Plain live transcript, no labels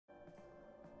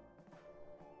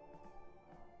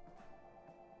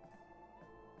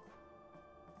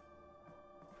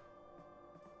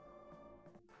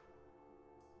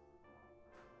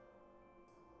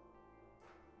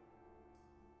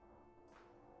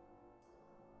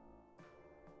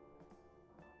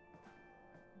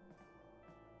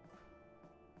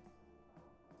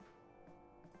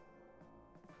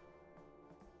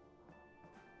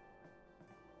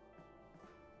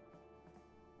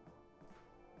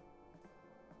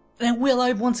And we're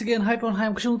live once again. Hi everyone, hi,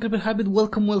 I'm ALL the Cryptic Hybrid.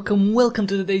 Welcome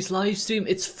to today's live stream.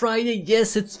 It's Friday,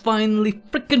 yes, it's finally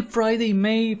freaking Friday,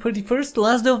 May 31st,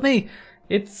 last day of May.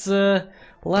 It's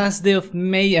last day of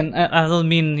May, and I don't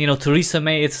mean, Theresa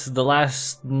May, it's the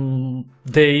last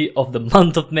day of the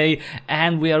month of May,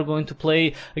 and we are going to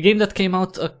play a game that came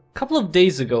out a couple of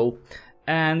days ago,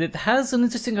 and it has an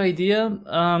interesting idea.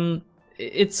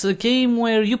 It's a game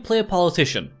where you play a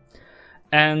politician.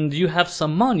 And you have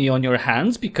some money on your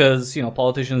hands because,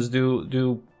 politicians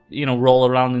do roll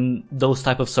around in those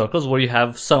type of circles where you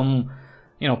have some,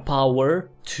 power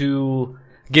to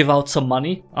give out some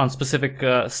money on specific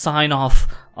sign off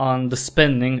on the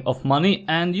spending of money,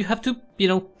 and you have to,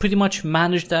 pretty much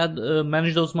manage that,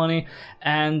 manage those money,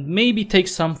 and maybe take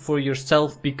some for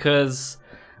yourself because,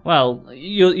 well,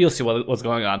 you'll see what's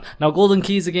going on. Now, Golden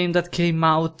Key is a game that came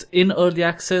out in early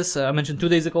access. I mentioned 2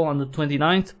 days ago on the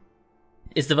 29th.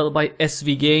 It's developed by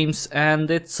SV Games,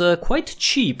 and it's quite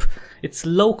cheap. It's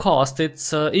low cost.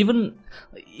 It's even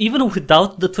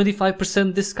without the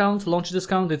 25% discount, launch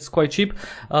discount, it's quite cheap.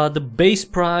 The base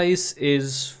price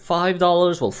is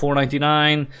 $5, well,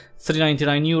 $4.99,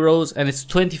 €3.99, and it's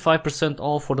 25%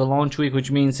 off for the launch week,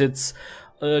 which means it's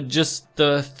just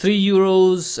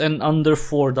 €3 and under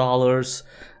 $4.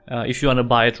 If you want to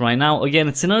buy it right now. Again,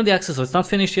 it's in early access, so it's not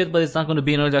finished yet, but it's not going to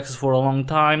be in early access for a long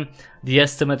time. The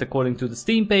estimate, according to the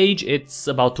Steam page, it's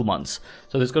about 2 months.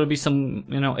 So there's going to be some,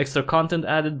 extra content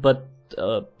added, but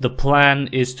the plan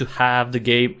is to have the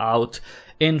game out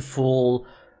in full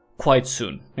quite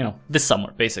soon. This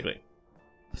summer, basically.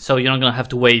 So you're not going to have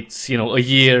to wait, a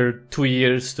year, 2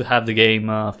 years to have the game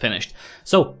finished.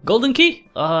 So, Golden Key.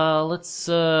 Let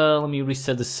me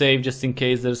reset the save just in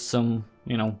case there's some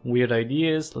weird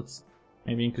ideas. Let's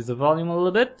maybe increase the volume a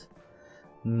little bit.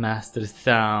 Master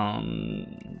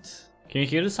sound. Can you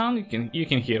hear the sound? You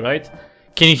can hear, right?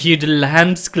 Can you hear the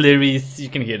lamps, Clarice? You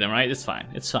can hear them, right? It's fine.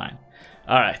 It's fine.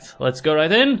 Alright, let's go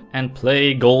right in and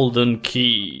play Golden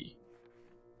Key.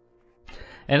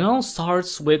 And it all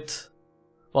starts with,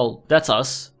 well, that's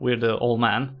us. We're the old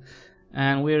man.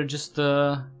 And we're just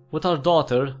with our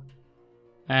daughter.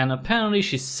 And apparently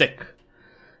she's sick.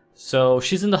 So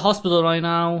she's in the hospital right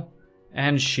now,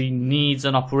 and she needs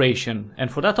an operation. And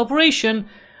for that operation,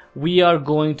 we are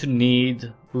going to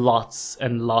need lots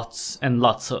and lots and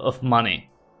lots of money.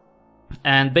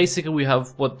 And basically we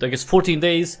have, what, I guess 14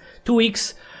 days, 2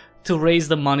 weeks to raise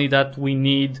the money that we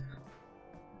need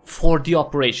for the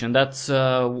operation. That's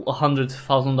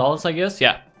 $100,000, I guess,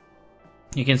 yeah.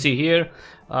 You can see here,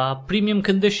 premium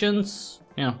conditions,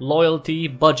 loyalty,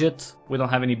 budget. We don't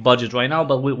have any budget right now,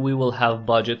 but we will have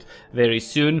budget very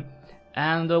soon.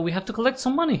 And we have to collect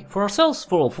some money for ourselves,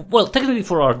 well, technically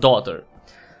for our daughter.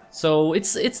 So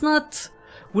it's not,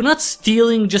 we're not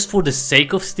stealing just for the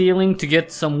sake of stealing to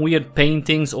get some weird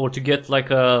paintings or to get like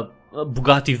a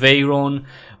Bugatti Veyron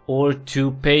or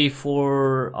to pay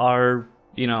for our,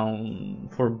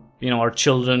 our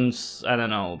children's, I don't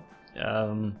know,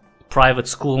 private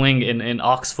schooling in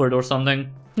Oxford or something.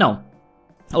 No.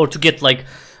 Or to get like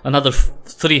another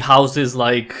 3 houses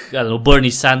like, I don't know, Bernie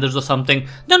Sanders or something.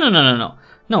 No.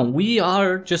 No, we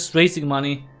are just raising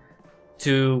money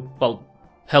to, well,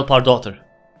 help our daughter.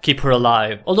 Keep her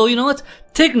alive. Although, you know what?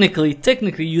 Technically,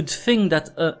 you'd think that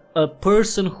a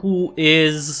person who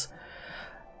is,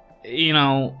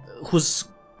 who's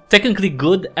technically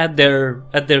good at their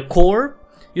core,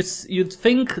 you'd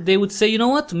think they would say, you know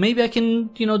what? Maybe I can,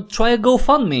 try a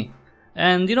GoFundMe.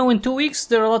 And in 2 weeks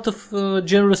there are a lot of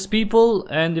generous people,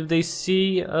 and if they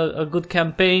see a good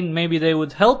campaign, maybe they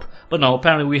would help. But no,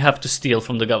 apparently we have to steal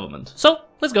from the government. So,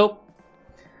 let's go.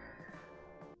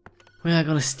 We are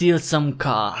gonna steal some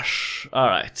cash.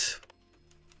 Alright.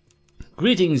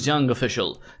 Greetings, young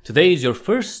official. Today is your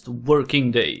first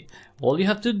working day. All you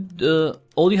have to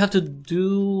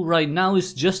do right now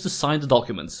is just to sign the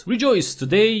documents. Rejoice!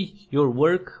 Today your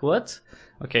work... What?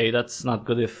 Okay, that's not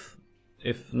good if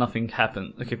nothing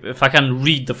happened. Okay, if I can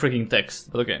read the freaking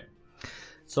text, but okay.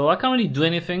 So I can't really do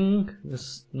anything.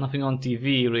 There's nothing on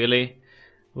TV really.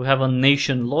 We have a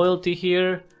nation loyalty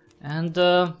here, and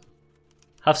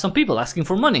have some people asking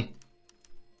for money.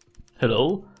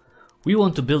 Hello, we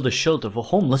want to build a shelter for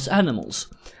homeless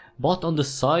animals. But on the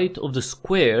site of the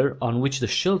square on which the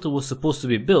shelter was supposed to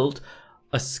be built,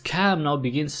 a scam now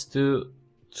begins to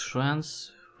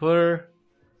transfer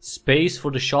space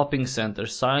for the shopping center.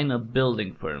 Sign a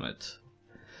building permit.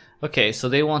 Okay, so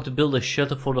they want to build a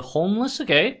shelter for the homeless.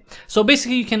 Okay, so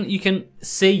basically you can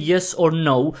say yes or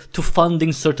no to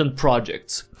funding certain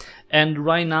projects. And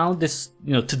right now, this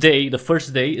today, the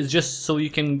first day, is just so you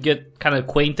can get kind of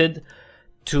acquainted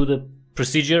to the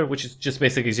procedure, which is just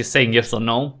basically just saying yes or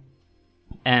no.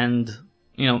 and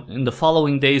you know, in the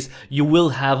following days you will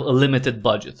have a limited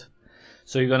budget.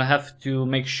 So you're gonna have to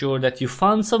make sure that you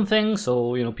fund something,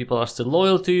 so you know people are still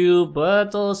loyal to you,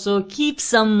 but also keep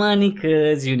some money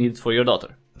cause you need it for your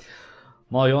daughter.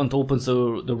 My aunt opens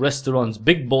the restaurant's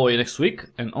Big Boy next week,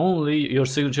 and only your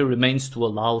signature remains to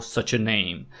allow such a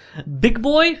name. Big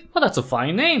Boy? Well, that's a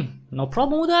fine name. No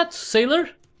problem with that, sailor.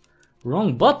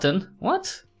 Wrong button?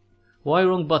 What? Why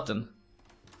wrong button?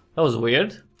 That was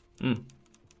weird. I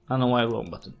don't know why wrong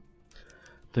button.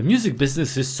 The music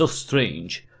business is so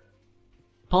strange.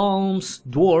 Palms,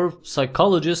 dwarf,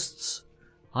 psychologists.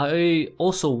 I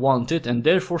also want it and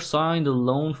therefore signed a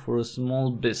loan for a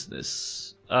small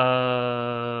business.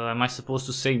 Am I supposed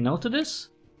to say no to this?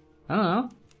 I don't know.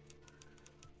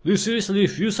 Do you seriously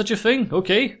refuse such a thing?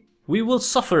 Okay, we will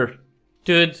suffer.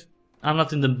 Dude, I'm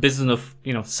not in the business of,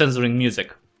 you know, censoring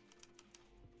music.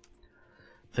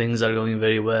 Things are going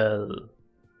very well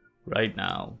right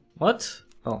now. What?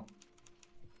 Oh.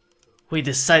 We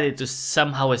decided to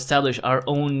somehow establish our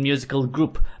own musical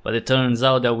group, but it turns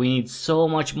out that we need so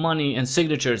much money and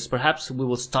signatures. Perhaps we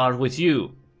will start with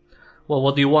you. Well,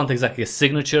 what do you want exactly? A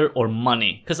signature or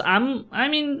money? Because I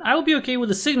mean, I would be okay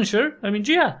with a signature. I mean,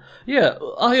 yeah,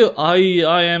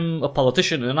 I am a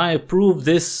politician and I approve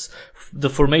the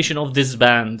formation of this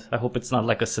band. I hope it's not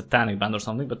like a satanic band or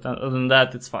something, but other than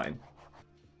that, it's fine.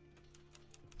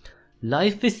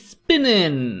 Life is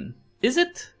spinning. Is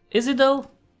it? Is it though?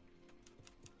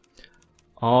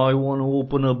 I want to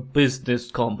open a business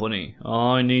company.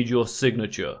 I need your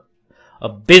signature. A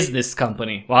business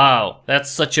company. Wow, that's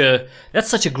such a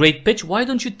great pitch. Why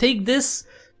don't you take this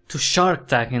to Shark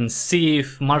Tank and see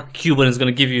if Mark Cuban is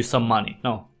gonna give you some money?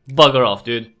 No, bugger off,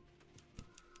 dude.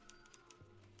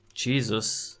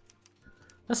 Jesus,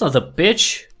 that's not a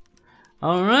pitch.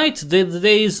 All right, the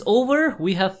day is over.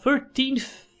 We have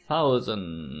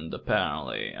 13,000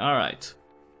 apparently. All right.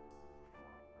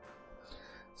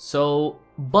 So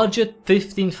budget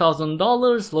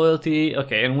 $15,000, loyalty,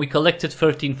 okay, and we collected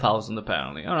 13,000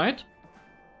 apparently. All right,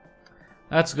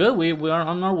 that's good. We are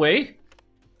on our way.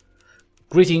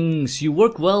 Greetings, you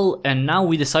work well, and now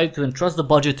we decide to entrust the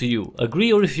budget to you.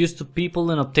 Agree or refuse to people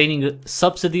in obtaining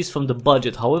subsidies from the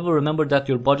budget. However, remember that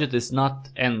your budget is not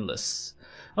endless.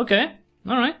 Okay,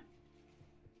 all right.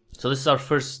 So this is our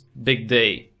first big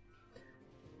day.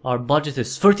 Our budget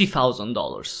is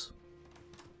 $30,000.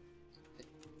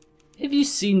 Have you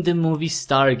seen the movie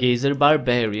Stargazer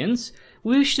Barbarians?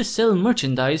 We wish to sell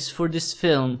merchandise for this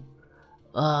film.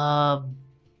 But...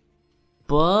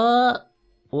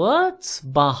 what?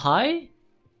 Baha'i?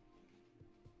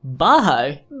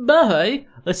 Baha'i?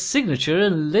 A signature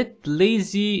and let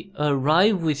Lazy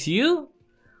arrive with you?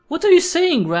 What are you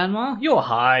saying, Grandma? You're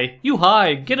high. You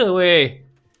high. Get away.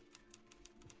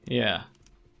 Yeah.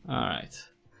 Alright.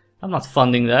 I'm not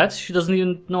funding that. She doesn't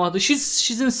even know how to.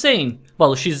 She's insane.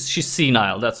 Well, she's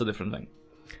senile. That's a different thing.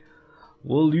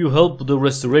 Will you help the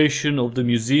restoration of the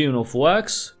Museum of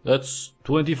Wax? That's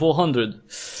 2,400.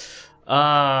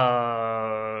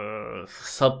 But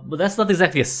that's not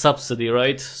exactly a subsidy,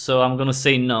 right? So I'm gonna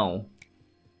say no.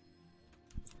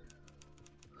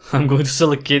 I'm going to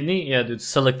sell a kidney? Yeah, dude,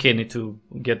 sell a kidney to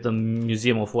get the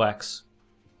Museum of Wax.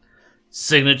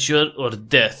 Signature or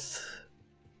death?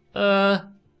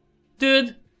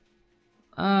 Dude.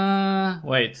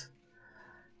 Wait.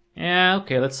 Yeah,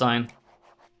 okay, let's sign.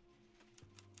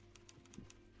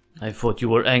 I thought you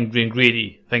were angry and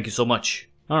greedy. Thank you so much.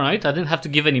 Alright, I didn't have to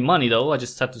give any money though, I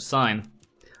just had to sign.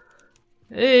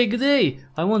 Hey, good day.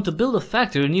 I want to build a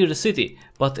factory near the city,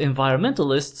 but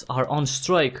environmentalists are on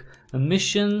strike.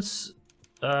 Emissions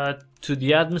to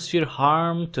the atmosphere,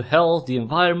 harm to health, the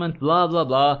environment, blah blah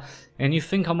blah. And you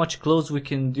think how much clothes we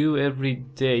can do every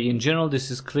day. In general, this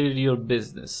is clearly your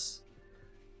business.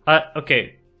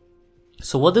 Okay.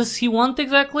 So what does he want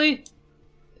exactly?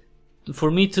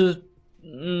 For me to...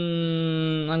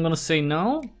 I'm gonna say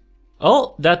no.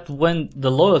 Oh, the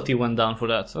loyalty went down for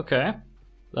that. Okay.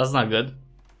 That's not good.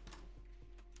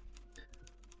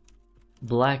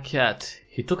 Black Cat.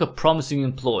 He took a promising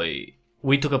employee.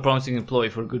 We took a promising employee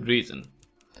for good reason.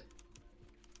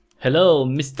 Hello,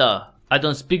 mister. I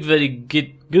don't speak very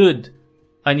good.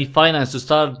 I need finance to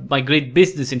start my great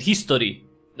business in history.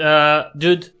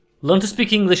 Dude, learn to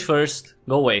speak English first.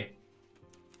 Go away.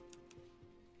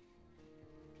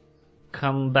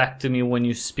 Come back to me when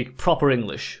you speak proper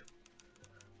English.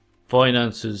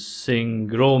 Finances, sing,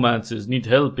 romances, need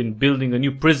help in building a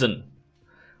new prison.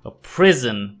 A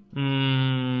prison?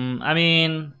 I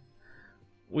mean,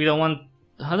 we don't want...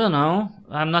 I don't know.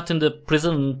 I'm not in the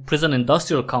prison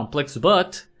industrial complex,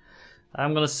 but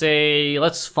I'm gonna say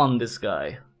let's fund this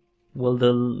guy. Will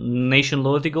the nation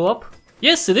loyalty go up?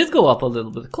 Yes, it did go up a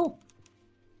little bit. Cool.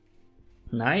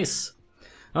 Nice.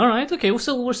 Alright, okay, we're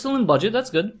still in budget, that's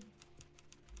good.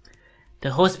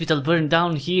 The hospital burned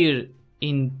down here.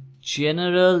 In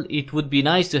general, it would be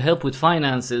nice to help with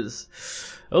finances.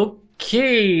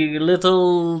 Okay,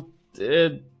 little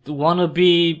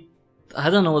wannabe. I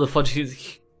don't know what the fuck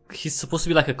he's supposed to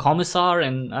be, like a commissar,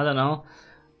 and I don't know,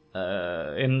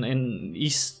 in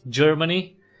East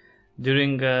Germany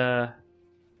during the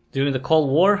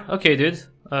Cold War. Okay, dude.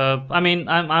 I mean,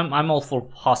 I'm all for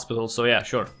hospitals, so yeah,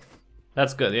 sure.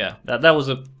 That's good, yeah. That was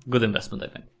a good investment, I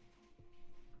think.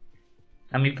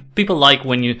 I mean, people like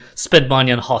when you spend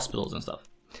money on hospitals and stuff.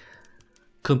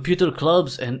 Computer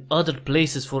clubs and other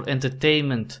places for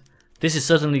entertainment. This is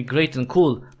certainly great and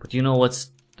cool, but you know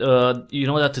what's you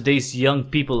know that today's young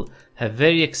people have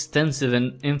very extensive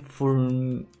and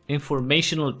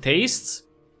informational tastes,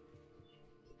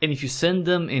 and if you send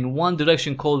them in one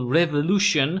direction called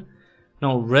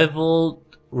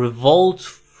revolt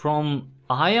from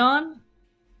Ion,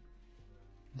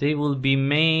 they will be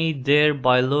made there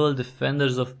by loyal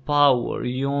defenders of power.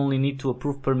 You only need to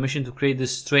approve permission to create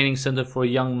this training center for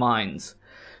young minds.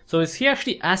 So is he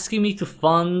actually asking me to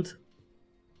fund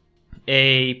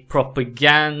a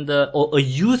propaganda or a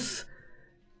youth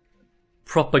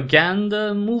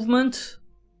propaganda movement?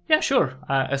 Yeah, sure,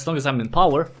 as long as I'm in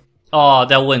power. Oh,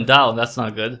 that went down, that's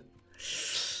not good.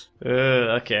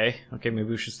 Okay, maybe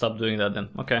we should stop doing that then.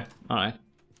 Okay, alright.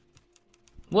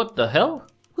 What the hell?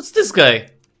 What's this guy?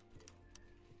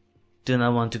 Do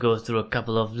not want to go through a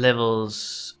couple of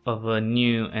levels of a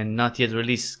new and not yet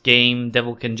released game,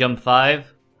 Devil Can Jump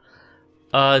 5?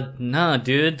 No,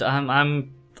 dude, I'm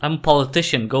a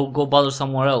politician. Go bother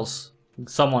somewhere else.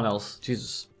 Someone else.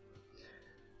 Jesus.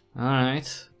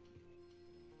 Alright.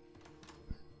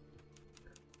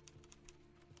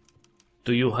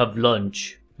 Do you have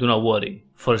lunch? Do not worry.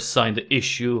 First sign the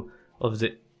issue of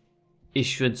the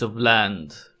issuance of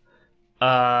land.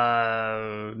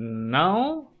 No?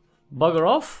 Bugger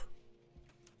off?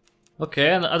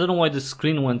 Okay, I don't know why the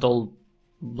screen went all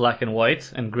black and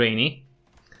white and grainy.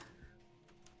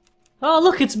 Oh,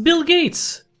 look, it's Bill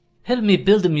Gates! Help me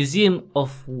build a museum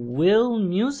of will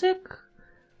music?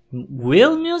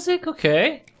 Will music?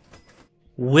 Okay.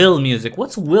 Will music.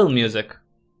 What's will music?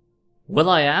 Will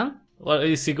I Am? Or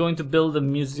is he going to build a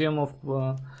museum of...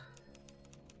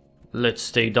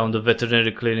 Let's take down the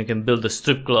veterinary clinic and build a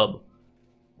strip club.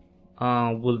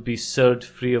 Will be served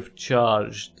free of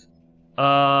charge.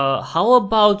 How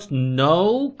about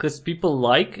no? Because people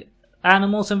like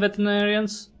animals and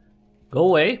veterinarians. Go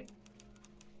away.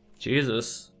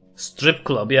 Jesus. Strip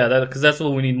club, yeah, because that's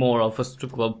what we need more of, a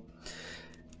strip club.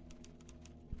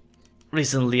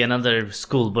 Recently another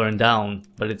school burned down,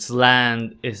 but its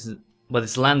land is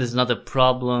not a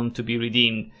problem to be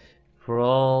redeemed. For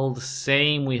all the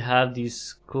same, we have these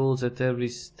schools at every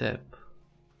step.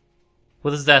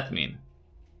 What does that mean?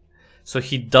 So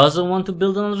he doesn't want to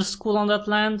build another school on that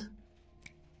land?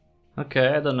 Okay,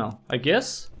 I don't know. I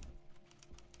guess?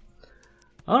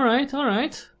 Alright,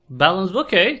 alright. Balance,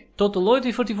 okay. Total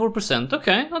loyalty 44%.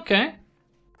 Okay.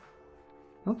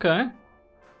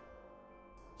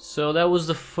 So that was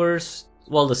the first,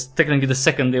 well, technically the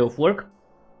second day of work.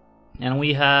 And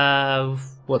we have,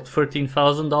 what,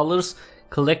 $13,000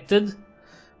 collected?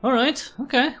 Alright,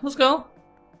 okay, let's go.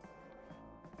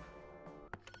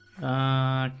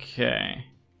 Okay.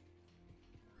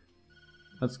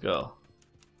 Let's go.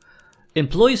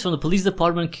 Employees from the police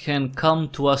department can come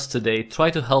to us today. Try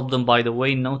to help them, by the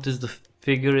way. Notice the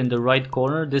figure in the right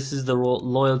corner. This is the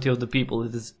loyalty of the people.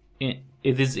 It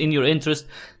is in your interest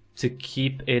to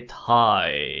keep it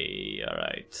high.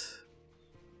 Alright.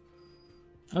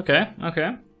 Okay.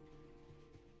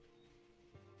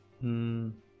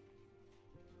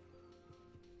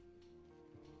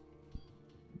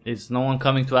 Is no one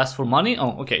coming to ask for money?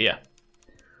 Oh, okay, yeah.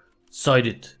 Side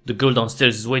it. The girl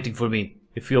downstairs is waiting for me.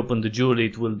 If you open the jewelry,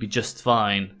 it will be just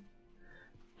fine.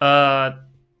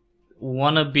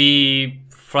 Wanna be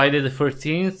Friday the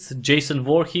 13th? Jason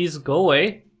Voorhees, go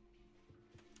away.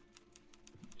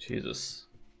 Jesus.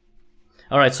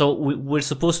 Alright, so we're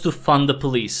supposed to fund the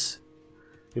police.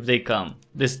 If they come.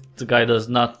 The guy does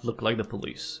not look like the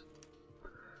police.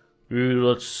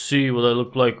 Let's see what I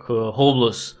look like.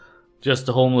 Homeless. Just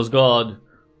a homeless god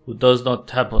who does not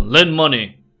happen. Lend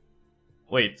money.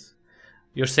 Wait.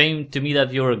 You're saying to me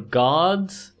that you're a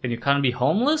god and you can't be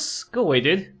homeless? Go away,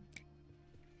 dude.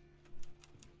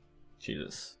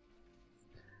 Jesus.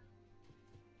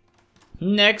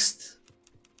 Next.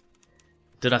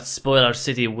 Do not spoil our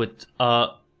city with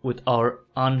our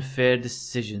unfair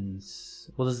decisions.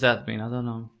 What does that mean? I don't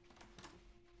know.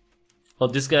 Oh,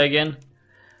 this guy again?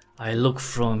 I look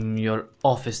from your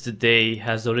office today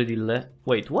has already left.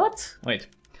 Wait, what? Wait.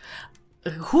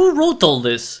 Who wrote all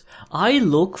this? I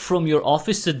look from your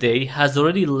office today has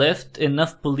already left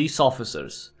enough police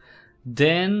officers.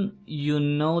 Then you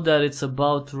know that it's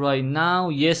about right now.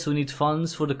 Yes, we need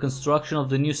funds for the construction of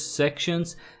the new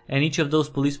sections, and each of those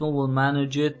policemen will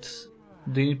manage it.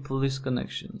 They need police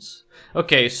connections.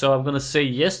 Okay, so I'm gonna say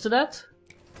yes to that.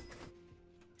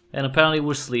 And apparently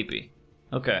we're sleepy.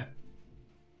 Okay.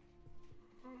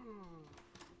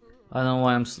 I don't know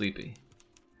why I'm sleepy.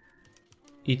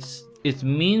 It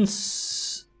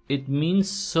means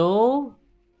so.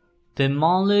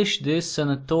 Demolish this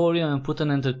sanatorium and put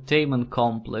an entertainment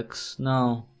complex.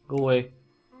 No, go away.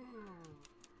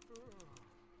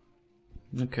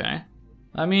 Okay.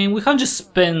 I mean, we can't just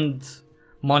spend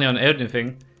money on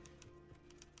anything.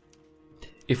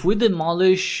 If we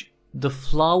demolish the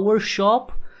flower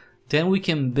shop, then we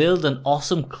can build an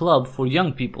awesome club for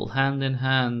young people, hand in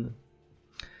hand.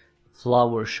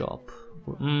 Flower shop.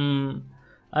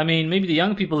 I mean, maybe the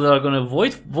young people that are gonna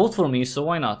vote for me, so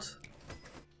why not?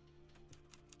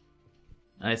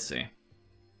 I see.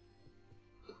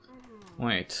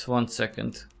 Wait, 1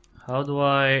 second. How do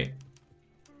I...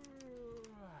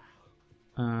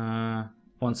 1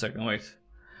 second, wait.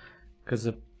 Cause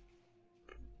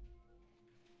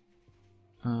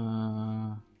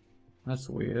that's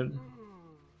weird.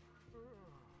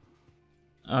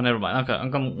 Oh, never mind. Okay,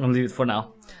 I'm gonna leave it for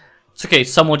now. It's okay,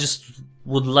 someone just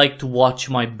would like to watch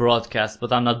my broadcast,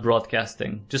 but I'm not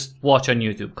broadcasting. Just watch on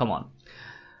YouTube, come on.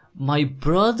 My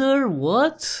brother,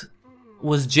 what?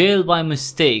 Was jailed by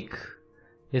mistake.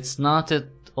 It's not at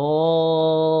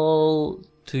all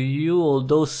to you,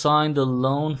 although signed a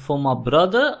loan for my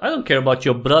brother. I don't care about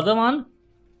your brother, man.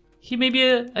 He may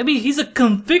be I mean, he's a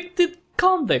convicted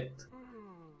convict.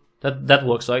 That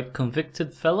works, right?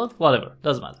 Convicted felon? Whatever,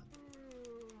 doesn't matter.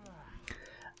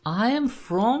 I am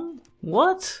from...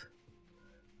 what?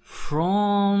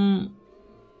 From...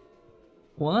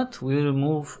 what? We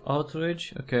remove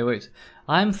outrage? Okay, wait.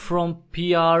 I'm from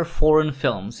PR Foreign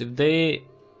Films. If they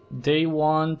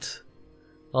want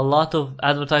a lot of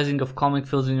advertising of comic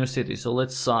films in your city, so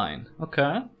let's sign.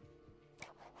 Okay.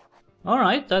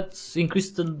 Alright, that's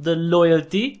increased the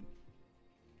loyalty.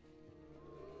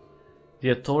 The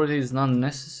authority is not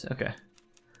necessary. Okay.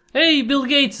 Hey, Bill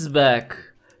Gates is back.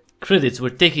 Credits were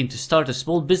taken to start a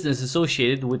small business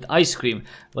associated with ice cream,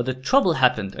 but the trouble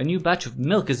happened. A new batch of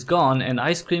milk is gone, and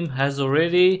ice cream has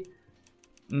already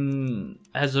been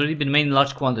made in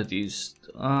large quantities.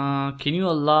 Can you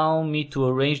allow me to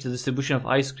arrange the distribution of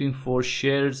ice cream for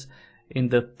shares in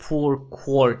the poor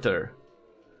quarter?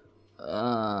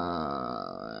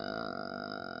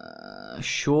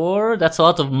 Sure, that's a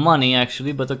lot of money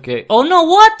actually, but okay. Oh no,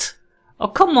 what? Oh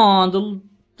come on,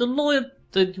 the lawyer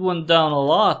that went down a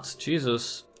lot.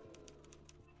 Jesus.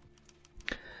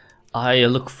 I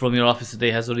look from your office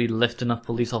today has already left enough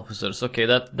police officers. Okay,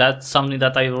 that's something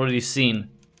that I've already seen.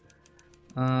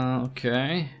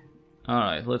 Okay.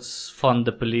 Alright, let's fund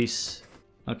the police.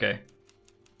 Okay.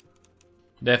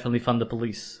 Definitely fund the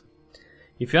police.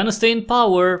 If you wanna stay in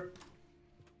power,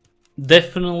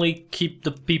 definitely keep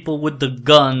the people with the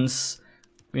guns,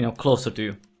 you know, closer to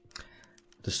you.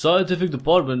 The scientific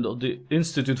department of the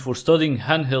Institute for Studying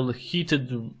Handheld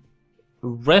Heated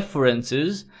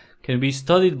References can be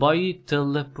studied by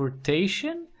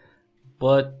teleportation,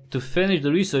 but to finish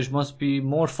the research must be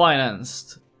more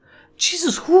financed.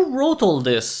 Jesus, who wrote all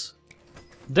this?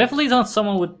 Definitely not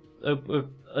someone with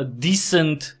a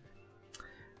decent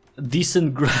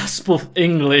grasp of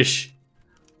English.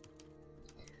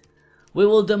 We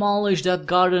will demolish that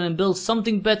garden and build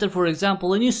something better, for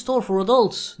example, a new store for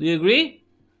adults. Do you agree?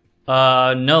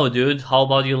 No, dude. How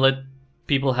about you let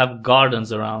people have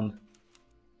gardens around?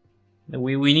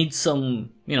 We need some,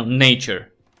 you know,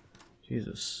 nature.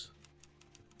 Jesus.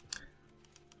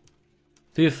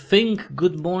 Do you think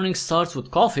good morning starts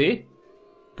with coffee?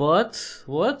 But,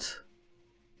 what?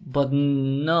 But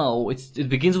no, it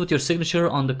begins with your signature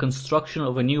on the construction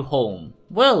of a new home.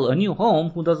 Well, a new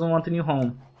home? Who doesn't want a new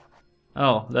home?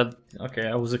 Oh, okay,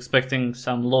 I was expecting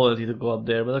some loyalty to go up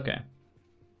there, but okay.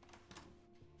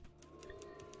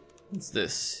 What's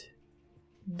this?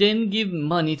 Then give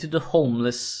money to the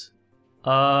homeless.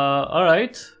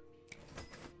 Alright.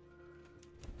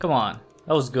 Come on,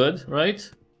 that was good, right?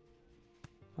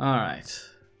 Alright.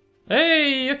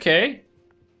 Hey, okay.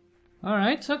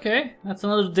 Alright, okay. That's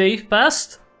another day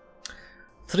passed.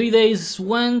 3 days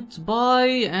went by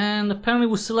and apparently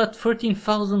we're still at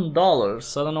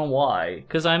 $13,000. I don't know why.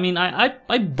 Because I mean, I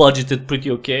budgeted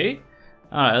pretty okay.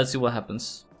 Alright, let's see what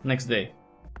happens. Next day.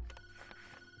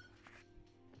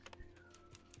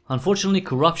 Unfortunately,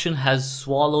 corruption has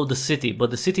swallowed the city, but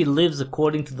the city lives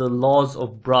according to the laws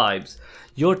of bribes.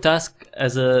 Your task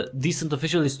as a decent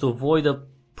official is to avoid the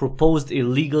proposed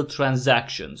illegal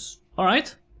transactions.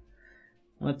 Alright.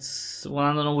 Well,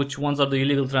 I don't know which ones are the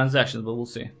illegal transactions, but we'll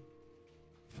see.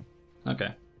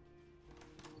 Okay.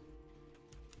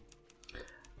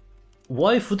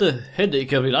 Wife with a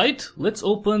headache every night? Let's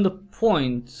open the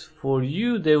point. For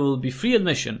you, there will be free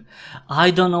admission. I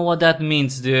don't know what that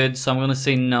means, dude, so I'm gonna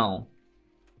say no.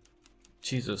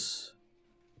 Jesus.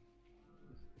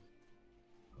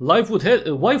 Wife with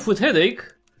headache?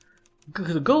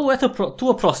 Go to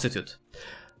a prostitute.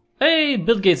 Hey,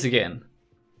 Bill Gates again.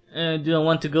 Do you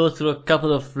want to go through a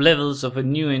couple of levels of a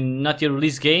new and not yet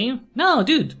released game? No,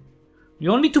 dude. You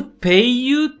want me to pay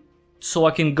you so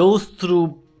I can go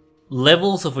through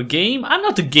levels of a game? I'm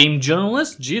not a game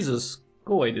journalist. Jesus.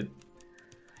 Go away, dude.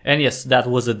 And yes, that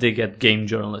was a dig at game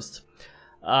journalists.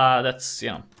 That's, you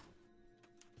know.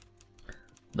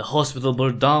 The hospital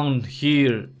burned down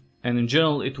here. And in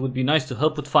general, it would be nice to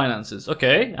help with finances.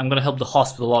 Okay, I'm gonna help the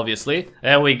hospital, obviously.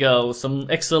 There we go. Some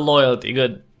extra loyalty.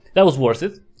 Good. That was worth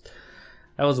it.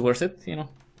 That was worth it, you know.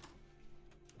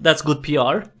 That's good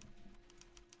PR.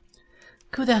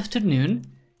 Good afternoon.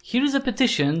 Here is a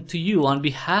petition to you on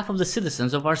behalf of the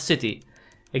citizens of our city.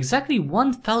 Exactly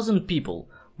 1,000 people.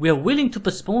 We are willing to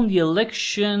postpone the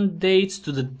election dates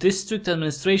to the district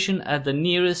administration at the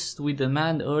nearest. We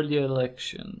demand earlier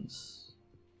elections.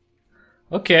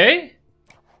 Okay.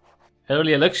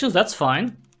 Early elections, that's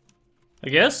fine. I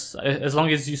guess. As long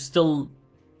as you still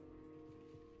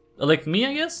elect me,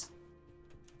 I guess.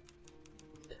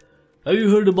 Have you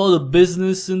heard about a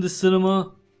business in the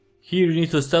cinema? Here you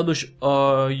need to establish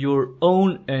your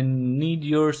own and need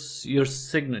your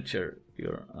signature.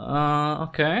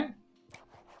 Okay.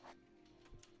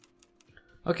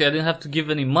 Okay, I didn't have to give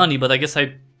any money, but I guess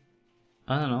I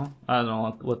don't know. I don't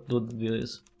know what the deal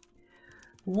is.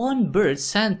 One bird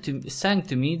sang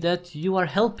to me that you are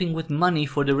helping with money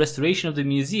for the restoration of the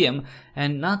museum,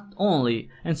 and not only.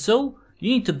 And so,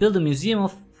 you need to build a museum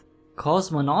of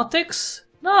cosmonautics?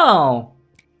 No!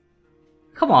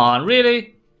 Come on,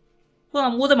 really?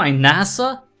 Well, what am I,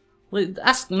 NASA?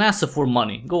 Ask NASA for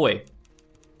money. Go away.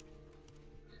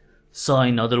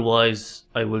 Sign, otherwise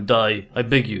I will die. I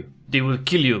beg you. They will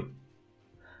kill you.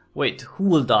 Wait, who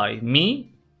will die?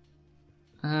 Me?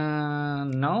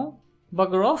 No?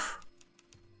 Bugger off?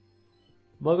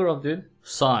 Bugger off, dude.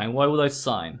 Sign. Why would I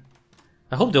sign?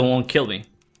 I hope they won't kill me.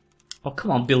 Oh,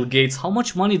 come on, Bill Gates. How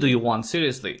much money do you want?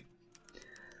 Seriously.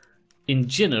 In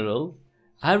general,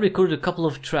 I recorded a couple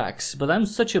of tracks, but I'm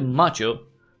such a macho.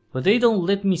 But they don't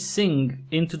let me sing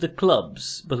into the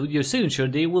clubs. But with your signature,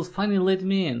 they will finally let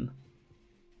me in.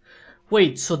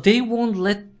 Wait, so they won't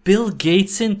let Bill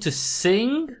Gates in to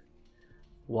sing?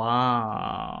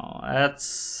 Wow,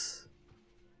 that's...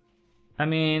 I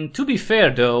mean, to be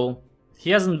fair though,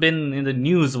 he hasn't been in the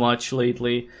news much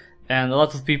lately, and a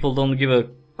lot of people don't give a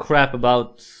crap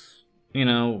about, you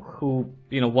know, who,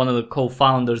 you know, one of the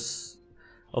co-founders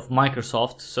of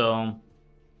Microsoft, so...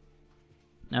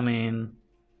 I mean,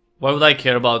 why would I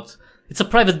care about... It's a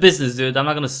private business, dude. I'm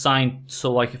not gonna sign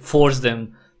so I can force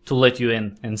them to let you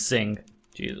in and sing.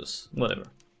 Jesus, whatever.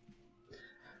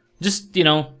 Just, you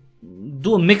know,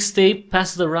 do a mixtape,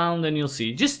 pass it around, and you'll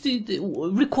see. Just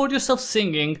record yourself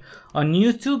singing on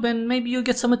YouTube, and maybe you'll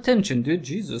get some attention, dude.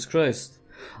 Jesus Christ.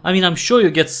 I mean, I'm sure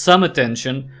you'll get some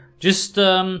attention. Just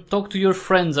talk to your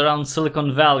friends around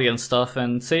Silicon Valley and stuff,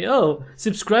 and say, oh,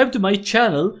 subscribe to my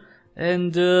channel,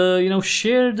 and, you know,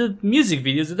 share the music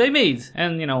videos that I made.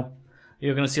 And, you know,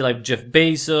 you're gonna see, like, Jeff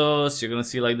Bezos, you're gonna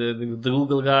see, like, the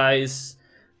Google guys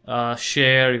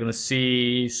share, you're gonna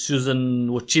see Susan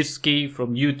Wojcicki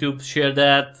from YouTube share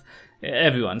that.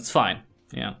 Everyone, it's fine.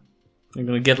 Yeah. You're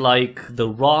gonna get, like, The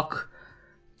Rock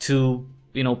to,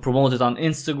 you know, promote it on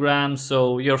Instagram,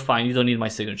 so you're fine, you don't need my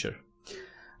signature.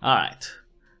 Alright.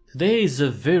 Today is a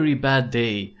very bad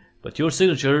day, but your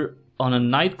signature on a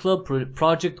nightclub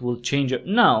project will change it.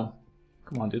 No.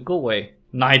 Come on, dude, go away.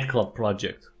 Nightclub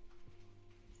project.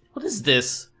 What is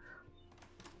this?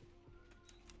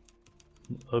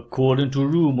 According to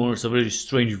rumors, a very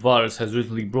strange virus has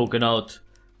recently broken out,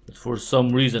 but for some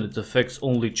reason it affects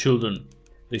only children.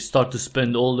 They start to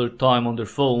spend all their time on their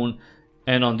phone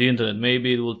and on the internet.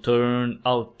 Maybe it will turn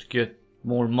out to get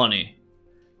more money.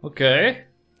 Okay.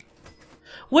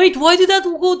 Wait, why did that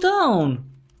go down?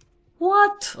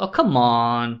 What? Oh, come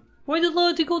on. Why did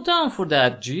loyalty go down for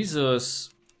that? Jesus.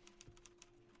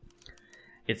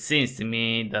 It seems to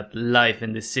me that life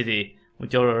in the city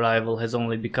with your arrival has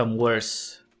only become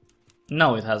worse.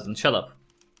 No, it hasn't. Shut up.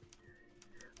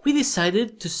 We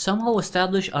decided to somehow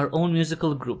establish our own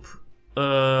musical group.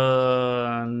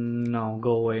 No,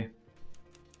 go away.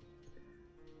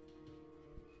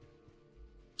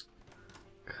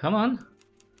 Come on.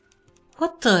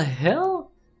 What the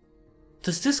hell?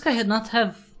 Does this guy not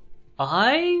have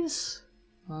eyes?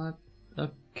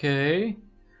 Okay.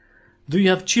 Do you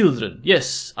have children?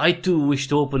 Yes, I too wish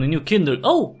to open a new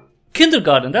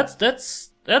kindergarten.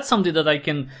 That's something that I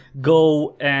can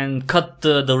go and cut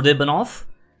the ribbon off,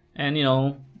 and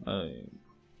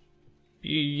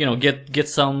get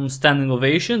some standing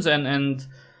ovations and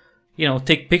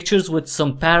take pictures with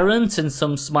some parents and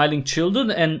some smiling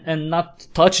children and not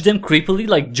touch them creepily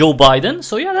like Joe Biden.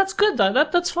 So yeah, that's good.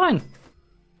 That's fine.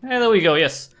 Yeah, there we go.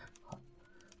 Yes,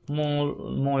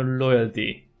 more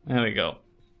loyalty. There we go.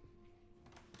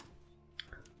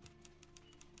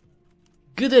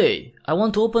 Good day. I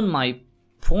want to open my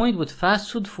point with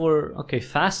fast food for... Okay,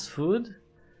 fast food?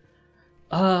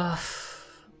 Okay,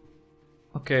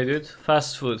 dude.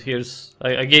 Fast food. Here's...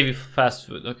 I gave you fast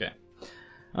food. Okay.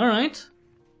 Alright.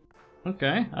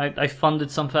 Okay. I funded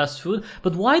some fast food.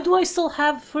 But why do I still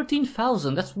have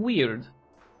 13,000? That's weird.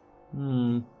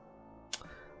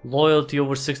 Loyalty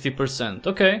over 60%.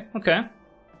 Okay. Okay.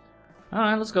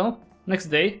 Alright, let's go. Next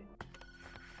day.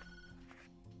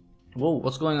 Whoa,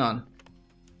 what's going on?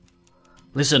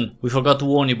 Listen, we forgot to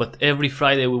warn you, but every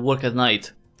Friday we work at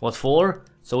night. What for?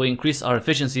 So we increase our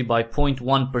efficiency by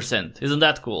 0.1%. Isn't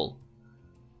that cool?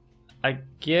 I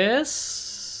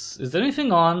guess... Is there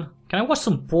anything on? Can I watch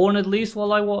some porn at least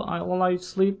while I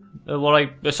sleep?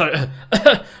 Sorry,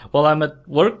 while I'm at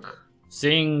work,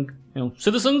 seeing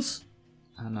citizens.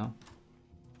 I don't know.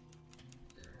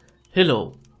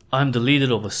 Hello, I'm the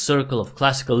leader of a circle of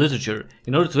classical literature.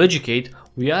 In order to educate,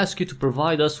 we ask you to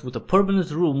provide us with a permanent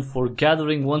room for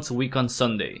gathering once a week on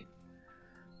Sunday.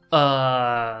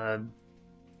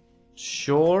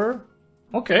 Sure.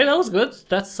 Okay, that was good.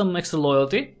 That's some extra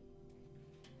loyalty.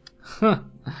 Huh.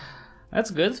 That's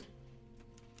good.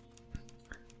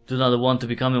 Do not want to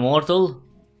become immortal?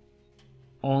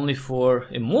 Only for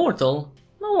immortal?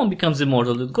 No one becomes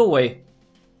immortal, dude. Go away.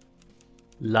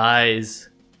 Lies.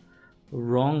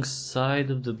 Wrong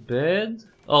side of the bed?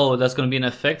 Oh, that's gonna be an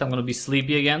effect. I'm gonna be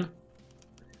sleepy again.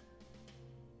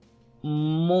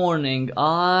 Morning.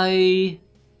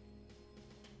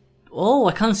 Oh,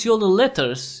 I can't see all the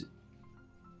letters.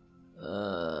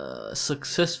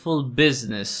 Successful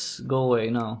business. Go away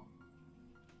now.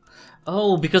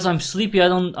 Oh, because I'm sleepy, I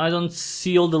don't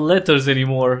see all the letters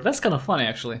anymore. That's kind of funny,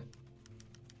 actually.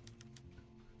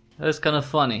 That's kind of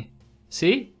funny.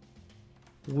 See?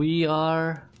 We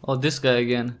are... Oh, this guy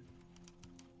again.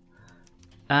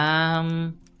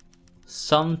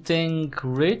 Something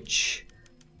rich.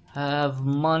 Have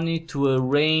money to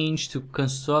arrange to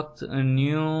construct a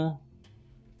new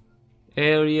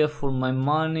area for my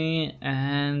money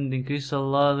and increase a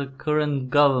lot of the current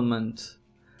government.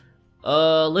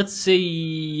 Let's say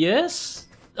yes.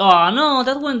 Oh no,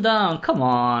 that went down. Come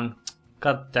on.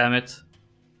 God damn it.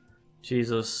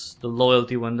 Jesus, the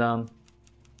loyalty went down.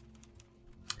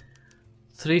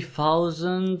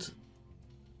 3,000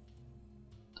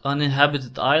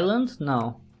 uninhabited island?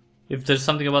 No. If there's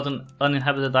something about an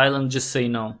uninhabited island, just say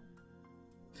no.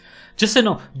 Just say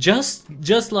no.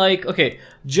 Just like, okay,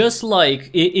 just like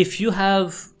if you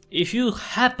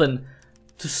happen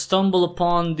to stumble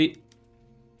upon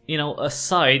a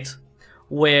site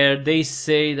where they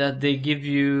say that they give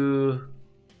you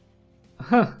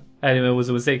anyway, it was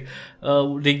a mistake.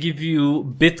 They give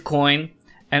you Bitcoin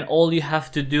and all you have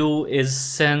to do is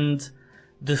send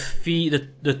the fee,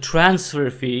 the transfer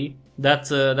fee.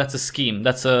 That's a scheme.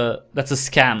 That's a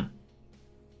scam.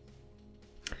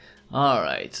 All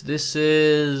right, this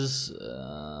is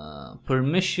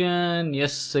permission.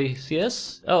 Yes, say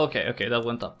yes. Oh, okay, that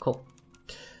went up. Cool.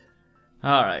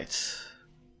 All right.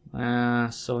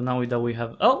 So now that we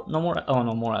have no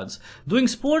more ads. Doing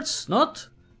sports, not.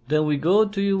 Then we go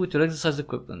to you with your exercise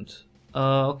equipment.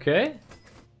 Okay.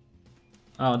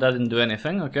 Oh, that didn't do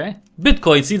anything. Okay.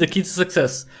 Bitcoin. See, the key to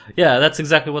success. Yeah, that's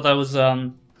exactly what I was.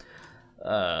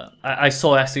 I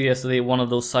saw actually yesterday one of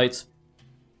those sites,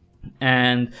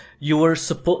 and you were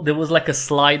there was like a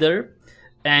slider,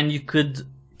 and you could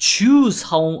choose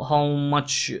how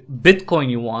much Bitcoin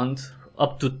you want,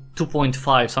 up to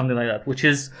 2.5, something like that, which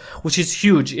is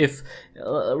huge. If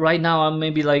right now I'm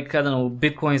maybe like, I don't know,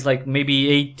 Bitcoin is like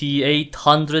maybe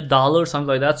 $8,800, something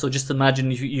like that. So just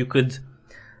imagine if you could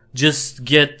just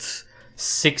get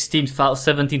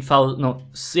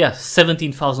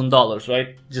 $17,000,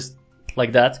 right? Just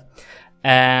like that,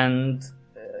 and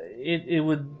it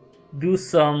would do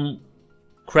some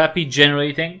crappy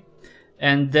generating,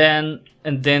 and then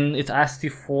it asked you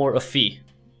for a fee.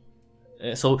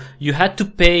 So you had to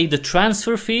pay the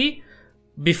transfer fee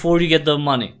before you get the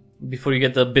money, before you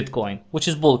get the Bitcoin, which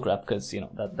is bullcrap, because you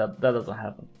know that doesn't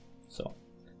happen. So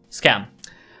scam.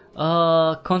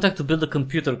 Contact to build a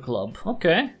computer club.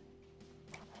 Okay,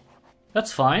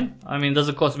 that's fine. I mean, it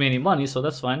doesn't cost me any money, so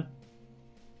that's fine.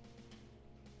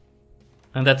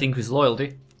 And that increases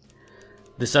loyalty.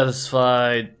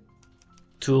 Dissatisfied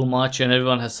too much and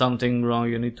everyone has something wrong.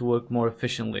 You need to work more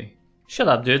efficiently. Shut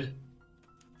up, dude.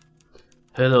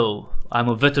 Hello, I'm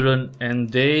a veteran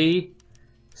and they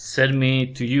sent me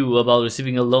to you about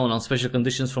receiving a loan on special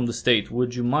conditions from the state.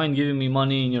 Would you mind giving me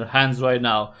money in your hands right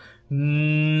now?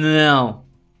 No,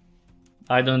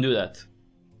 I don't do that.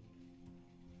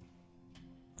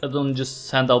 I don't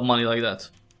just hand out money like that.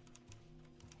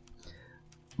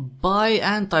 Buy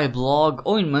anti-blog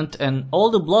ointment and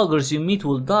all the bloggers you meet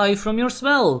will die from your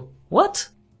smell. What?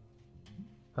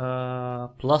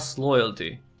 Plus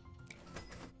loyalty.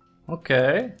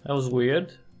 Okay, that was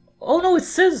weird. Oh no, it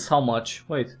says how much.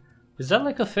 Wait, is that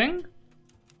like a thing?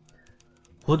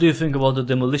 What do you think about the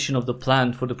demolition of the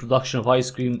plant for the production of ice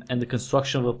cream and the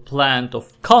construction of a plant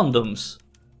of condoms?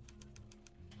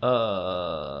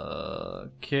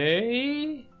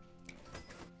 Okay.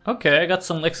 Okay, I got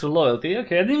some extra loyalty.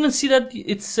 Okay, I didn't even see that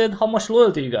it said how much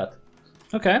loyalty you got.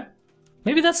 Okay.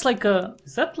 Maybe that's like a...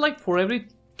 Is that like for every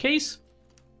case?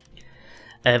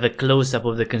 I have a close-up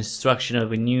of the construction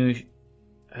of a new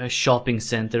shopping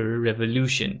center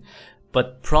revolution,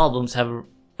 but problems have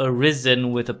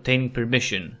arisen with obtaining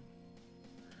permission.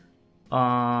 Okay.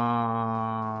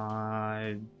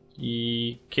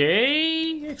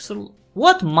 Excellent.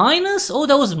 What? Minus? Oh,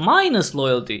 that was minus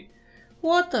loyalty.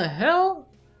 What the hell?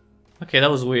 Okay,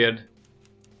 that was weird.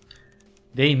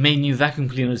 They made new vacuum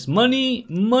cleaners. Money,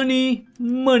 money,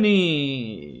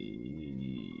 money.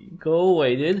 Go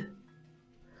away, dude.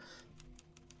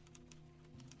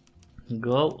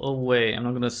 Go away. I'm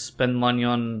not gonna spend money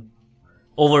on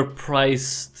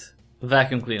overpriced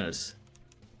vacuum cleaners.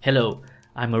 Hello,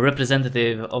 I'm a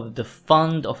representative of the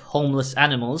Fund of Homeless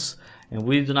Animals, and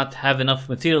we do not have enough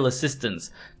material assistance.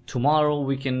 Tomorrow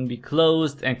we can be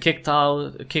closed and kick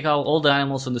out all the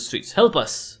animals on the streets. Help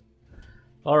us!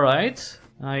 Alright.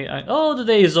 Oh, the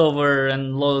day is over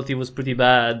and loyalty was pretty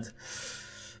bad.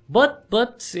 But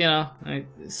you know,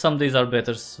 some days are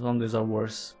better, some days are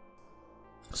worse.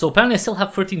 So apparently I still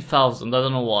have 13,000, I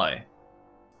don't know why.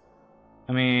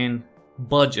 I mean,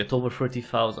 budget over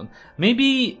 30,000.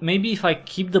 Maybe if I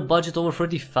keep the budget over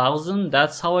 30,000,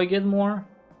 that's how I get more?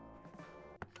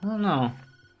 I don't know.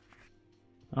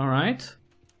 Alright.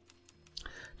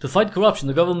 To fight corruption,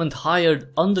 the government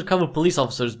hired undercover police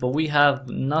officers, but we have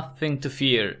nothing to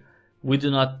fear. We do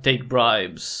not take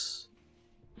bribes.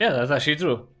 Yeah, that's actually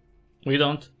true. We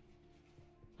don't.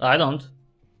 I don't.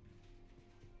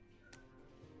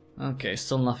 Okay,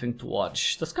 still nothing to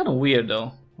watch. That's kind of weird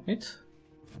though. Wait.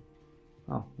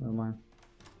 Oh, never mind.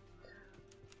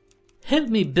 Help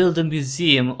me build a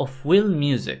museum of will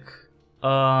music.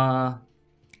 No.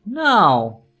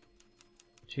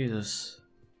 Jesus.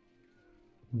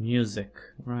 Music,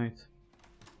 right.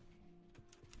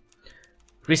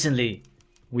 Recently,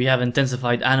 we have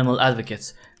intensified animal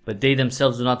advocates, but they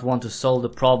themselves do not want to solve the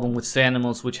problem with stray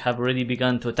animals which have already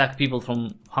begun to attack people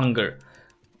from hunger.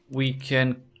 We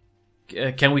can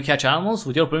we catch animals?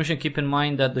 With your permission, keep in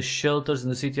mind that the shelters in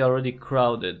the city are already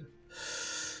crowded.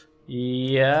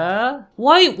 Yeah?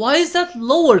 Why is that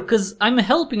lower? Because I'm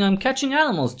helping, I'm catching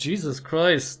animals. Jesus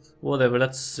Christ. Whatever,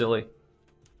 that's silly.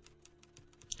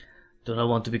 Do not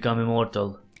want to become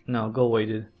immortal. No, go away,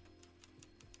 dude.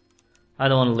 I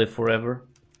don't want to live forever.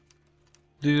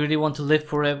 Do you really want to live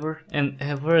forever and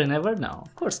ever? No,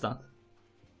 of course not.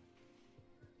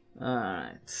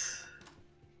 Alright.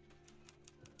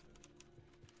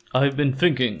 I've been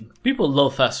thinking, people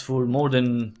love fast food more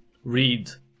than read.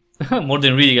 More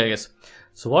than reading, I guess.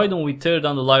 So why don't we tear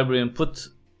down the library and put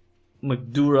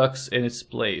McDurack's in its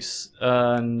place?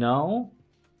 No.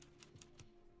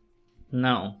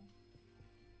 No.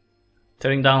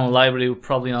 Tearing down a library would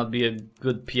probably not be a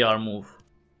good PR move.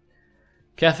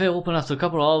 Cafe open after a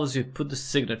couple of hours, you put the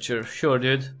signature. Sure,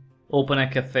 dude. Open a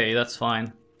cafe, that's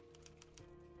fine.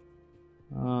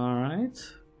 Alright.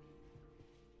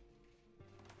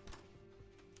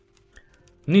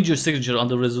 Need your signature on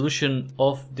the resolution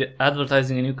of the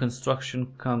advertising a new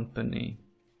construction company.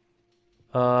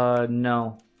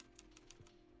 No.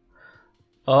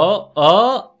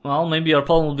 Well, maybe our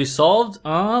problem will be solved.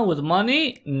 With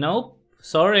money? Nope.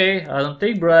 Sorry, I don't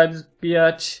take bribes,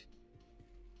 biatch.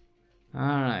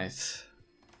 Alright.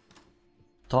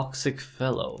 Toxic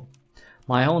fellow.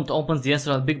 My aunt opens the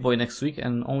answer at Big Boy next week,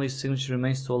 and only signature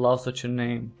remains to allow such a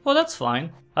name. Well, that's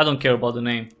fine. I don't care about the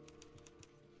name.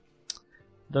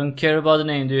 Don't care about the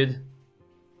name, dude.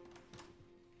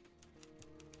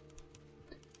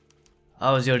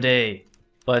 How was your day?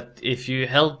 But if you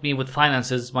help me with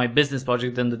finances, my business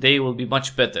project, then the day will be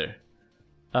much better.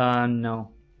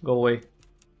 No. Go away.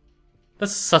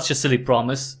 That's such a silly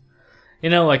promise. You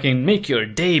know, I can make your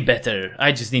day better.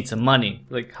 I just need some money.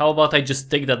 Like, how about I just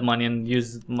take that money and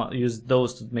use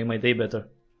those to make my day better?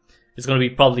 It's gonna be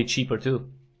probably cheaper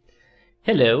too.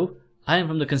 Hello, I am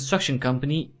from the construction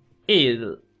company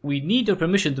ALL. We need your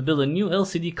permission to build a new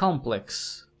LCD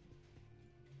complex.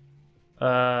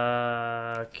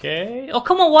 Okay. Oh,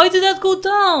 come on, why did that go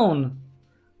down?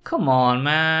 Come on,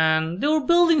 man. They were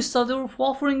building stuff, they were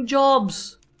offering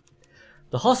jobs.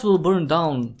 The hospital burned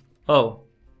down. Oh.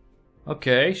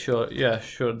 Okay, sure, yeah,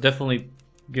 sure. Definitely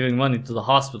giving money to the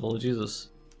hospital, Jesus.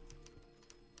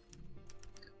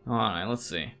 Alright, let's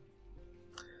see.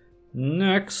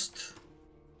 Next.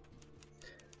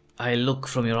 I look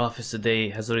from your office today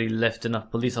has already left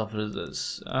enough police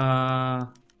officers.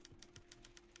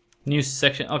 News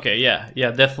section. Okay, yeah,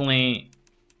 definitely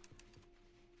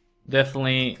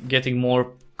getting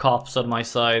more cops on my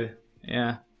side.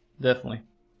 Yeah, definitely.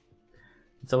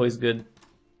 It's always good.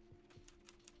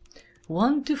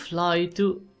 Want to fly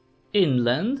to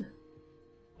inland?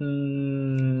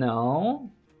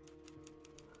 No.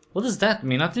 What does that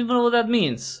mean? I don't even know what that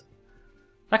means.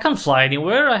 I can't fly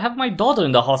anywhere. I have my daughter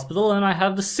in the hospital and I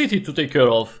have the city to take care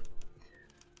of.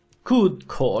 Good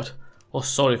court. Oh,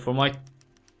 sorry for my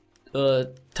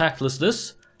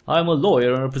tactlessness. I'm a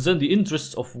lawyer and represent the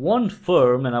interests of one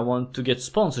firm, and I want to get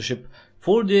sponsorship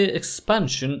for the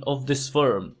expansion of this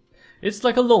firm. It's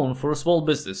like a loan for a small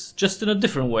business, just in a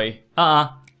different way.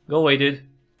 Go away, dude.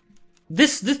 The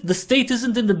state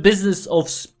isn't in the business of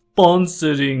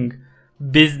sponsoring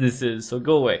businesses, so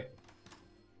go away.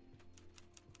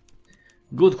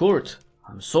 Good court.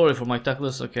 I'm sorry for my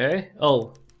tactless, okay?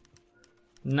 Oh.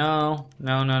 No.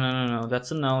 That's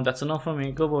a no. That's a no for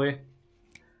me. Go away.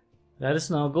 That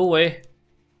is no. Go away.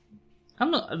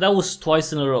 I'm not. That was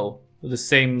twice in a row with the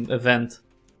same event.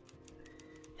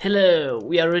 Hello.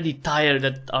 We are already tired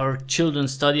that our children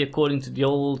study according to the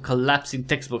old collapsing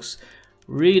textbooks.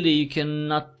 Really, you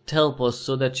cannot help us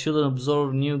so that children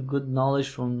absorb new good knowledge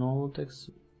from normal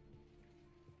texts.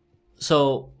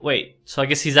 So, wait, so I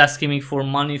guess he's asking me for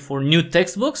money for new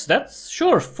textbooks? That's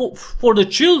sure, for the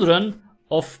children,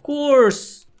 of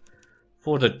course.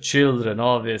 For the children,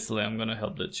 obviously, I'm gonna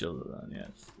help the children,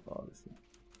 yes, obviously.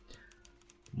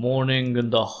 Morning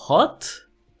in the hut?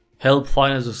 Help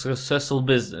finance a successful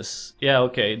business. Yeah,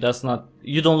 okay, that's not,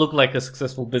 you don't look like a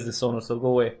successful business owner, so go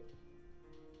away.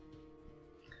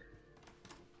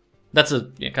 That's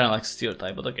a, yeah, kind of like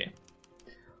stereotype, but okay.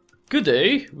 Good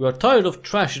day. We are tired of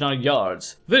trash in our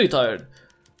yards. Very tired.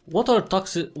 What are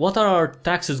our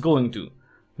taxes going to?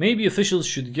 Maybe officials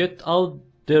should get out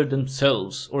there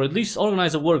themselves, or at least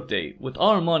organize a work day with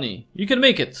our money. You can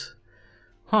make it.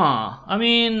 Huh. I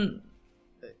mean,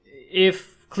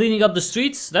 if cleaning up the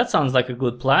streets, that sounds like a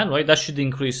good plan, right? That should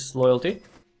increase loyalty.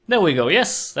 There we go.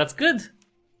 Yes, that's good.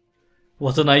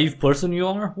 What a naive person you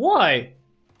are. Why?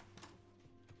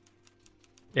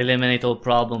 Eliminate all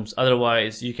problems,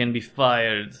 otherwise you can be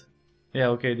fired. Yeah,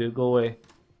 okay, dude, go away.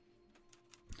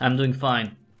 I'm doing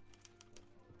fine.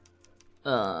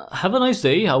 Have a nice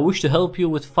day. I wish to help you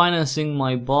with financing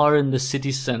my bar in the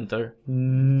city center.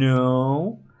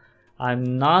 No,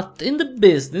 I'm not in the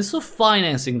business of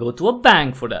financing. Go to a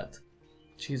bank for that.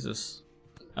 Jesus.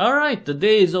 Alright, the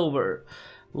day is over.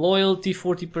 Loyalty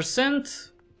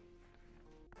 40%.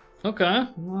 Okay,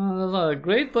 well, that's not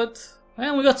great, but...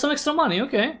 and we got some extra money,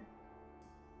 okay.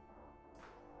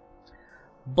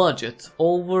 Budget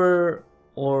over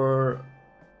or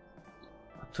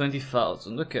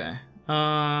 20,000, okay.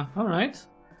 Alright.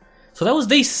 So that was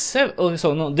day 7. Oh,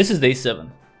 so no, this is day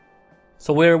 7.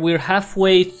 So we're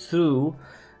halfway through,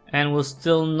 and we're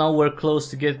still nowhere close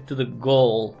to get to the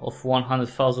goal of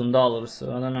 $100,000.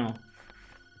 So I don't know.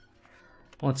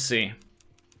 Let's see.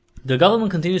 The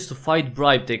government continues to fight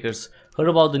bribe takers. Heard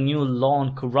about the new law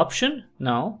on corruption?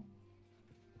 No.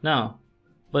 No.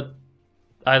 But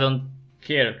I don't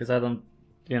care, because I don't,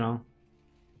 you know,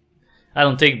 I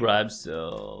don't take bribes,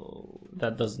 so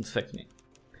that doesn't affect me.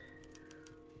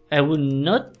 I will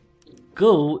not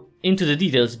go into the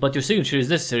details, but your signature is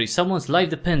necessary. Someone's life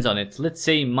depends on it. Let's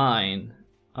say mine.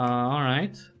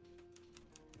 Alright.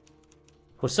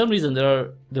 For some reason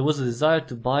there was a desire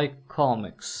to buy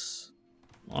comics.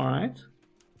 Alright.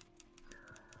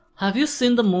 Have you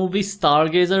seen the movie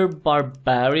Stargazer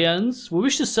Barbarians? We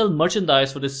wish to sell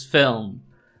merchandise for this film.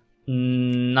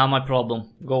 Not my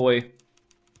problem. Go away.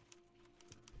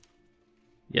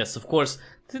 Yes, of course.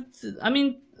 I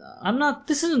mean, I'm not.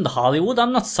 This isn't Hollywood.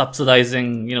 I'm not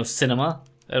subsidizing, you know, cinema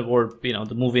or, you know,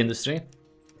 the movie industry.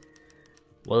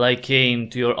 Well, I came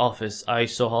to your office. I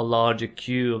saw how large a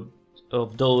queue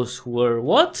of those who were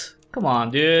what? Come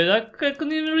on, dude. I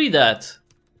couldn't even read that.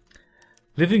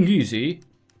 Living easy,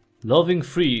 loving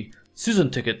free,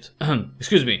 season ticket.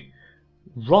 Excuse me.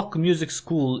 Rock music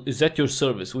school is at your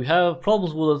service. We have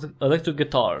problems with electric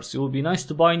guitars. It would be nice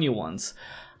to buy new ones.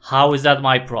 How is that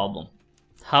my problem?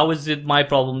 How is it my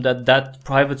problem that that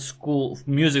private school,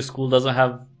 music school, doesn't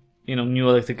have, you know, new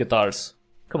electric guitars?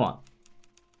 Come on.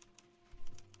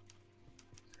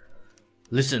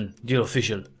 Listen, dear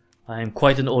official, I am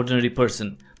quite an ordinary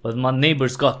person, but my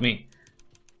neighbors got me.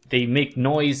 They make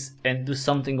noise and do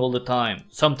something all the time.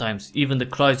 Sometimes even the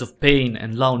cries of pain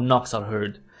and loud knocks are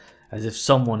heard, as if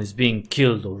someone is being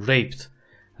killed or raped.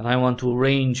 And I want to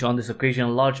arrange on this occasion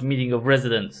a large meeting of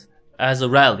residents, as a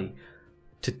rally,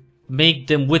 to make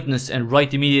them witness and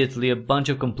write immediately a bunch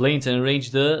of complaints and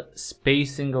arrange the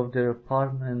spacing of their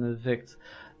apartment and evict.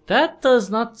 That does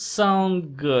not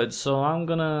sound good, so I'm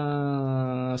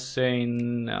gonna say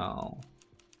no.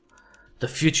 The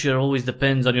future always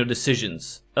depends on your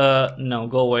decisions. No,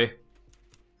 go away.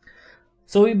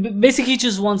 So basically he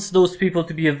just wants those people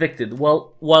to be evicted.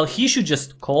 Well, while he should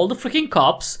just call the freaking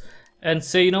cops and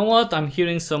say, you know what, I'm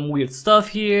hearing some weird stuff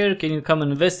here, can you come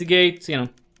and investigate, you know.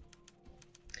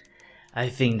 I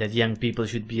think that young people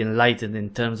should be enlightened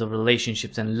in terms of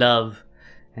relationships and love,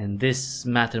 and this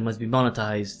matter must be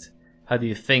monetized. How do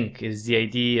you think? Is the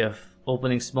idea of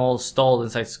opening small stalls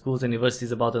inside schools and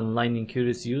universities about enlightening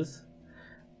curious youth?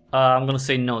 I'm gonna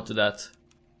say no to that.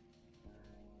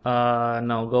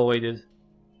 No, go away, dude.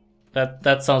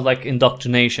 That sounds like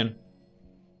indoctrination.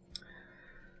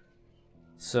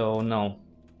 So, no.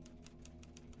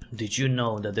 Did you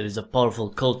know that there is a powerful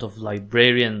cult of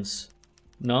librarians?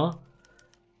 No?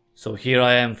 So here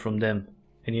I am from them.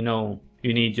 And you know,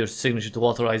 you need your signature to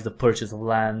authorize the purchase of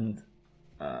land.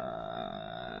 I'm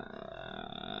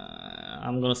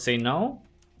gonna say no.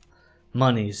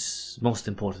 Money is most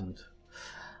important.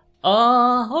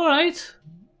 Alright.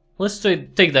 Let's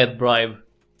take that bribe.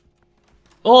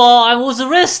 Oh, I was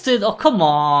arrested! Oh, come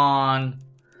on!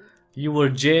 You were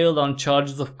jailed on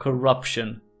charges of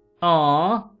corruption.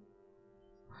 Aww.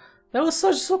 That was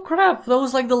so crap. That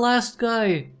was like the last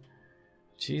guy.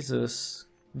 Jesus.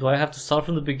 Do I have to start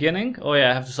from the beginning? Oh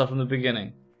yeah, I have to start from the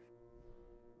beginning.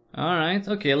 Alright,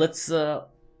 okay, let's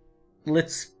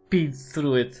speed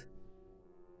through it.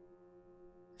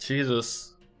 Jesus.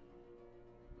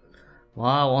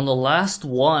 Wow, on the last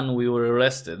one we were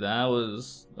arrested. That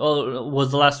was... oh, it was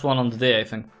the last one on the day, I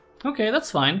think. Okay, that's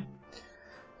fine.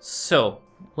 So,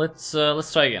 let's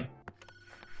try again.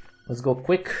 Let's go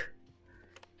quickly.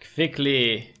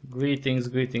 Greetings,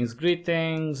 greetings,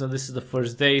 greetings. And this is the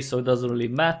first day, so it doesn't really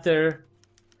matter.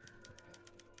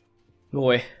 Go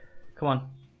away. Come on.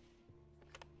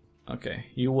 Okay,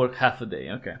 you work half a day,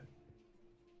 okay.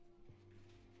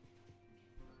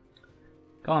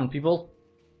 Come on, people.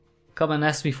 Come and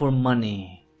ask me for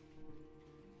money.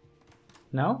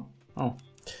 No? Oh.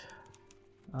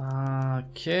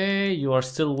 Okay, you are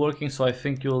still working, so I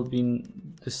think you'll be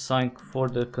assigned for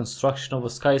the construction of a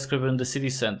skyscraper in the city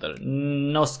center.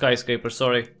 No skyscraper,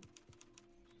 sorry.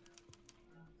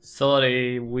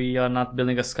 Sorry, we are not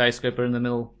building a skyscraper in the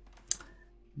middle.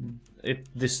 It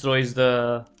destroys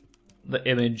the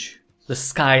image, the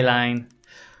skyline.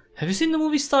 Have you seen the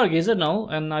movie Stargazer? No,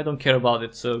 and I don't care about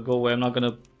it, so go away. I'm not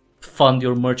gonna fund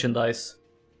your merchandise.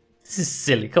 This is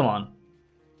silly, come on.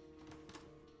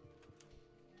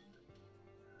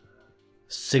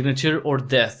 Signature or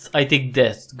death? I take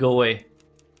death, go away.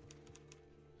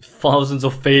 Thousands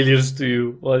of failures to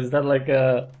you. What is that, like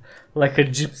a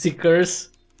gypsy curse?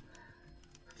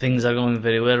 Things are going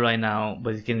very well right now,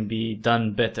 but it can be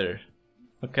done better.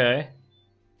 Okay.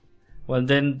 Well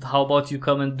then, how about you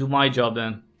come and do my job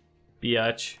then,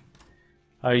 biatch?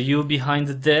 Are you behind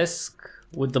the desk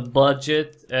with the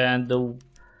budget and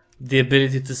the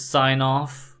ability to sign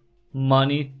off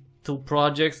money to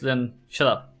projects? Then shut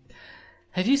up.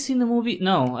 Have you seen the movie?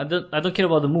 No, I don't care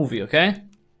about the movie, okay?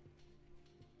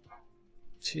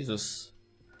 Jesus.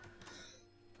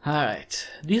 Alright.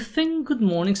 Do you think good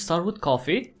mornings start with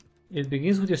coffee? It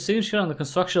begins with your signature on the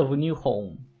construction of a new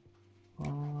home.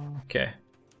 Okay.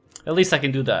 At least I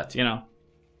can do that, you know.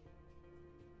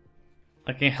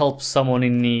 I can help someone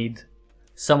in need.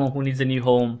 Someone who needs a new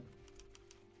home.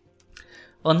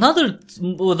 Another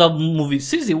with a movie.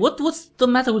 Seriously, what's the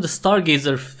matter with the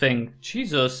Stargazer thing?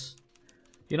 Jesus.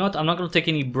 You know what? I'm not gonna take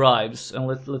any bribes, and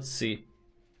let's see.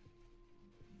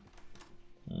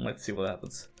 Let's see what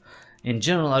happens. In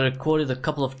general, I recorded a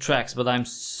couple of tracks, but I'm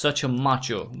such a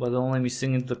macho. But don't let me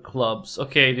sing in the clubs.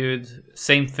 Okay, dude.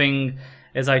 Same thing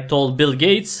as I told Bill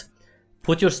Gates.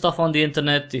 Put your stuff on the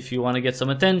internet if you want to get some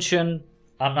attention.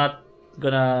 I'm not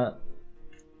gonna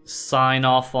sign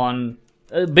off on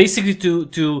basically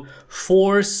to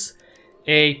force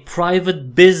a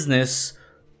private business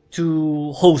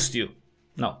to host you.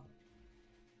 No.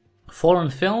 Foreign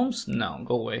films? No,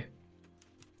 go away.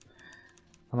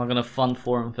 I'm not gonna fund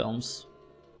foreign films.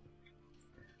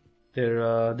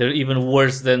 They're even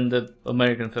worse than the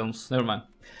American films. Never mind.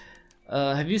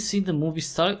 Have you seen the movie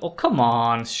Star? Oh, come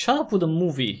on, shut up with the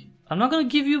movie. I'm not gonna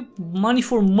give you money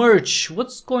for merch.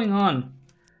 What's going on?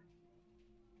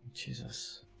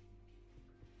 Jesus.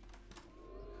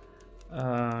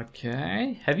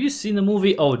 Okay. Have you seen the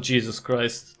movie? Oh, Jesus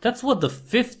Christ. That's what, the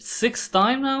 5th, 6th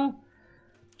time now?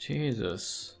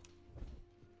 Jesus.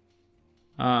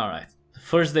 Alright. The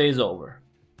first day is over.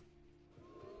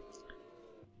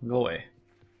 Go away.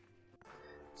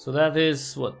 So that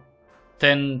is what?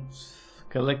 10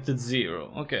 collected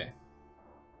 0. Okay.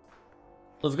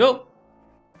 Let's go.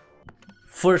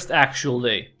 First actual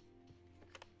day.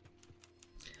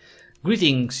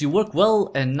 Greetings, you work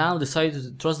well and now decide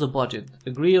to trust the budget.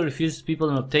 Agree or refuse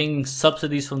people in obtaining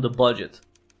subsidies from the budget.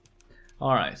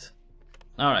 Alright.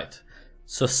 Alright.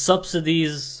 So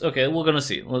subsidies... Okay, we're gonna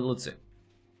see. Let's see.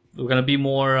 We're gonna be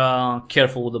more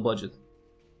careful with the budget.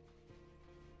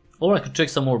 Or I could take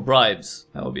some more bribes.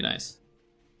 That would be nice.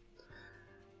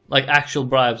 Like actual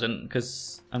bribes, and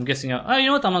because I'm guessing... you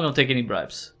know what? I'm not gonna take any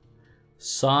bribes.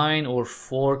 Sign or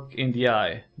fork in the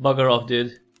eye. Bugger off,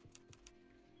 dude.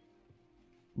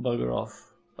 Bugger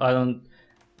off.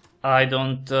 I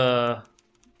don't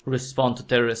respond to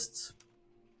terrorists.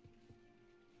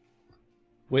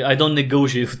 Wait, I don't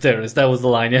negotiate with terrorists. That was the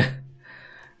line, yeah.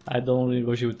 I don't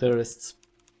negotiate with terrorists.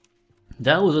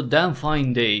 That was a damn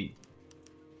fine day.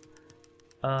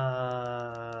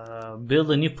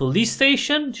 Build a new police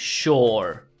station?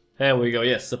 Sure. There we go.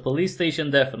 Yes, a police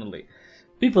station, definitely.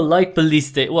 People like police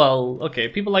station. Well, okay,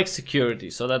 people like security,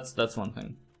 so that's one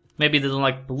thing. Maybe they don't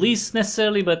like police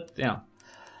necessarily, but you know.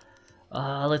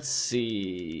 Let's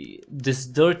see. This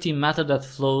dirty matter that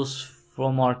flows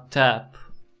from our tap.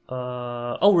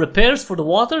 Oh, repairs for the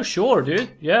water? Sure,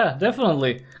 dude. Yeah,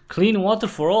 definitely. Clean water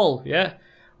for all. Yeah.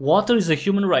 Water is a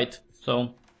human right.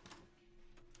 So,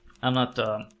 I'm not...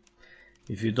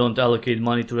 if you don't allocate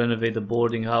money to renovate the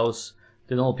boarding house,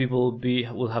 then all people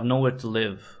will have nowhere to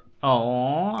live.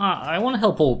 Oh, I want to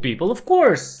help old people. Of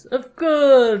course. Of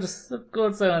course. Of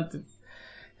course I want to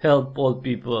help old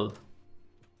people.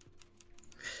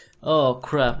 Oh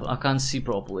crap, I can't see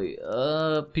properly.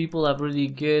 People have really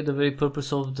get the very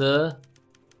purpose of the...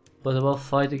 But about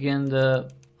fight against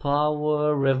the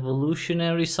power,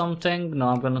 revolutionary something? No,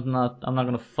 I'm not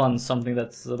gonna fund something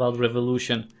that's about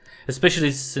revolution. Especially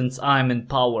since I'm in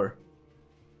power.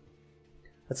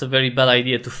 That's a very bad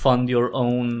idea to fund your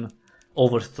own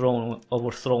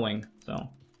overthrowing, so.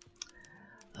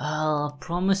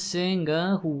 Promising,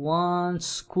 who wants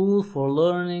school for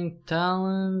learning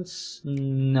talents?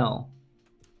 No.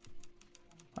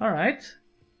 Alright.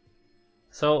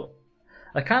 So,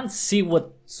 I can't see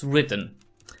what's written.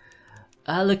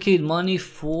 Allocate money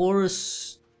for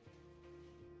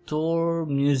store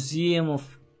museum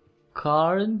of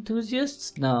car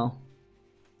enthusiasts? No.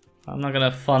 I'm not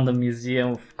gonna fund a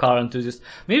museum of car enthusiasts.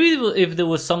 Maybe if there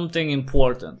was something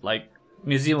important, like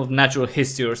Museum of Natural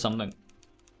History or something.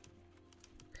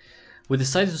 We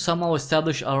decided to somehow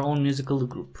establish our own musical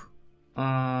group.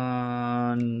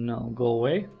 No, go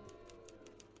away.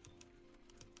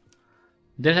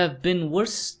 There have been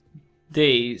worse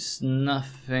days,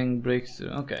 nothing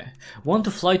breakthrough. Okay. Want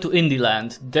to fly to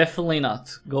Indieland? Definitely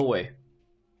not. Go away.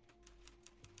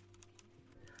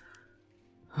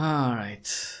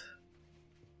 Alright.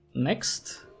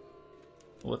 Next.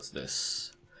 What's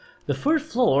this? The third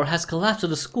floor has collapsed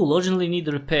at the school. Urgently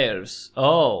need repairs.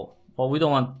 Oh. Well, we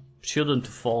don't want children to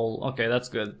fall. Okay, that's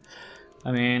good.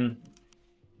 I mean,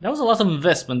 that was a lot of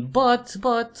investment, but,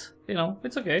 you know,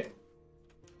 it's okay.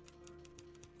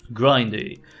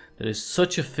 Grindy. There is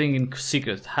such a thing in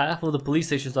secret. Half of the police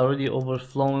stations are already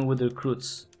overflowing with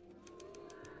recruits.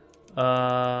 Build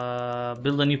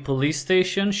a new police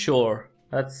station? Sure.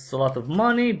 That's a lot of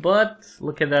money, but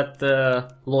look at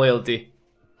that loyalty.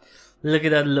 Look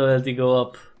at that loyalty go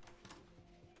up.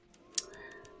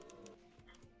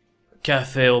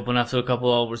 Cafe open after a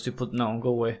couple hours. You put... No, go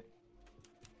away.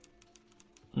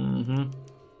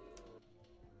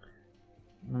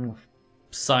 I'm gonna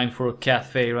sign for a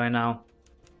cafe right now.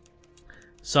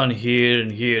 Sign here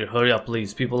and here. Hurry up,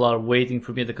 please. People are waiting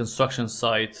for me at the construction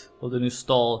site of the new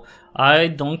stall. I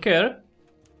don't care.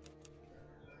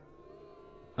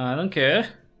 I don't care.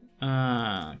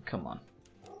 Come on.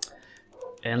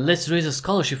 And let's raise a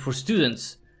scholarship for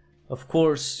students. Of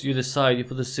course, you decide. You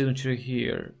put the signature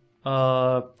here.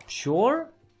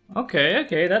 Sure.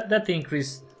 Okay. That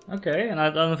increased. Okay, and I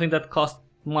don't think that cost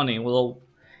money. Well,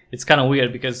 it's kind of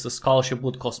weird because the scholarship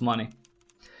would cost money.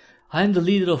 I am the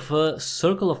leader of a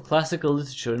circle of classical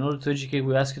literature. In order to educate,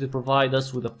 we ask you to provide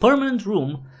us with a permanent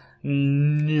room.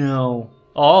 No.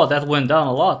 Oh, that went down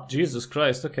a lot. Jesus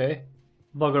Christ. Okay.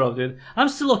 Bugger off, dude. I'm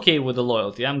still okay with the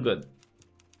loyalty. I'm good.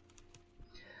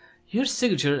 Your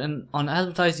signature and on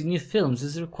advertising new films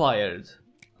is required.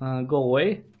 Go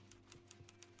away.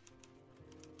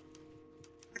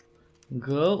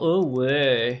 Go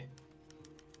away.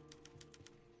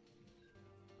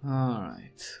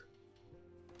 Alright.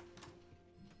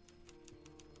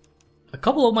 A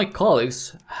couple of my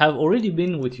colleagues have already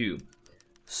been with you,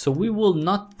 so we will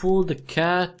not pull the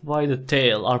cat by the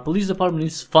tail. Our police department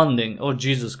needs funding. Oh,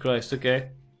 Jesus Christ, okay.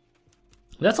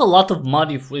 That's a lot of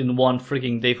money in one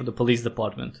freaking day for the police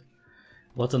department.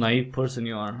 What a naive person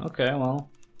you are. Okay, well.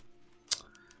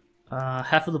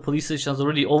 Half of the police station is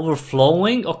already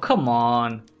overflowing? Oh, come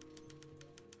on.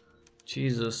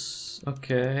 Jesus.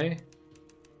 Okay.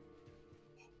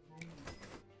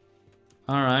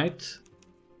 Alright.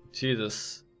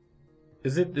 Jesus.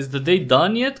 Is the day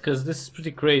done yet? Because this is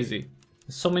pretty crazy.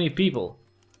 There's so many people.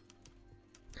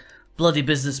 Bloody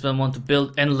businessmen want to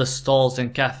build endless stalls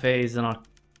and cafes and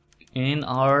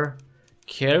are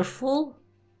careful?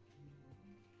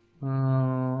 I'm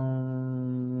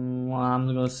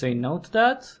gonna say no to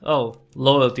that. Oh,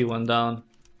 loyalty went down.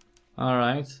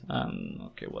 Alright.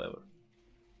 Okay, whatever.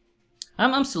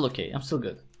 I'm still okay. I'm still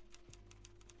good.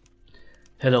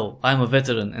 Hello, I'm a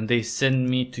veteran and they send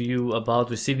me to you about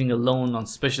receiving a loan on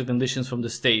special conditions from the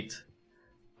state.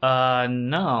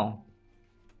 No.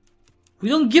 We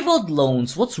don't give out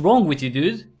loans. What's wrong with you,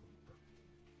 dude?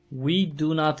 We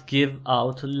do not give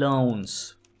out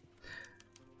loans.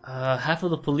 Half of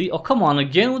the police... Oh, come on,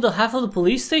 again with the half of the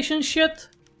police station shit?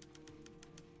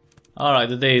 Alright,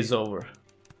 the day is over.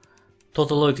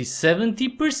 Total loyalty,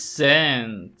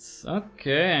 70%.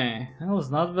 Okay, that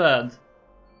was not bad.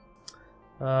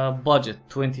 Budget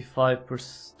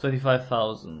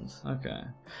 25,000. Okay,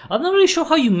 I'm not really sure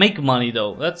how you make money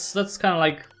though. That's kind of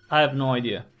like, I have no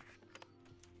idea.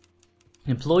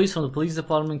 Employees from the police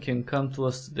department can come to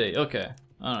us today. Okay,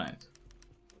 all right,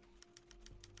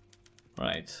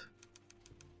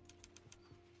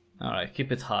 all right.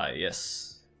 Keep it high.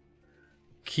 Yes,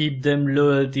 keep them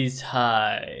loyalties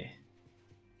high.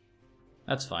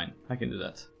 That's fine. I can do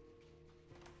that.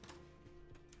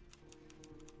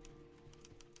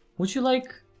 Would you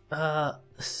like,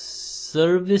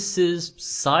 services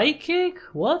psychic?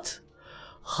 What?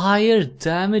 Higher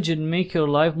damage and make your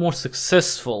life more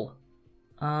successful.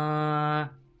 Oh,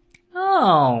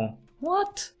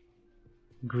 what?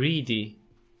 Greedy.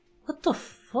 What the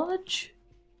fudge?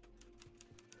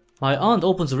 My aunt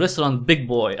opens a restaurant, Big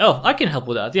Boy. Oh, I can help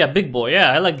with that. Yeah, Big Boy.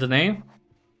 Yeah, I like the name.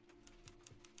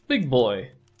 Big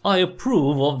Boy. I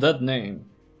approve of that name.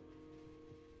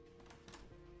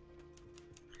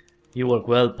 You work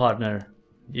well, partner.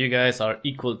 You guys are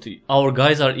equal to... Our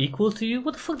guys are equal to you?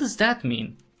 What the fuck does that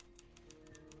mean?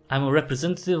 I'm a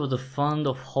representative of the Fund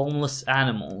of Homeless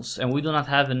Animals, and we do not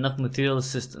have enough material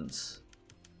assistance.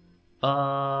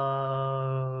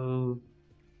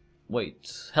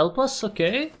 Wait. Help us?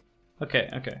 Okay. Okay.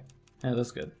 Yeah,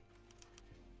 that's good.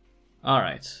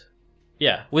 Alright.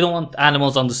 Yeah, we don't want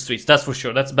animals on the streets, that's for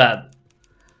sure. That's bad.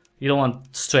 You don't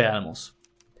want stray animals.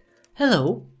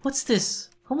 Hello, what's this?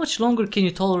 How much longer can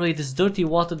you tolerate this dirty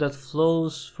water that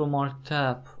flows from our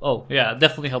tap? Oh, yeah,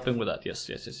 definitely helping with that. Yes.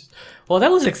 Well,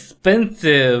 that was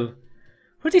expensive.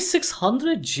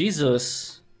 3,600?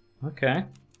 Jesus. Okay.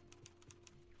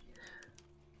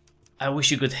 I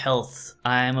wish you good health.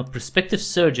 I am a prospective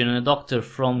surgeon and a doctor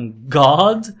from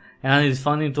God, and I need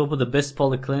funding to open the best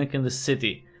polyclinic in the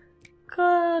city.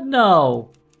 God,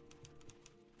 no.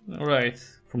 Right,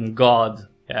 from God.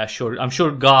 Yeah, sure. I'm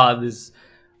sure God is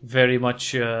very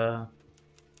much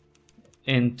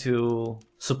into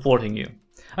supporting you.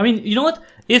 I mean, you know what?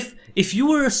 If you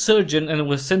were a surgeon and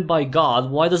was sent by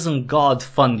God, why doesn't God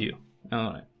fund you?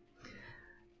 Alright.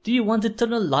 Do you want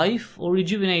eternal life or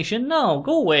rejuvenation? No,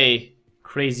 go away,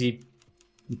 crazy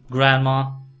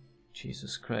grandma.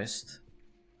 Jesus Christ.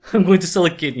 I'm going to sell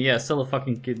a kidney. Yeah, sell a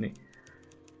fucking kidney.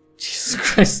 Jesus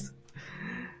Christ.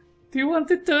 Do you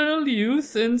want eternal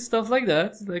youth and stuff like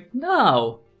that? It's like,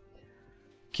 no.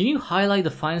 Can you highlight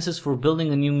the finances for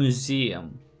building a new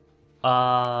museum?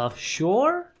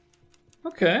 Sure?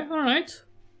 Okay, alright.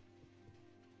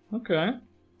 Okay.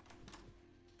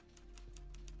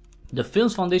 The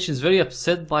Films Foundation is very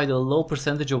upset by the low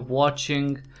percentage of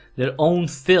watching their own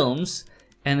films,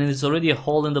 and it is already a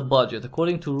hole in the budget.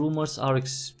 According to rumors, our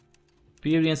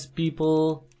experienced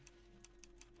people,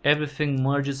 everything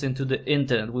merges into the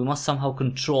internet. We must somehow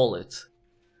control it.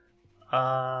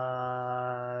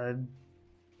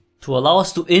 To allow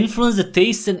us to influence the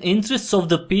tastes and interests of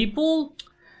the people?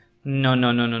 No.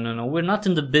 We're not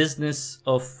in the business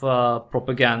of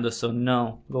propaganda, so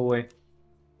no. Go away.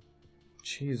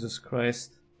 Jesus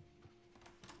Christ.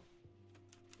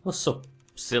 That was so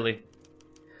silly.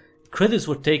 Credits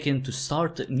were taken to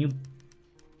start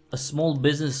a small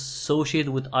business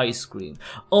associated with ice cream.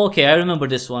 Okay, I remember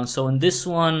this one. So in this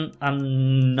one,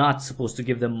 I'm not supposed to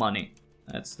give them money.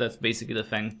 That's basically the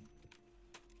thing.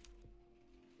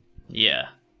 Yeah.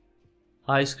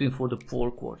 Ice cream for the poor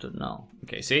quarter. No.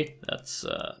 Okay, see? That's,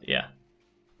 yeah.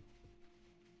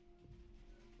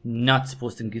 Not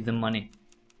supposed to give them money.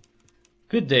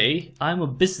 Good day. I'm a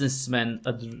businessman,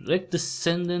 a direct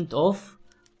descendant of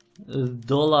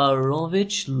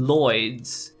Dolarovich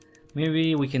Lloyds.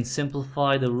 Maybe we can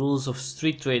simplify the rules of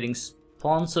street trading.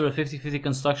 Sponsor a 50-50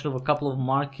 construction of a couple of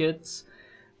markets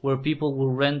where people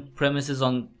will rent premises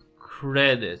on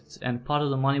credit, and part of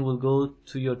the money will go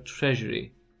to your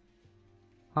treasury.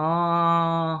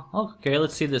 Okay,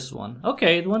 let's see this one.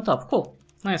 Okay, it went up. Cool.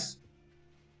 Nice.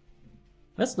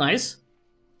 That's nice.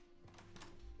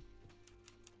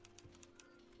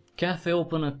 Cafe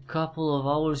open a couple of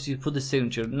hours, you put the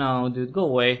signature. No, dude, go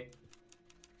away.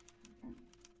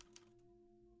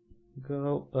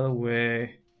 Go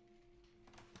away.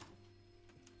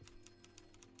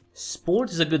 Sport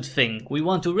is a good thing. We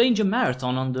want to arrange a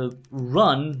marathon on the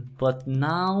run, but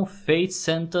now fate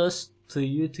sent us to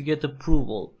you to get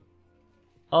approval.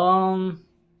 Alright,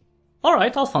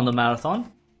 I'll fund the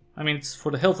marathon. I mean, it's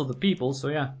for the health of the people, so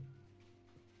yeah.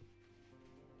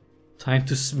 Time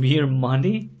to smear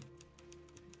money?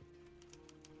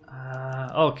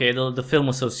 Okay, the film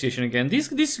association again. These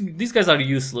guys are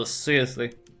useless,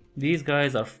 seriously. These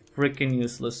guys are freaking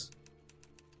useless.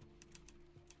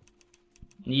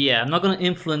 Yeah, I'm not gonna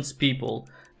influence people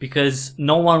because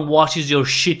no one watches your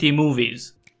shitty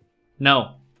movies.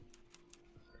 No.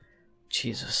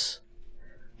 Jesus.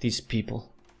 These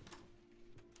people.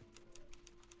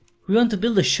 We want to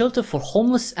build a shelter for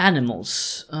homeless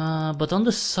animals, but on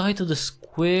the site of the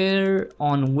square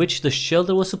on which the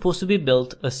shelter was supposed to be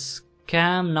built, a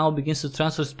scam now begins to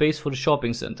transfer space for the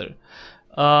shopping center.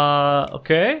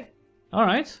 Okay.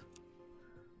 Alright.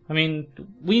 I mean,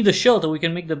 we need a shelter, we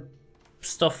can make the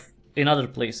stuff in other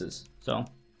places, so.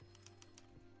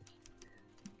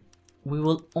 We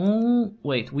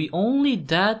only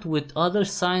that with other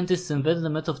scientists invented a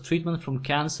method of treatment from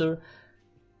cancer.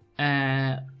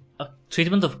 A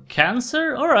treatment of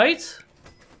cancer? Alright.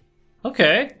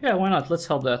 Okay, yeah, why not? Let's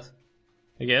help that,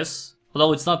 I guess.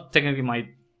 Although it's not technically my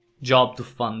job to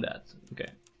fund that. Okay.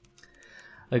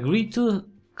 Agreed to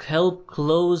help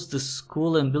close the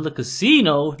school and build a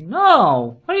casino?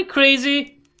 No! Are you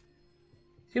crazy?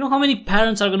 You know how many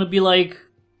parents are gonna be like,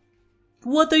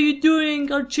 what are you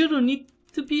doing? Our children need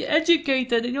to be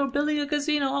educated and you're building a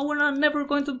casino. Oh, we're not never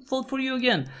going to vote for you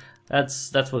again.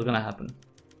 That's what's gonna happen.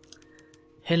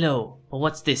 Hello, but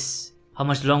what's this? How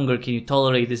much longer can you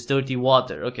tolerate this dirty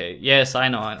water? Okay, yes, I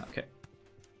know, okay.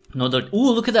 No dirt.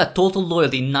 Ooh, look at that, total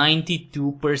loyalty,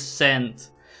 92%.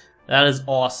 That is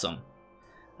awesome.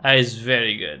 That is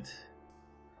very good.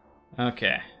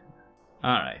 Okay.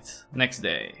 Alright, next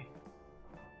day.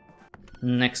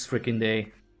 Next freaking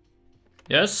day.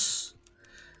 Yes?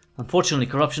 Unfortunately,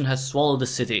 corruption has swallowed the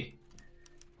city.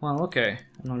 Well, okay.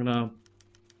 I'm not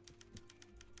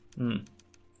gonna...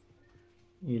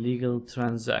 Illegal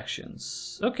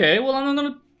transactions. Okay, well, I'm not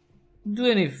gonna do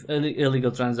any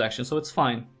illegal transactions, so it's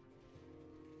fine.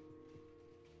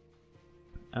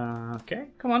 Okay,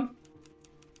 come on.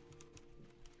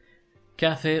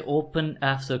 Cafe open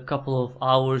after a couple of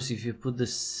hours if you put the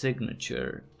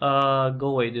signature. Go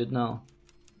away, dude, no.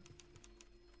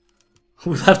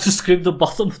 We'll have to scrape the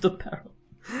bottom of the barrel.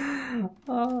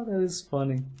 Oh, that is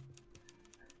funny.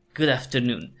 Good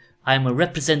afternoon. I am a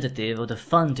representative of the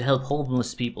fund to help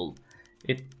homeless people.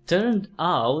 It turned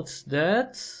out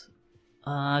that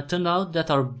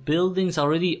our building's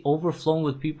already overflowing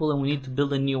with people and we need to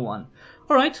build a new one.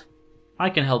 Alright, I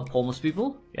can help homeless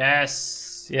people.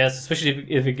 Yes, yes, especially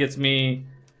if it gets me,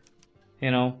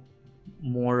 you know,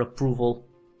 more approval.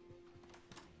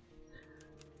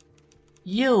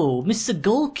 Yo, Mr.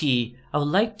 Golki, I would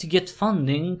like to get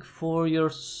funding for your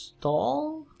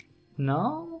stall?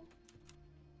 No?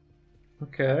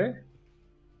 Okay.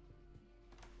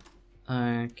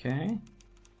 Okay.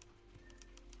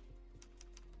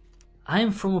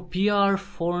 I'm from a PR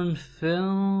foreign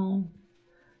film.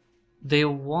 They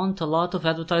want a lot of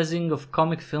advertising of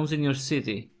comic films in your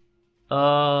city.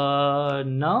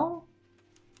 No?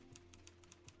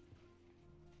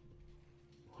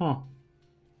 Huh.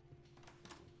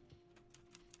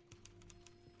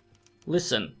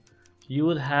 Listen, you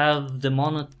would have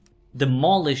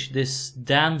demolished this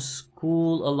damn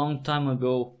school a long time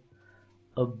ago.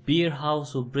 A beer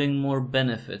house will bring more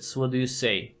benefits. What do you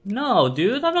say? No,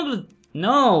 dude, I'm not gonna...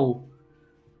 No!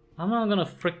 I'm not gonna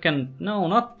frickin'... No,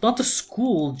 not the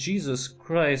school, Jesus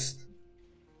Christ.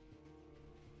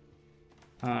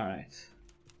 Alright.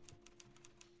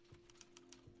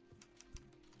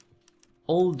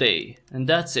 All day, and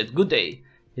that's it, good day.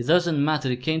 It doesn't matter,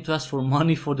 he came to ask for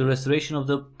money for the restoration of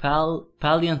the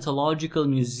Paleontological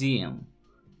Museum.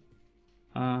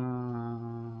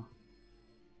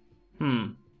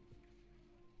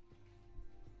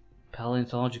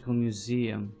 Paleontological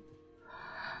Museum.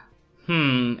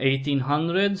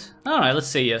 1800? Alright, let's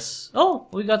say yes. Oh,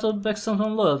 we got back some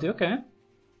loyalty, okay.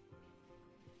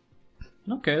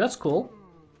 Okay, that's cool.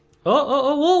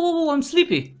 Whoa, I'm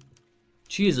sleepy.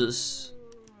 Jesus.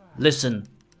 Listen,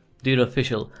 dear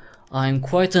official, I'm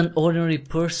quite an ordinary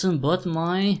person, but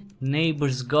my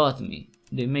neighbors got me.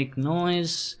 They make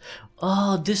noise.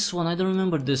 Oh, this one, I don't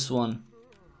remember this one.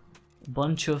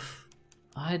 Bunch of...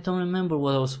 I don't remember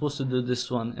what I was supposed to do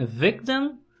this one. Evict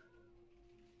them?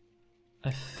 I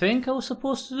think I was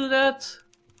supposed to do that.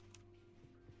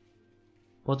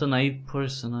 What a naive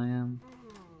person I am.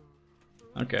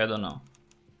 Okay, I don't know.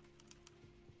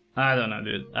 I don't know,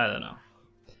 dude. I don't know.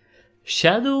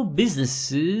 Shadow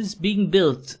businesses being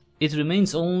built. It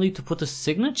remains only to put a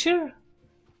signature?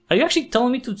 Are you actually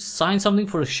telling me to sign something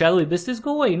for a shadowy business?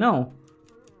 Go away, no.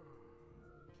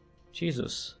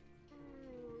 Jesus.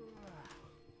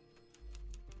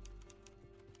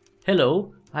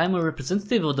 Hello, I'm a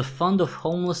representative of the Fund of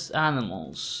Homeless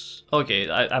Animals. Okay,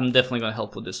 I'm definitely gonna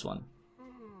help with this one.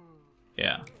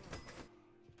 Yeah.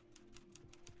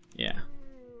 Yeah.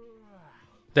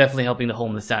 Definitely helping the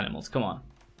homeless animals, come on.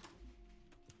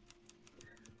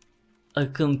 A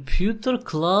computer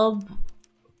club?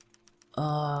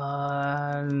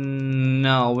 No,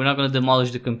 we're not gonna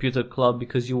demolish the computer club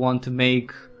because you want to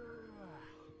make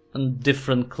a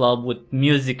different club with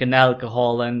music and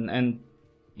alcohol and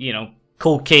you know,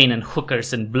 cocaine and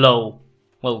hookers and blow.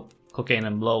 Well, cocaine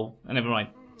and blow, and never mind.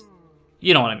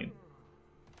 You know what I mean.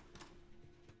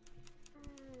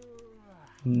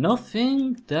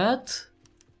 Nothing that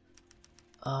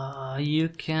you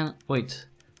can wait.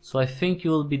 So I think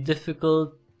you will be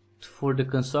difficult for the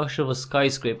construction of a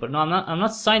skyscraper. No, I'm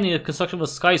not signing a construction of a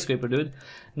skyscraper, dude.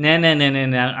 Nah.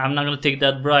 I'm not gonna take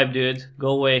that bribe, dude. Go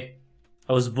away.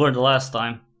 I was burned the last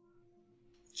time.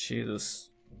 Jesus.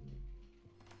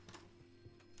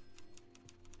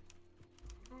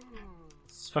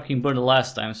 It's fucking burned the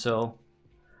last time, so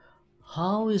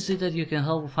how is it that you can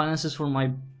help with finances for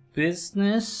my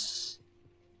business?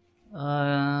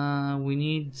 We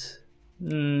need...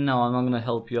 No, I'm not gonna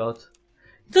help you out.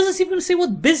 He doesn't even say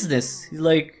what business. He's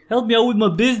like, help me out with my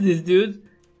business, dude.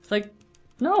 It's like,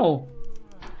 no.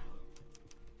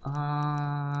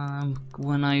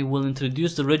 When I will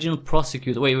introduce the regional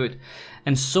prosecutor. Wait.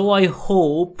 And so I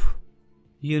hope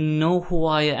you know who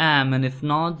I am, and if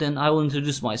not, then I will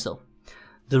introduce myself.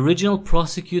 The regional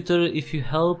prosecutor, if you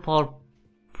help our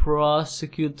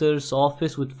prosecutor's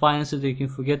office with finances, they can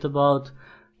forget about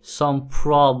some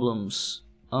problems.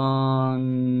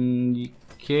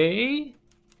 Okay.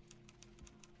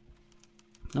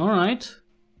 Alright.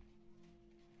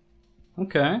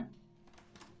 Okay. I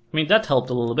mean, that helped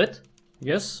a little bit, I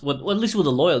guess. Well, at least with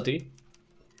the loyalty.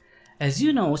 As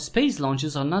you know, space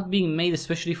launches are not being made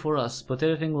especially for us, but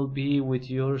everything will be with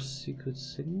your secret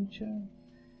signature?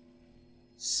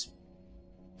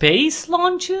 Space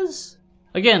launches?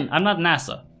 Again, I'm not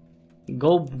NASA.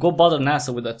 Go bother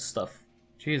NASA with that stuff.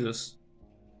 Jesus.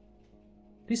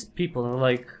 These people are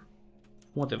like...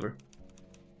 whatever.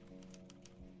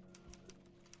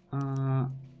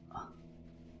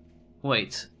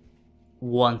 Wait.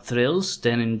 Want thrills?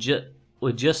 Then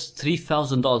with just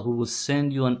 $3,000 we will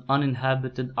send you an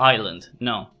uninhabited island.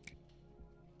 No.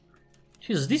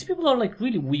 Jesus, these people are like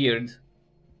really weird.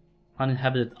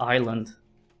 Uninhabited island.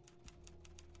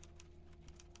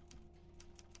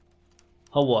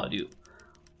 How are you?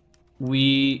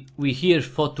 We here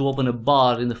thought to open a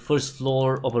bar in the first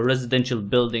floor of a residential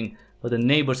building. but the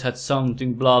neighbors had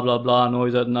something blah blah blah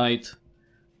noise at night.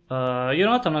 You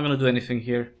know what? I'm not gonna do anything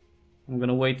here. I'm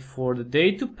gonna wait for the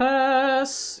day to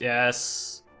pass.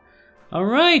 Yes.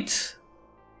 Alright.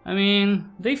 I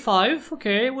mean, day 5.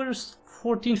 Okay, we're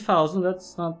 14,000.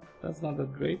 That's not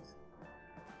that great.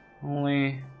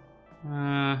 Only,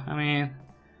 I mean,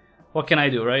 what can I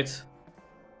do, right?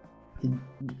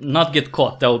 Not get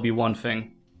caught. That would be one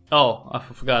thing. Oh, I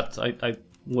forgot. I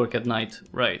work at night.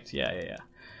 Right. Yeah.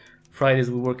 Fridays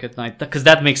we work at night. Because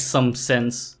that makes some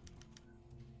sense.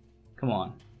 Come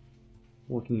on.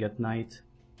 Working at night.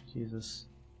 Jesus.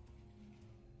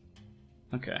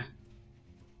 Okay.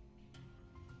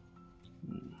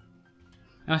 And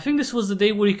I think this was the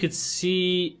day where you could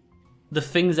see the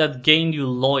things that gained you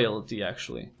loyalty,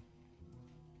 actually.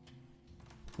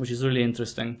 Which is really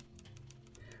interesting.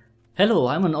 Hello,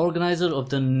 I'm an organizer of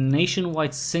the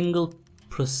nationwide single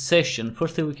procession.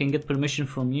 Firstly, we can get permission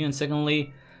from you, and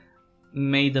secondly,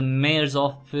 may the mayor's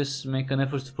office make an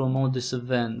effort to promote this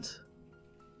event.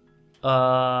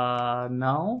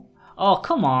 No? Oh,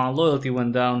 come on, loyalty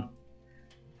went down.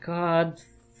 God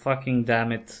fucking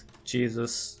damn it.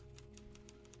 Jesus.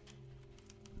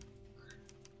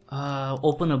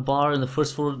 Open a bar in the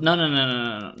first floor.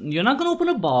 No. You're not gonna open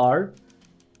a bar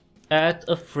at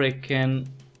a frickin'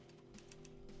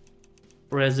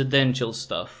 residential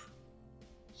stuff.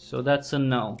 So that's a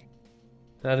no.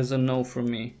 That is a no for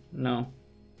me. No.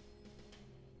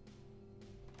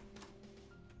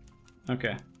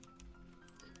 Okay.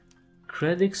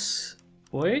 Credits.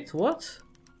 Wait, what?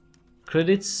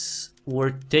 Credits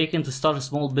were taken to start a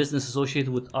small business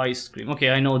associated with ice cream. Okay,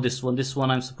 I know this one. This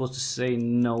one I'm supposed to say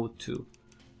no to.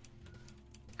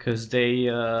 Because they,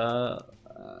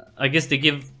 I guess they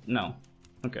give... No.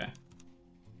 Okay.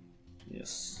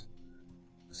 Yes.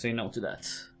 Say no to that.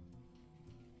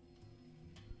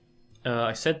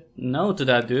 I said no to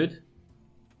that, dude.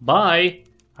 Bye!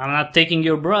 I'm not taking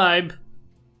your bribe.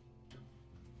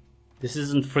 This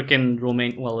isn't freaking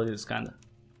Romanian. Well, it is kinda.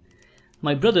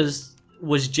 My brother's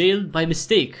was jailed by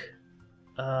mistake.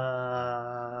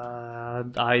 I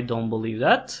don't believe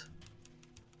that.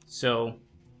 So,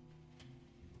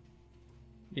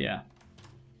 yeah.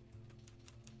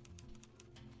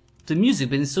 The music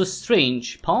been so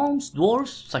strange. Palms,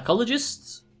 dwarfs,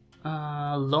 psychologists,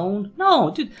 loan. No,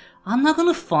 dude, I'm not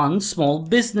gonna fund small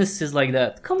businesses like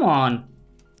that. Come on.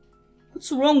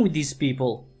 What's wrong with these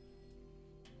people?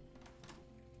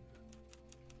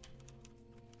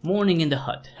 Morning in the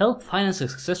hut. Help finance a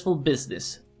successful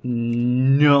business.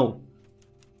 No.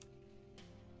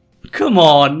 Come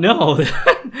on, no.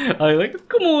 I like,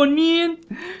 come on, man.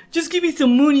 Just give me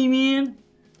some money, man.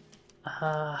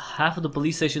 Half of the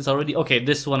police stations already. Okay,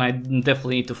 this one I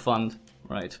definitely need to fund.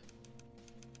 Right.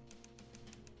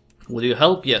 Will you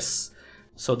help? Yes.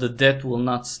 So the debt will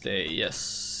not stay. Yes.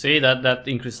 See, that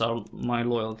increases my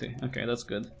loyalty. Okay, that's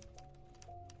good.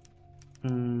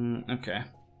 Okay.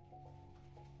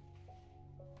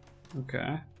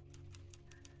 Okay.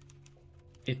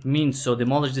 It means so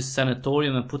demolish this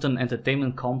sanatorium and put an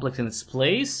entertainment complex in its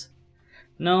place?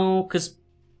 No, because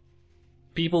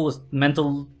people with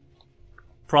mental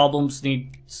problems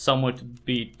need somewhere to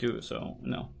be too, so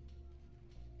no.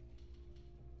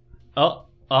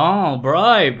 Oh,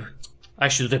 bribe! I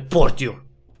should report you!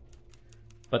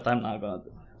 But I'm not gonna do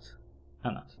it.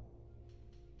 I'm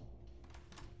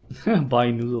not.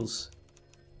 Buy noodles.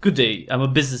 Good day, I'm a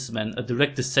businessman, a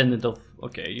direct descendant of...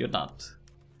 Okay, you're not.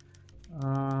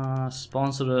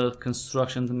 Sponsor a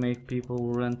construction to make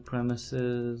people rent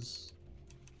premises.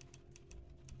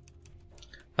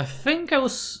 I think I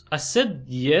said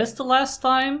yes the last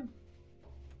time.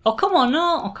 Oh, come on,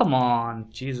 no! Oh, come on.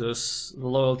 Jesus, the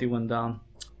loyalty went down.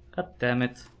 God damn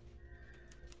it.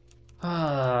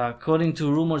 According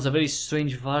to rumors, a very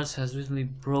strange virus has recently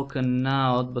broken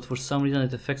out, but for some reason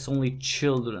it affects only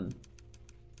children.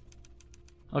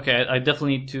 Okay, I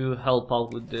definitely need to help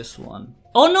out with this one.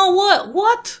 Oh no, what?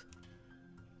 What?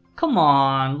 Come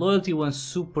on, loyalty went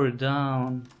super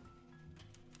down.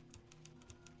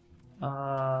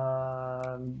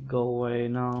 Go away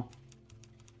now.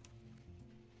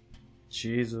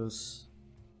 Jesus.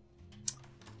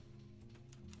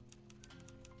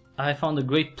 I found a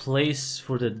great place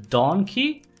for the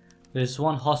donkey. There's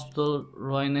one hospital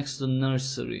right next to the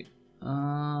nursery.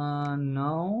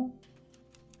 No.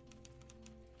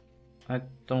 I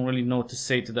don't really know what to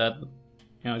say to that, but,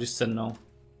 you know, I just said no.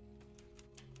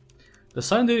 The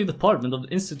scientific department of the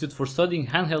Institute for Studying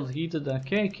Handheld Heated,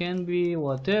 okay, can be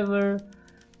whatever.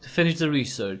 To finish the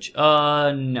research.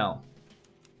 No.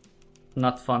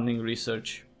 Not funding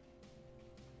research.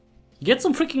 Get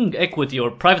some freaking equity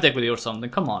or private equity or something,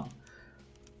 come on.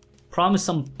 promise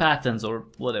some patents or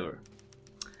whatever.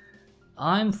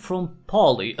 I'm from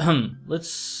Poly.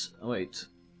 Let's wait.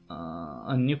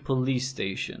 A new police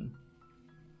station.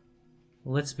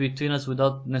 Let's be between us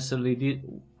without necessarily.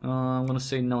 I'm gonna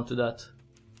say no to that.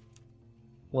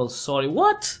 Well, sorry.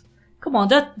 What? Come on,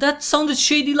 that sounded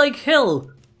shady like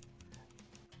hell.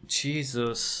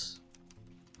 Jesus.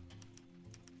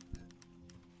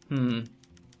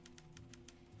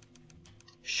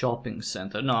 Shopping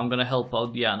center. No, I'm gonna help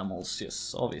out the animals.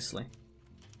 Yes, obviously.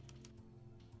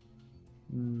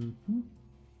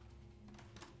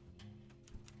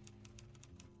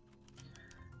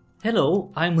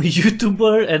 Hello, I'm a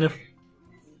YouTuber and a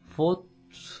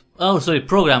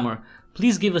programmer.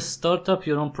 Please give a startup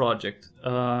your own project.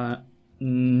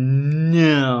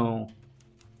 No.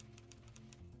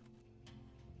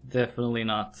 Definitely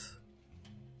not.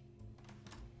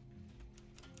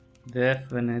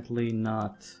 Definitely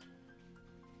not.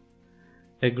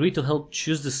 Agree to help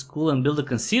choose the school and build a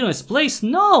casino in its place?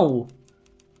 No!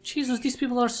 Jesus, these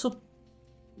people are so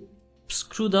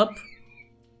screwed up.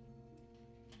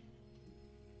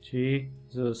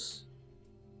 Jesus.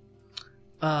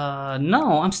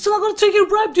 No, I'm still not gonna take your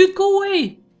bribe, dude. Go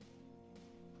away.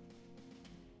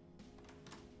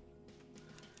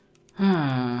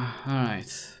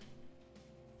 Alright.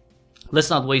 Let's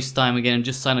not waste time again and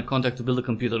just sign a contract to build a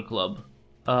computer club.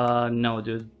 No,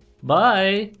 dude.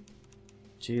 Bye.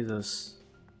 Jesus.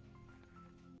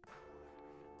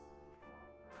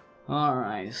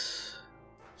 Alright.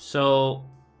 So,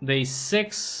 day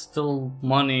 6, still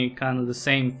money, kind of the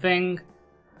same thing.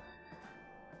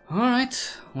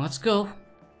 Alright, let's go.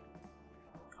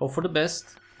 Hope for the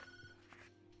best.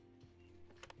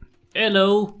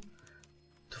 Hello.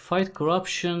 To fight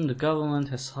corruption, the government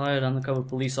has hired undercover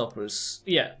police officers.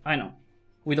 Yeah, I know.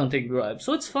 We don't take bribes,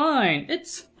 so it's fine.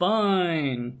 It's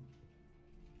fine.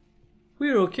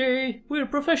 We're okay. We're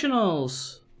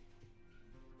professionals.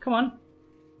 Come on.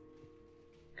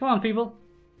 Come on, people.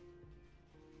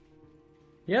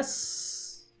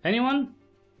 Yes? Anyone?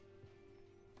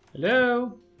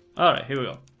 Hello? Alright, here we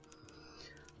go.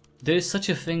 There is such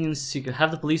a thing in secret.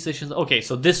 Have the police stations. Okay,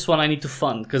 so this one I need to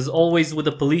fund, because always with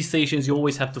the police stations you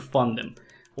always have to fund them,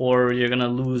 or you're gonna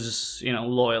lose, you know,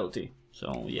 loyalty.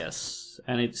 So yes,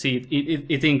 and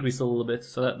it increased a little bit,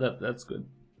 so that's good.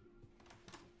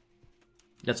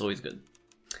 That's always good.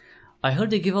 I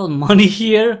heard they give out money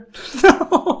here.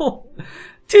 No,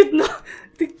 dude, no,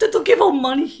 they don't give out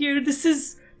money here. This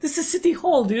is City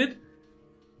Hall, dude.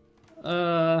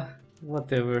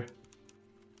 Whatever.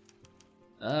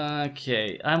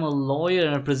 Okay, I'm a lawyer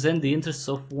and represent the interests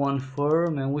of one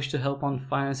firm and wish to help on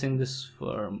financing this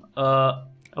firm.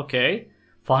 Okay.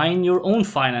 Find your own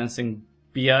financing,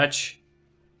 biatch.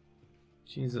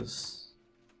 Jesus.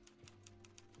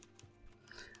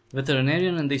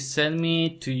 Veterinarian, and they send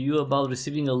me to you about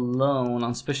receiving a loan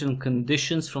on special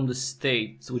conditions from the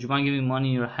state. Would you mind giving money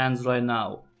in your hands right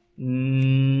now?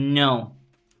 No.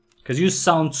 Because you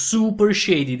sound super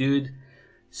shady, dude.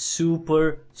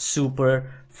 Super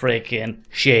freaking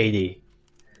shady.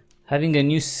 Having a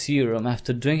new serum.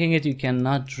 After drinking it, you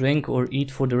cannot drink or eat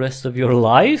for the rest of your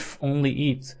life. Only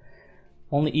eat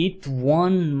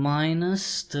 1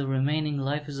 minus the remaining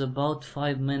life is about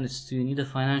 5 minutes. Do you need a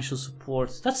financial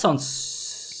support? That sounds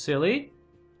silly.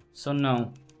 So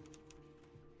no.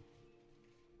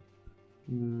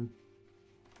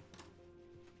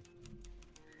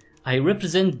 I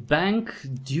represent bank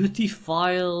duty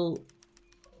file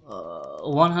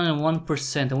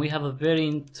 101%, and we have a very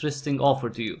interesting offer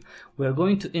to you. We are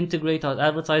going to integrate our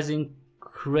advertising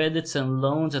credits and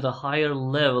loans at a higher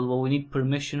level, but we need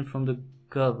permission from the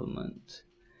government.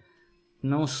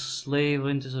 No slave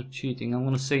interest or cheating. I'm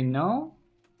gonna say no.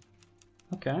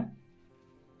 Okay.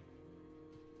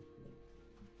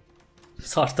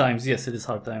 It's hard times. Yes, it is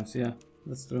hard times. Yeah,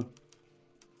 that's true.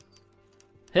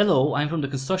 Hello, I'm from the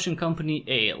construction company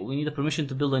ALL. We need a permission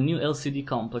to build a new LCD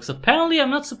complex. Apparently I'm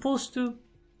not supposed to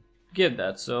get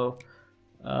that, so...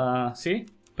 see?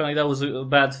 Apparently that was a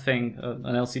bad thing, an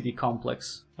LCD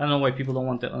complex. I don't know why people don't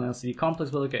want an LCD complex,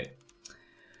 but okay.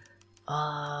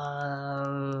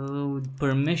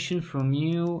 Permission from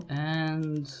you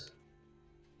and...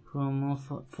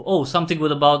 oh, something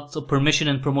with about permission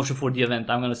and promotion for the event.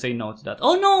 I'm gonna say no to that.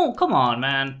 Oh no! Come on,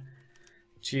 man!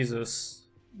 Jesus.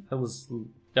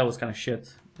 That was kind of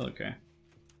shit. Okay.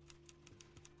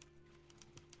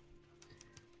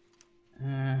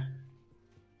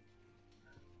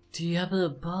 Do you have a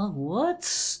what?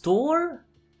 Store?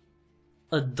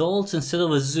 Adults instead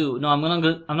of a zoo. No, I'm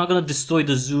not gonna destroy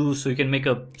the zoo so you can make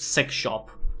a sex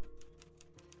shop.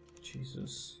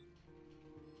 Jesus.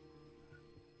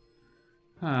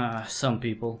 Some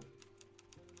people.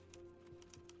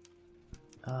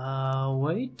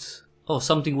 Wait. Oh,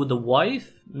 something with the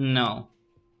wife? No.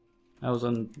 That was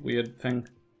a weird thing.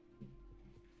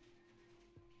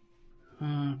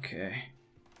 Okay.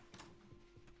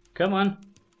 Come on.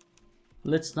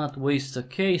 Let's not waste a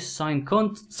case. Sign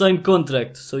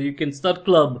contract so you can start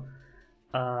club.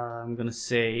 I'm gonna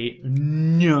say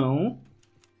no.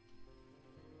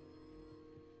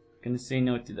 Gonna say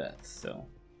no to that, so.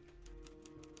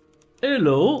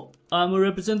 Hello, I'm a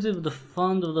representative of the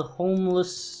fund of the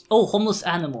homeless. Oh, homeless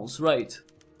animals, right.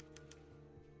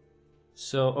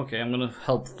 So, okay, I'm gonna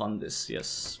help fund this,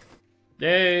 yes.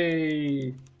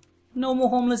 Yay! No more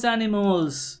homeless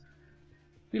animals!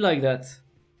 We like that.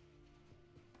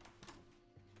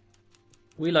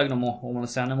 We like no more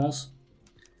homeless animals.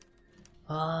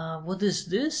 What is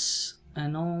this?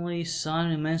 An only son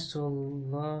remains to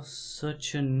Allah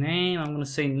such a name. I'm gonna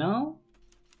say no.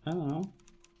 I don't know.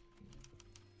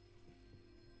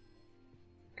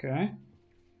 Okay.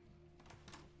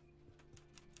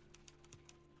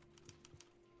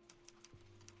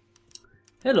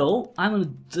 Hello, I'm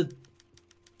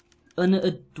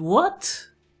a what?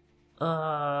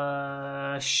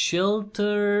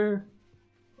 Shelter.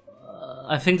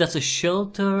 I think that's a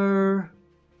shelter.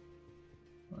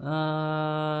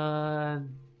 I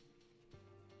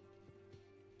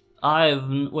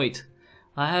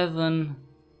have an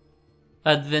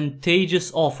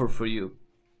advantageous offer for you.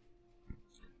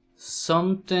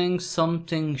 Something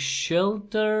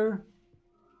shelter.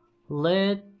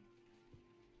 What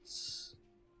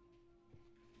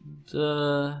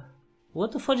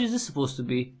the fudge is this supposed to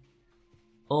be?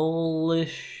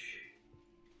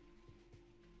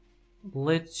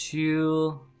 Let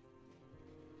you.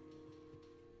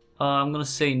 I'm gonna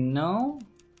say no.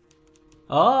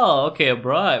 Oh, okay, a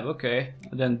bribe. Okay,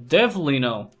 then definitely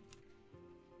no.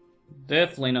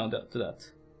 Definitely no to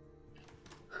that.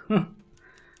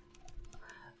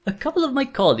 A couple of my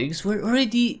colleagues have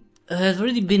already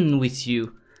been with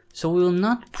you, so we will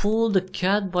not pull the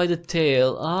cat by the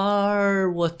tail.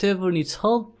 Whatever needs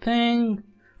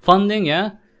funding,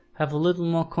 yeah. Have a little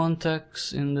more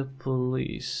contacts in the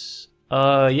police.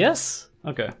 Yes?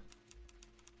 Okay.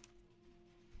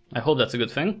 I hope that's a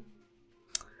good thing.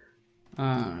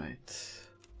 Alright.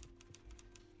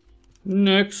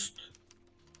 Next.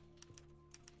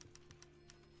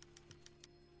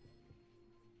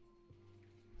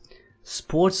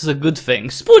 Sports is a good thing.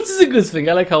 Sports is a good thing.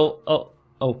 I like how...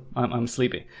 I'm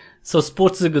sleepy. So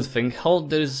sports is a good thing. How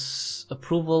there's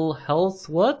approval, health,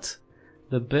 what?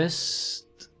 The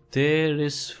best there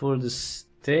is for the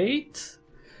state?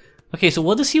 Okay, so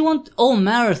what does he want? Oh,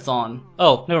 marathon.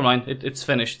 Oh, never mind. It's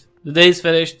finished. The day's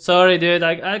finished. Sorry, dude.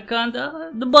 I can't.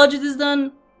 The budget is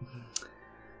done.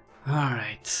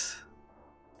 Alright.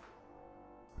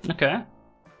 Okay.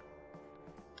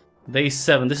 Day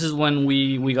 7. This is when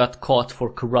we got caught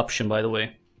for corruption, by the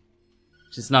way.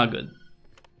 Which is not good.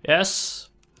 Yes.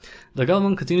 The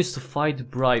government continues to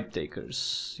fight bribe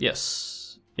takers.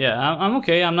 Yes. Yeah, I'm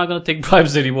okay. I'm not gonna take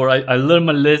bribes anymore. I learned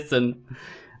my lesson.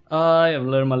 I have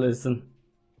learned my lesson.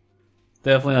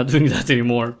 Definitely not doing that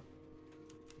anymore.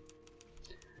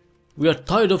 We are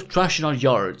tired of trash in our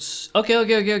yards. Okay.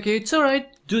 It's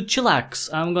alright. Dude, chillax.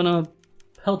 I'm gonna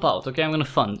help out, okay? I'm gonna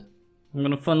fund. I'm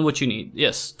gonna fund what you need.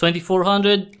 Yes,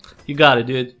 2400. You got it,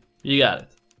 dude. You got it.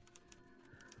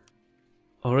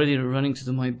 Already running to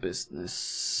do my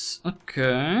business.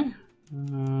 Okay.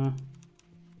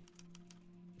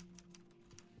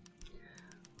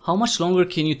 How much longer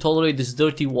can you tolerate this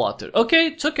dirty water? Okay,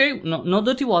 it's okay. No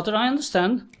dirty water. I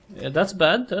understand. Yeah, that's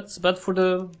bad. That's bad for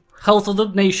the health of the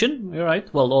nation. You're right.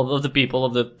 Well, of the people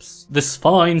of this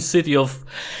fine city of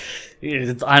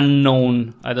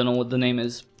unknown. I don't know what the name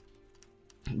is.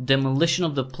 Demolition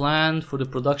of the plant for the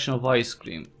production of ice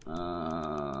cream.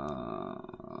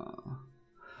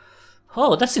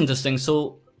 Oh, that's interesting.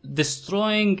 So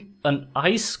destroying an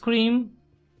ice cream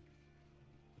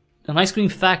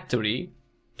factory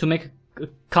to make a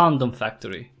condom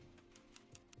factory.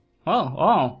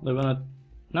 Oh, they're gonna...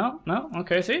 No,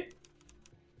 okay, see?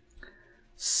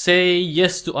 Say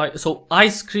yes to so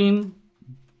ice cream,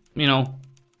 you know,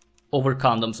 over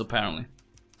condoms apparently.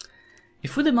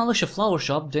 If we demolish a flower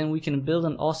shop, then we can build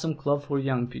an awesome club for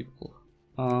young people.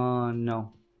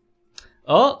 No.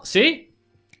 Oh, see?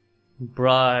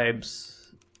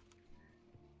 Bribes.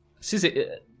 See,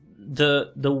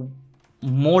 the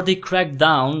more they crack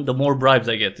down, the more bribes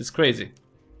I get. It's crazy.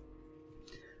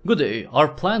 Good day. Our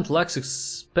plant lacks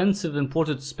expensive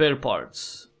imported spare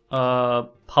parts.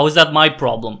 How is that my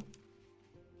problem?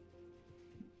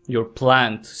 Your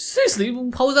plant. Seriously,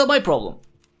 how is that my problem?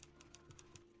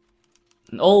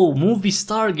 Oh, movie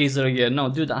Stargazer again. No,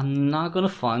 dude, I'm not gonna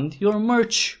fund your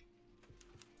merch.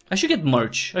 I should get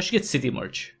merch. I should get city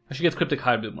merch. I should get Cryptic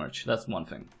Hybrid merch. That's one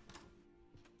thing.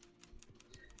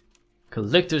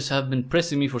 Collectors have been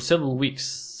pressing me for several weeks.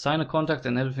 Sign a contract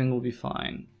and everything will be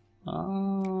fine.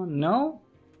 No?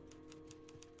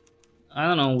 I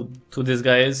don't know who this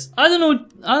guy is. I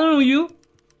don't know you.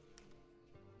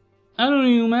 I don't know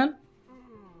you, man.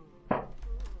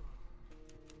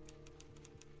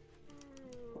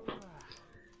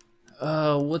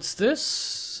 What's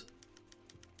this?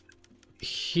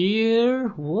 Here,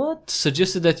 what?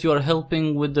 Suggested that you are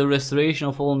helping with the restoration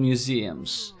of all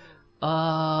museums.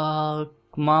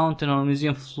 Mountain or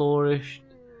museum flourished.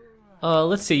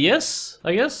 Let's say yes,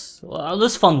 I guess. Well,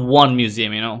 let's fund one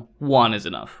museum, you know. One is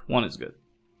enough. One is good.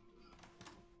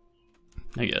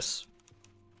 I guess.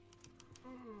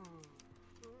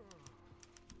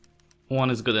 One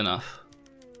is good enough.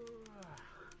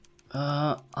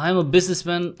 I'm a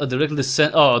businessman, a direct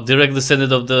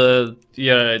descendant of the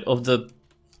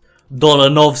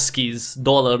Dolanovskis.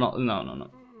 No.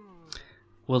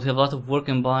 We'll have a lot of work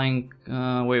in buying.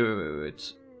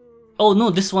 Wait. Oh no,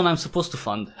 this one I'm supposed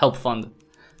to help fund,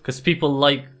 because people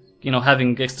like, you know,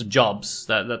 having extra jobs.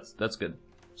 That's good.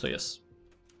 So yes.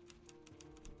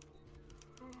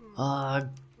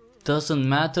 Doesn't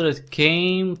matter. It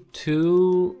came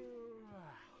to.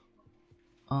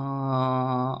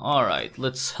 Alright,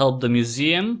 let's help the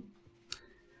museum.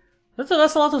 That's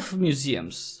a lot of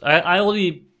museums. I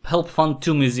only help fund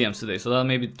 2 museums today, so that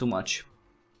may be too much.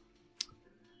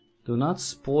 Do not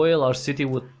spoil our city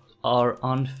with our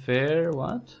unfair.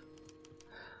 What?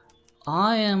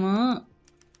 I am a.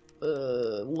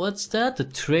 What's that? A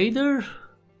trader?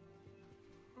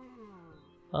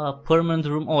 Permanent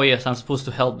room. Oh, yes, I'm supposed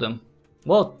to help them.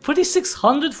 Well,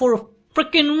 3,600 for a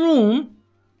freaking room?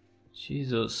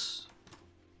 Jesus.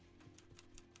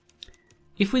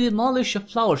 If we demolish a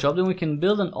flower shop, then we can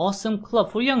build an awesome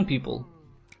club for young people.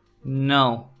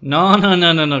 No,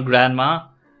 Grandma.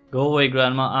 Go away,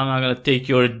 Grandma. I'm not gonna take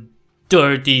your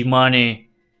dirty money.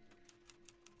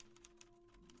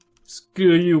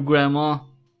 Screw you, Grandma.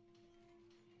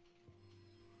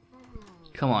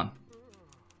 Come on.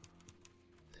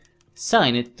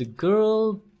 Sign it. The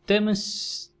girl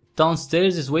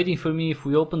downstairs is waiting for me. If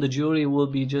we open the jewelry, it will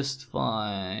be just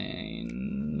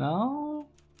fine. No?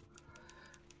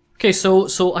 Okay, so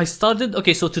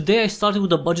today I started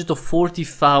with a budget of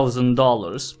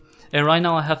 $40,000, and right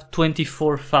now I have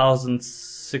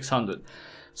 24,600.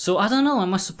 So I don't know,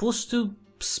 am I supposed to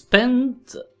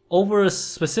spend over a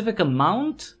specific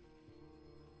amount?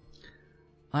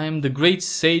 I am the great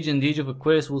sage and the age of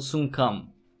Aquarius will soon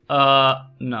come.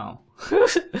 No.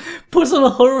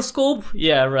 Personal horoscope?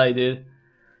 Yeah, right, dude.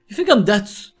 You think I'm that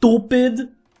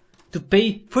stupid to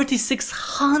pay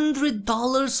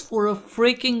 $3,600 for a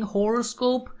freaking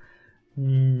horoscope?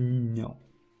 No.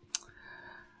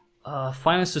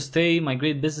 Finance to stay, my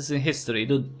great business in history.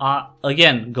 Dude,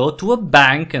 again, go to a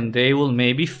bank and they will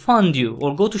maybe fund you.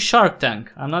 Or go to Shark Tank.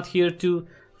 I'm not here to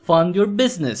fund your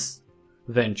business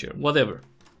venture. Whatever.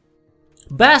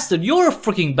 Bastard, you're a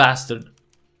freaking bastard.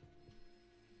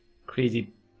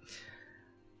 Crazy.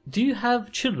 Do you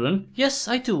have children? Yes,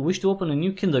 I do. Wish to open a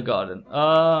new kindergarten.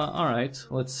 Alright.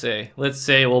 Let's say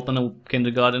we'll open a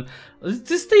kindergarten.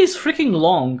 This day is freaking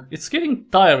long. It's getting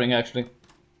tiring, actually.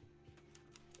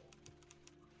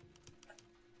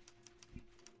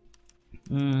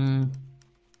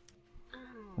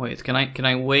 Wait, can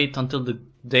I wait until the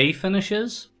day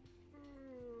finishes?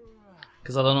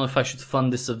 Because I don't know if I should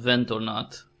fund this event or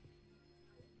not.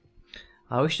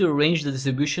 I wish to arrange the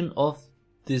distribution of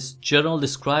this journal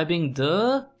describing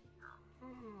the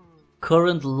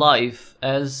current life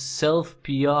as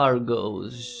self-PR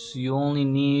goes. You only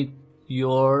need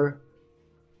your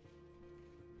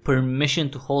permission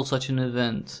to hold such an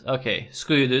event. Okay,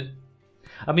 screw you, dude.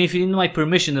 I mean, if you need my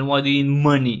permission, then why do you need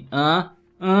money?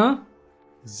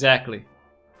 Exactly.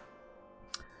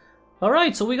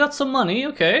 Alright, so we got some money,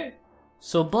 okay.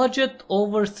 So budget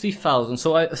over 3,000,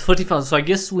 so 30,000. So I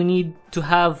guess we need to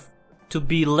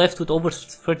be left with over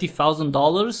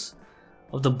 $30,000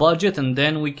 of the budget, and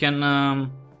then we can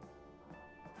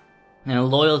and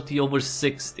loyalty over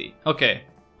 60. Okay,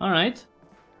 all right.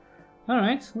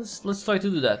 Let's try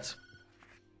to do that.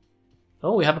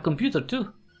 Oh, we have a computer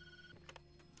too.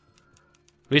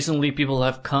 Recently, people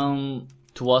have come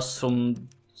to us from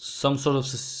some sort of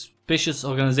suspicious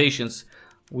organizations.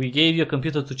 We gave you a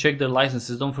computer to check their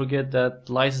licenses. Don't forget that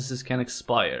licenses can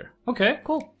expire. Okay,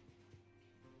 cool.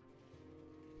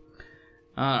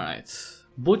 Alright.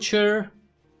 Butcher.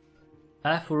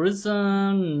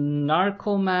 Aphorism.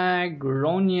 Narcomag.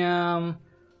 Rhonium.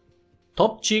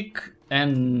 Top Chick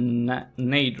and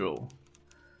Nadro.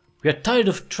 We are tired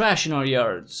of trash in our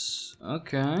yards.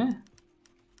 Okay.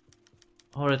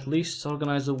 Or at least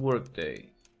organize a work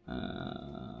day.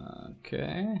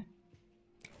 Okay.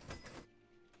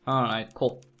 Alright,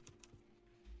 cool.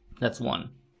 That's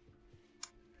one.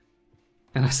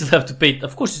 And I still have to pay,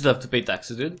 of course you still have to pay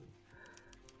taxes, dude.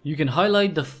 You can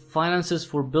highlight the finances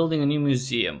for building a new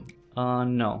museum.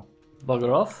 No.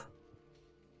 Bugger off.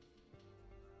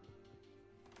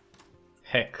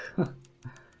 Heck.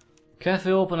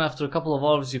 Cafe open after a couple of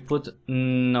hours you put...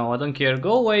 No, I don't care.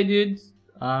 Go away, dude.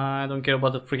 I don't care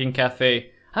about the freaking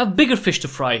cafe. I have bigger fish to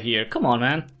fry here. Come on,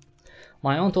 man.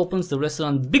 My aunt opens the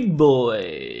restaurant Big Boy.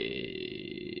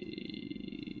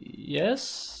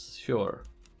 Yes? Sure.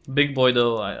 Big Boy,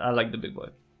 though. I like the Big Boy.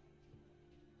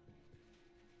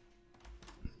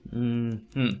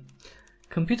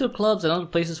 Computer clubs and other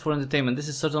places for entertainment. This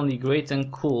is certainly great and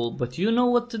cool, but you know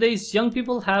what today's young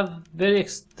people have very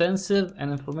extensive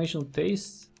and informational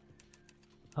tastes?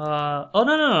 Oh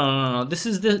no. This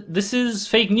is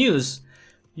fake news.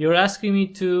 You're asking me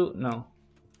to no.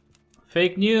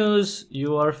 Fake news.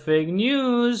 You are fake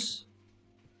news.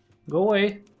 Go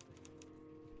away.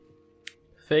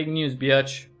 Fake news,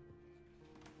 biatch.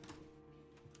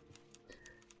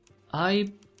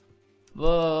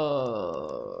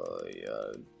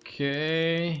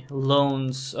 Okay,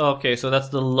 loans. Okay, so that's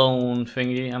the loan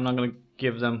thingy. I'm not gonna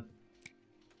give them.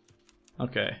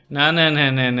 Okay, nah,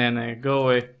 go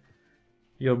away.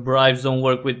 Your bribes don't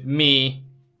work with me.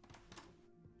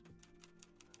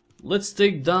 Let's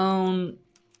take down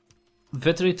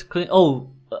veterinary clinic.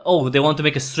 Oh, they want to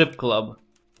make a strip club.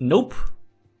 Nope.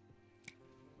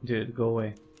 Dude, go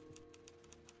away.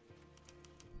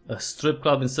 A strip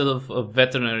club instead of a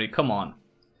veterinary, come on.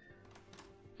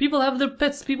 People have their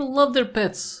pets, people love their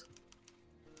pets.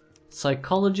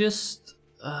 Psychologist,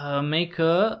 make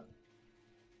a...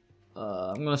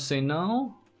 I'm gonna say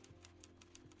no.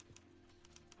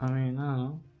 I mean, I don't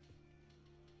know.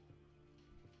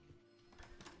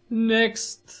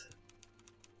 Next.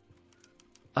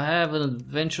 I have an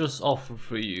adventurous offer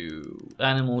for you.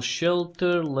 Animal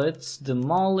shelter, let's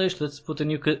demolish, let's put a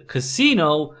new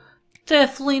casino.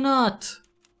 Definitely not.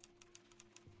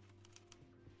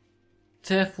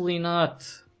 Definitely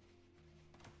not.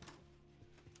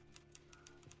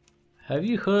 Have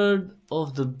you heard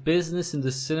of the business in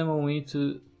the cinema? We need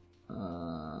to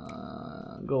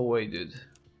go away, dude.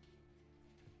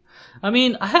 I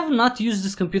mean, I have not used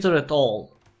this computer at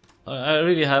all. I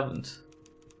really haven't.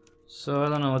 So I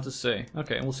don't know what to say.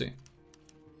 Okay, we'll see.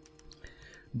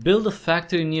 Build a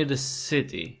factory near the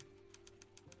city.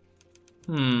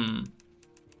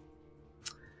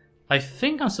 I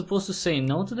think I'm supposed to say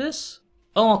no to this.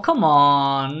 Oh, come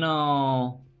on,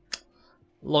 no.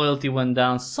 Loyalty went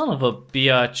down, son of a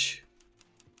biatch.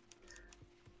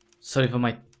 Sorry for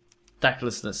my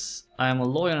tactlessness. I am a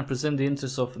lawyer and I present the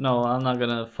interests of... No, I'm not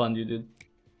gonna fund you, dude.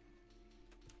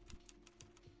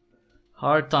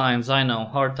 Hard times, I know,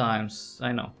 hard times.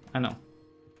 I know.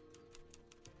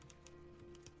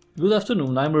 Good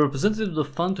afternoon, I'm a representative of the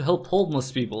fund to help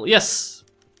homeless people. Yes!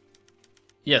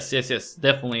 Yes,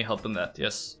 definitely helping that,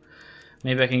 yes.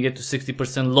 Maybe I can get to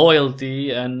 60% loyalty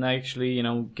and actually, you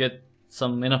know, get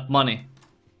some enough money.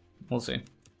 We'll see.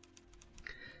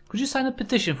 Could you sign a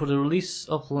petition for the release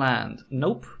of land?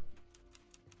 Nope.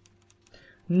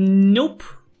 Nope.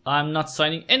 I'm not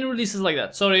signing any releases like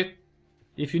that, sorry.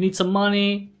 If you need some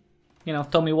money, you know,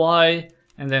 tell me why,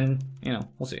 and then, you know,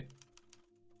 we'll see.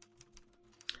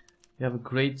 You have a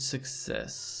great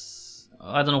success.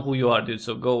 I don't know who you are, dude,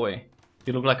 so go away.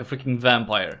 You look like a freaking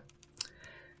vampire.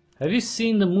 Have you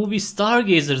seen the movie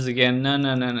Stargazers again? No.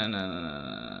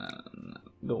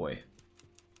 Go away.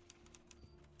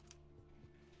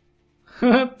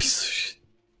 Piece of shit.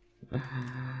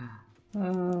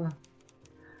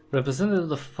 Representative of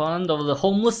the fund of the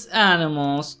homeless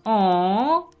animals.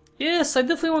 Aww. Yes, I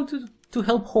definitely want to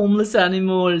help homeless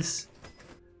animals.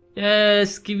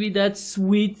 Yes, give me that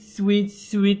sweet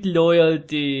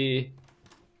loyalty.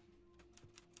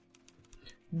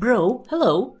 Bro,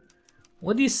 hello.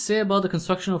 What do you say about the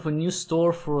construction of a new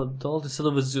store for adults instead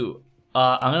of a zoo?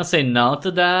 I'm gonna say no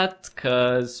to that,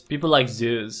 cause people like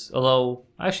zoos. Although,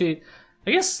 actually,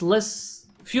 I guess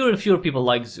fewer and fewer people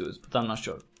like zoos, but I'm not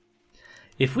sure.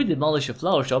 If we demolish a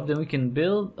flower shop, then we can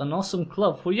build an awesome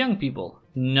club for young people.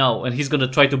 No, and he's gonna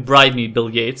try to bribe me, Bill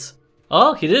Gates.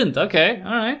 Oh, he didn't. Okay,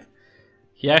 alright.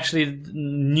 He actually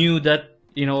knew that,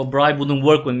 you know, a bribe wouldn't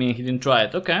work with me. He didn't try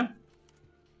it. Okay.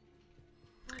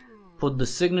 Put the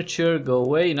signature, go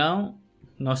away now.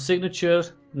 No signature,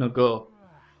 no go.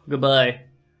 Goodbye.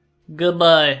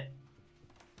 Goodbye.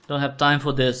 Don't have time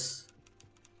for this.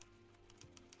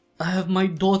 I have my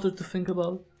daughter to think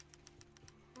about.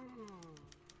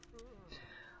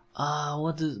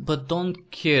 But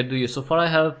don't care, do you? So far I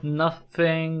have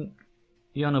nothing.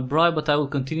 You on a bribe, but I will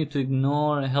continue to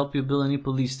ignore and help you build a new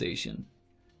police station.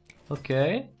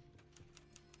 Okay.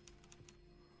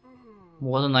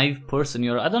 What a naive person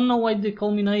you are. I don't know why they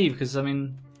call me naive, because I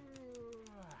mean...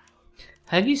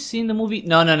 Have you seen the movie?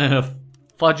 No.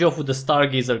 Fudge off with the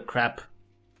Stargazer crap.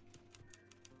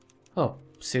 Oh,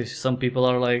 seriously, some people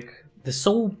are like... They're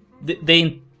so... they're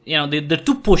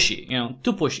too pushy,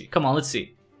 too pushy. Come on, let's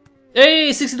see. Hey,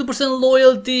 62%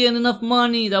 loyalty and enough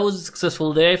money. That was a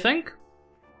successful day, I think.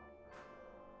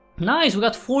 Nice, we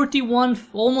got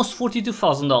almost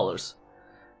 $42,000.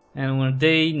 And we're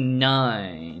day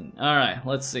 9. Alright,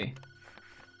 let's see.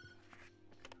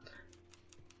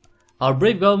 Our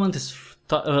brave government is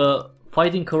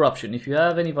fighting corruption. If you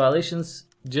have any violations,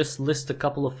 just list a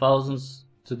couple of thousands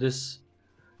to this.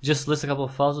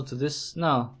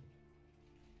 No.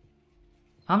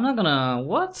 I'm not gonna...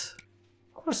 What?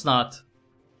 Of course not.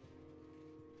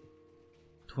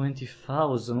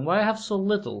 20,000. Why I have so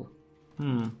little?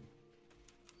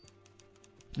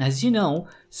 As you know,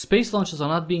 space launches are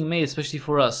not being made especially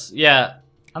for us. Yeah,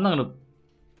 I'm not gonna...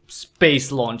 Space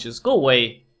launches, go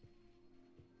away.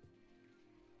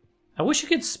 I wish you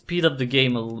could speed up the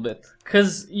game a little bit.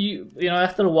 Cause you know,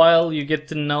 after a while you get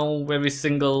to know every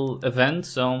single event,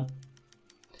 so...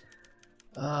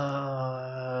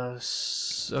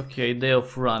 Okay, day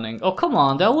of running. Oh, come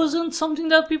on, that wasn't something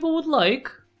that people would like.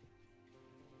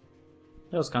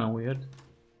 That was kind of weird.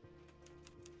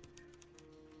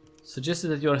 Suggested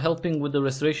that you're helping with the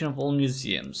restoration of all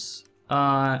museums.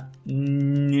 No.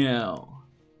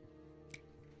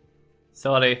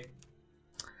 Sorry.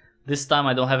 This time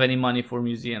I don't have any money for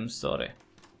museums, sorry.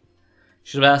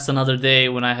 Should have asked another day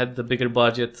when I had the bigger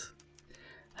budget.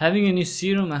 Having a new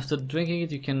serum, after drinking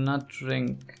it you cannot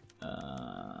drink.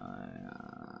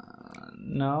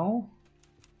 No.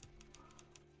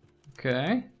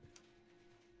 Okay.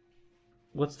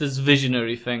 What's this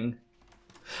visionary thing?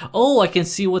 Oh, I can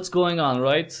see what's going on,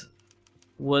 right?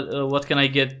 What can I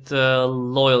get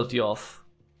loyalty off?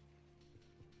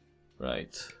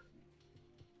 Right.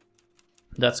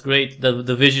 That's great.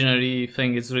 The visionary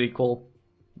thing is really cool.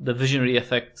 The visionary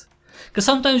effect. Because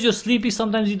sometimes you're sleepy,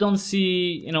 sometimes you don't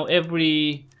see,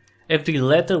 every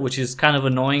letter, which is kind of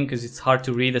annoying because it's hard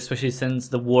to read, especially since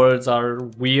the words are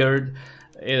weird.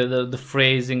 The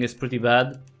phrasing is pretty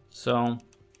bad. So...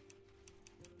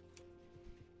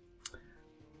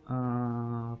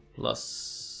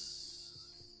 plus...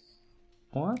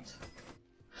 What?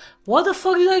 What the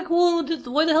fuck did I go?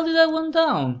 Why the hell did I went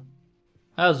down?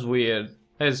 That's weird.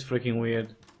 That is freaking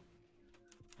weird.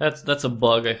 That's a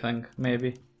bug, I think,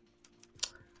 maybe.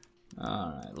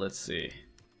 Alright, let's see.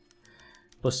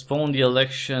 Postpone the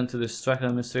election to distract the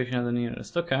administration at the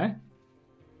nearest. Okay.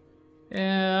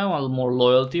 Yeah, I want more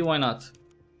loyalty, why not?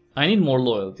 I need more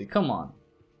loyalty, come on.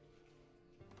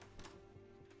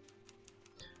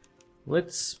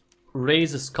 Let's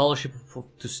raise a scholarship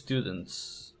to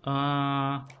students.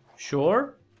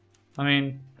 Sure. I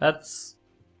mean, that's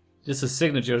just a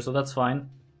signature, so that's fine.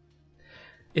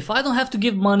 If I don't have to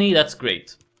give money, that's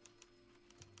great.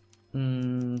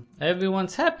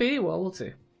 Everyone's happy? Well, we'll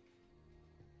see.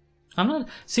 I'm not...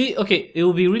 See, okay, it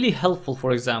would be really helpful,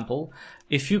 for example,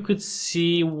 if you could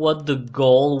see what the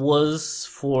goal was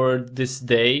for this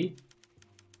day.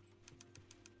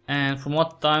 And from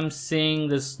what I'm seeing,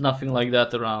 there's nothing like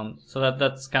that around. So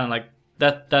that's kind of like...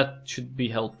 That should be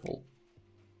helpful.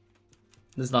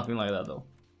 There's nothing like that, though.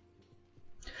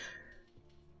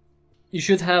 You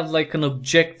should have, like, an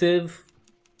objective.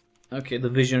 Okay, the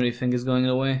visionary thing is going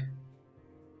away.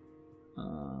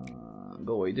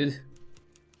 Go away, dude.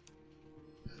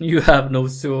 You have no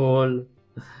soul.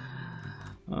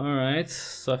 Alright,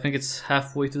 so I think it's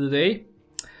halfway to the day.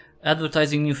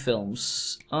 Advertising new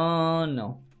films.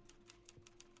 No.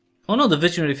 Oh no, the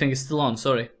visionary thing is still on,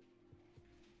 sorry.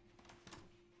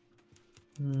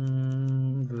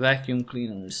 Vacuum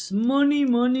cleaners.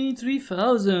 Money,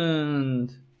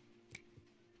 3,000.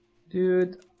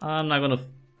 Dude, I'm not gonna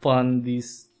fund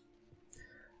these.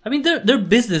 I mean, they're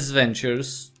business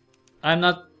ventures. I'm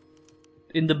not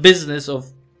in the business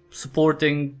of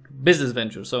supporting business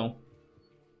ventures, so.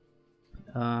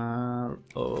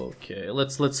 Okay,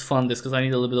 let's fund this because I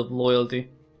need a little bit of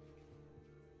loyalty.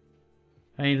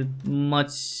 I need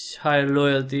much higher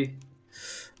loyalty.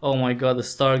 Oh my god, the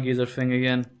Stargazer thing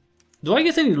again. Do I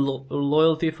get any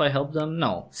loyalty if I help them?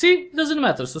 No. See, it doesn't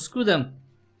matter, so screw them.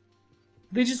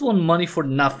 They just want money for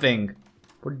nothing.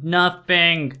 For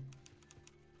nothing.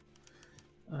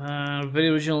 Very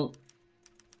original.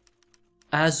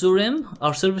 Azurim.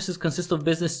 Our services consist of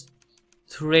business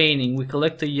training. We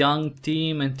collect a young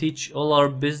team and teach all our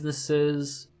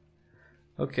businesses.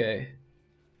 Okay.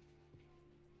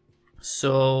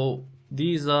 So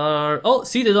these are... Oh,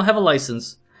 see, they don't have a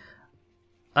license.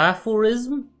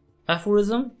 Aphorism?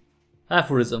 Aphorism.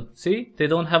 See, they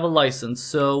don't have a license.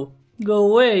 So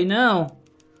go away now.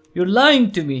 You're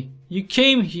lying to me. You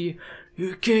came here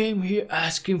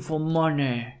asking for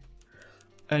money.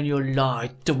 And you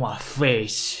lied to my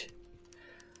face.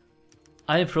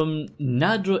 I'm from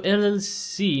Nadro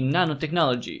LLC,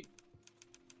 nanotechnology.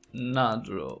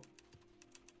 Nadro.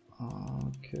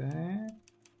 Okay.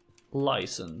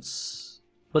 License.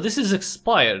 But this is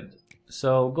expired,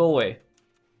 so go away.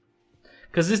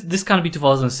 Because this can't be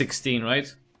 2016,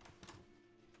 right?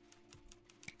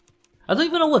 I don't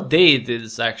even know what day it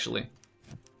is, actually.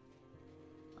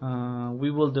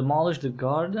 We will demolish the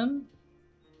garden.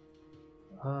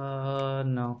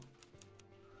 No.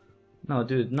 No,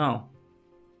 dude, no.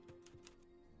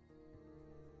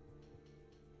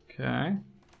 Okay.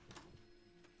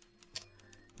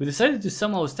 We decided to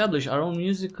somehow establish our own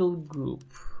musical group.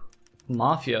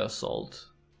 Mafia assault.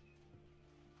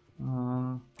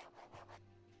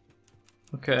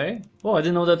 Okay. Oh, I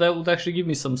didn't know that that would actually give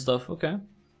me some stuff. Okay.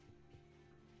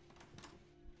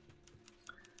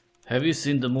 Have you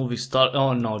seen the movie Star...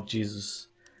 Oh no, Jesus.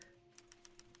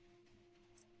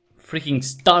 Freaking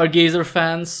Stargazer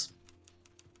fans.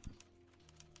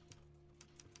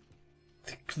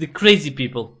 The crazy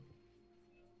people.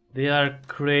 They are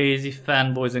crazy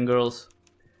fanboys and girls.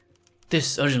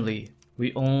 This urgently.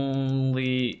 We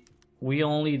only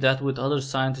that with other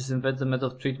scientists invent the method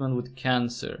of treatment with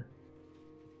cancer.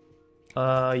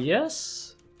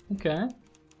 Yes? Okay.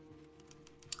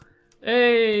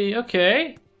 Hey,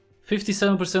 okay.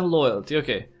 57% loyalty,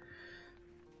 okay.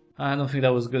 I don't think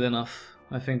that was good enough.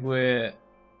 I think we're...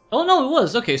 Oh no, it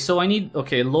was! Okay, so I need...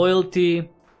 Okay, loyalty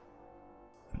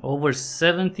over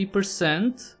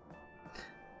 70%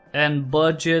 and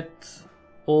budget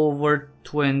over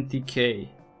 20k.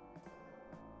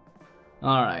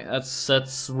 Alright,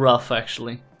 that's rough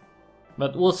actually.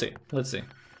 But we'll see, let's see.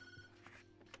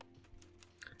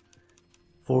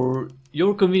 For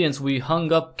your convenience, we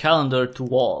hung up calendar to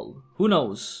wall. Who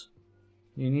knows?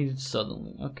 You need it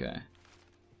suddenly. Okay.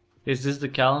 Is this the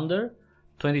calendar?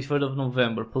 23rd of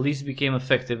November. Police became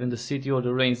effective in the city or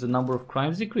the range. The number of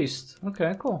crimes decreased.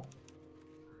 Okay, cool.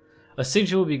 A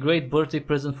signature would be a great birthday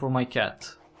present for my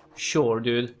cat. Sure,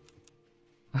 dude.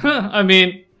 I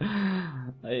mean,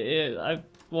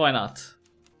 why not?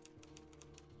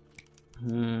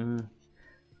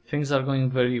 Things are going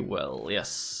very well.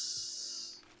 Yes.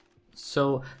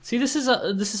 So, see, this is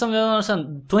something I don't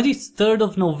understand. 23rd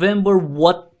of November.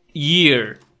 What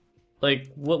year?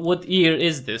 Like, what year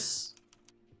is this?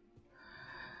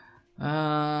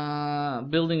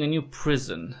 Building a new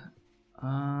prison.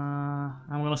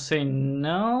 I'm gonna say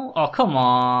no. Oh, come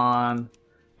on.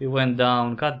 It went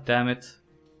down. God damn it.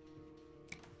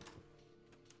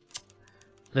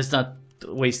 Let's not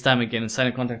waste time again and sign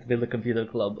a contract to build a computer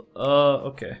club.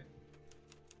 Okay.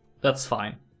 That's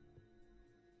fine.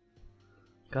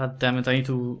 God damn it, I need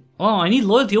to... Oh, I need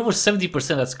loyalty over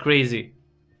 70%, that's crazy.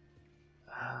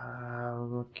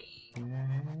 Okay.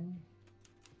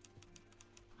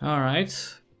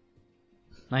 Alright.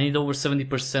 I need over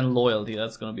 70% loyalty,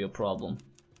 that's gonna be a problem.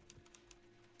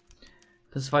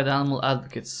 Classified animal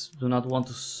advocates do not want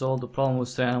to solve the problem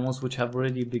with the animals which have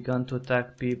already begun to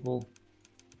attack people.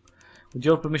 With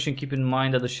your permission, keep in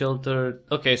mind that the shelter...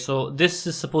 Okay, so this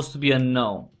is supposed to be a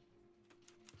no.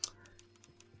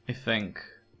 I think.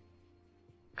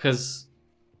 Because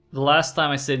the last time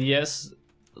I said yes,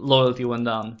 loyalty went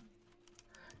down.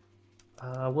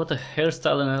 What a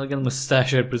hairstyle and elegant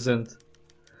mustache I present.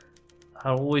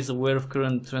 Are always aware of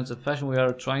current trends of fashion. We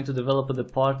are trying to develop a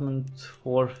department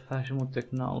for fashionable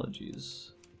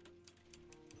technologies.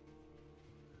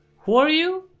 Who are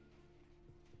you?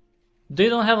 They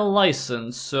don't have a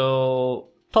license, so...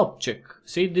 Top chick.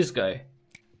 See, this guy.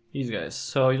 These guys.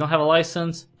 So you don't have a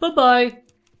license. Bye-bye.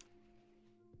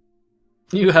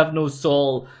 You have no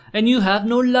soul. And you have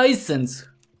no license.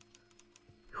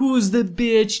 Who's the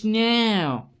bitch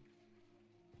now?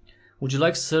 Would you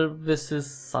like services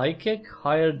psychic?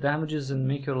 Higher damages and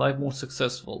make your life more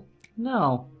successful?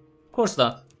 No. Of course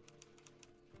not.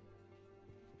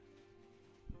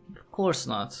 Of course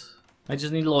not. I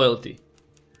just need loyalty.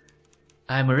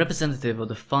 I'm a representative of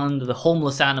the fund of the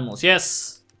homeless animals.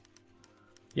 Yes!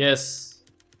 Yes.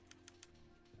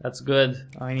 That's good.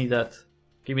 I need that.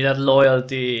 Give me that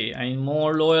loyalty. I need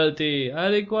more loyalty. I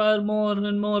require more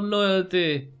and more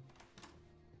loyalty.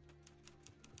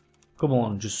 Come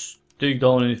on, just Take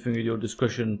down anything at your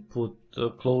discretion. Put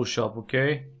a clothes shop,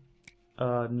 okay?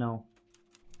 No.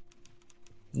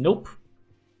 Nope.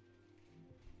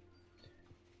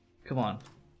 Come on.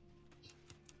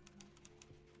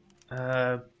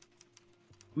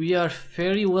 We are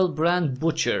very well brand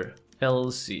butcher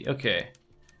LLC. Okay.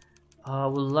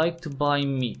 Would like to buy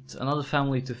meat. Another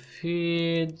family to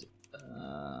feed.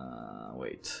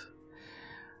 Wait.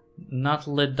 Not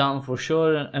let down for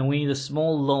sure, and we need a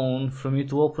small loan from you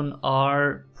to open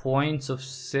our points of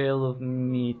sale of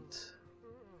meat.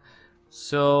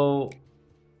 So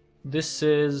this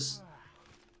is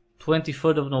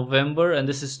 23rd of November and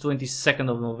this is 22nd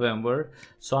of November,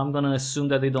 so I'm gonna assume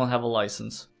that they don't have a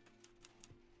license,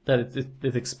 that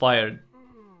it expired.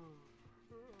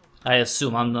 I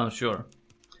assume, I'm not sure.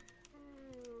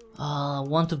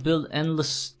 Want to build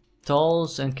endless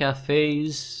stalls and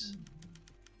cafes.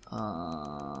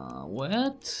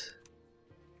 What?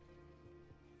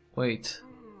 Wait.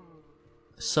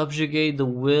 Subjugate the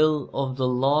will of the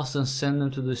lost and send them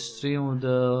to the stream of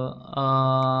the...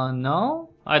 no?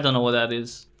 I don't know what that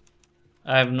is.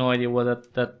 I have no idea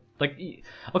what that like...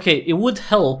 Okay, it would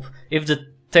help if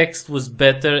the text was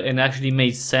better and actually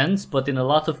made sense, but in a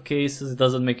lot of cases it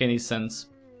doesn't make any sense.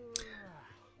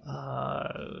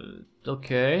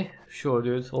 Okay, sure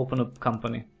dude, open a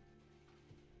company.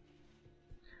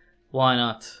 Why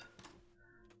not?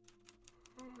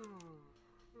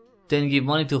 Then give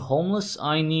money to homeless.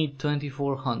 I need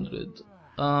 2400.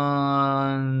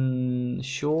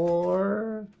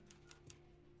 Sure.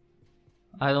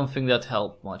 I don't think that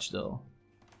helped much though,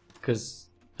 because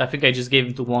I think I just gave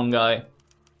him to one guy.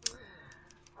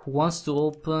 Who wants to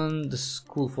open the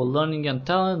school for learning and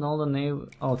talent? All the neighbor.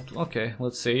 Oh, okay.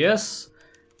 Let's say yes.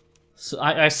 So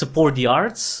I support the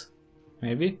arts.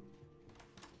 Maybe.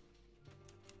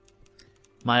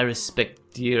 My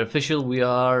respect, dear official. We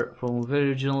are from a very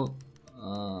original.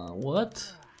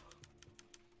 What?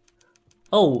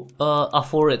 Oh,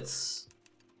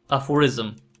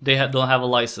 aphorism. They don't have a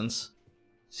license.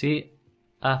 See,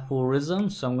 aphorism.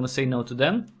 So I'm gonna say no to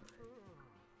them.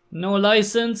 No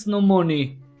license, no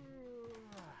money.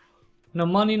 No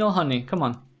money, no honey. Come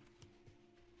on.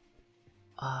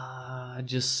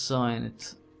 Just sign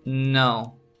it.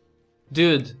 No,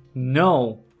 dude.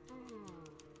 No.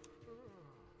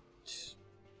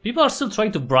 People are still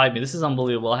trying to bribe me. This is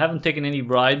unbelievable. I haven't taken any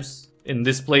bribes in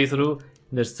this playthrough.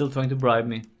 They're still trying to bribe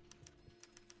me.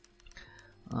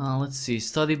 Let's see.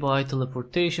 Study by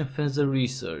teleportation, further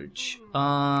research.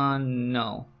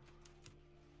 No.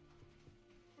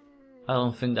 I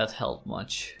don't think that helped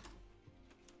much.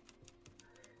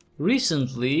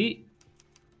 Recently,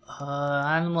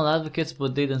 animal advocates,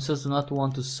 but they themselves do not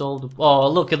want to solve the... Oh,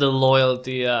 look at the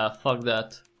loyalty. Yeah, fuck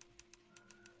that.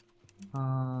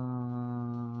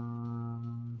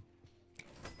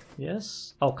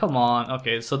 Yes? Oh, come on.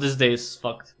 Okay, so this day is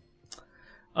fucked.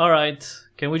 Alright,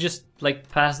 can we just, like,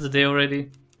 pass the day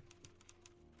already?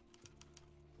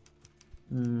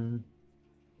 Dude,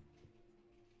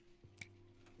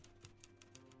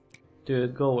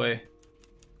 go away.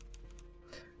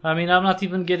 I mean, I'm not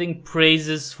even getting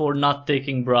praises for not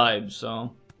taking bribes,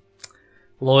 so...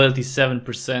 Loyalty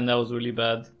 7%, that was really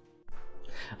bad.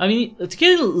 I mean, to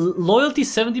get loyalty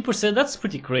 70%, that's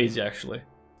pretty crazy, actually.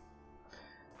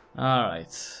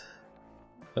 Alright.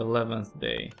 11th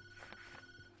day.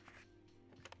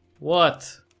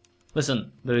 What?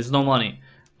 Listen, there is no money,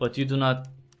 but you do not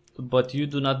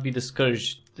be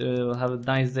discouraged. Have a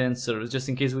nice day and service, just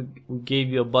in case we gave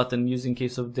you a button, used in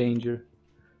case of danger.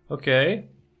 Okay.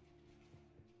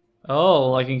 Oh,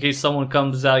 like in case someone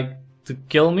comes out to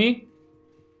kill me?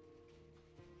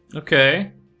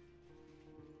 Okay.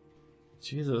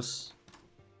 Jesus.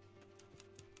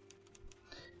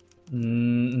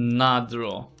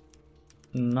 Nadro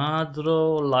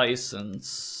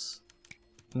license.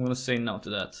 I'm gonna say no to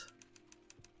that.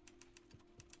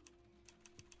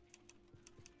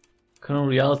 Current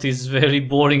reality is very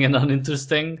boring and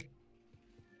uninteresting.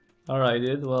 Alright,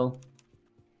 dude, well.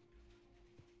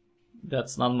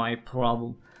 That's not my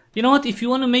problem. You know what, if you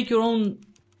want to make your own...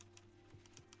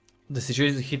 The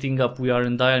situation is heating up, we are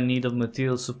in dire need of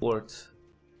material support.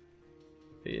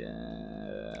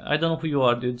 Yeah, I don't know who you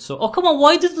are, dude, so... Oh, come on,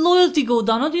 why did loyalty go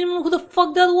down? I didn't even know who the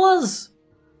fuck that was!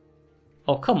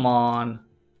 Oh, come on.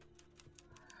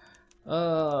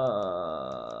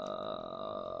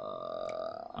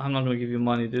 I'm not gonna give you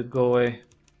money, dude, go away.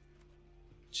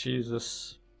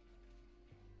 Jesus.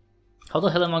 How the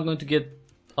hell am I going to get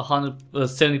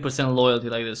 70% loyalty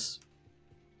like this?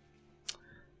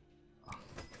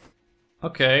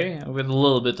 Okay, with a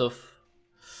little bit of...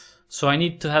 So I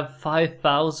need to have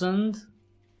 5,000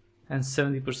 and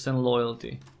 70%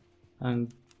 loyalty.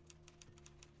 And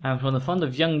I'm from the fund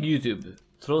of young YouTube.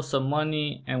 Throw some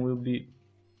money and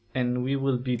we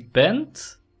will be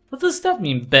bent? What does that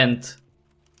mean, bent?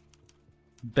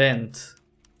 Bent.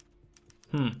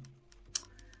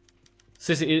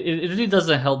 Seriously, it really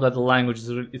doesn't help that the language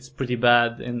it's pretty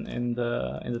bad in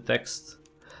the text.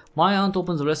 My aunt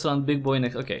opens a restaurant, big boy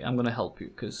next. Okay, I'm gonna help you,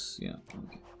 cause you know.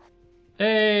 Okay.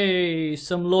 Hey,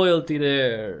 some loyalty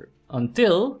there.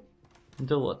 Until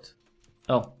what?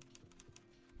 Oh.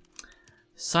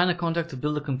 Sign a contract to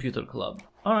build a computer club.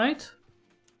 Alright.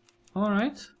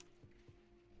 Alright.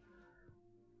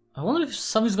 I wonder if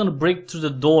somebody's gonna break through the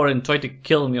door and try to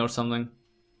kill me or something.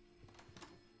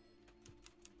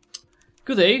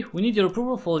 Good day, we need your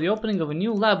approval for the opening of a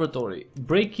new laboratory.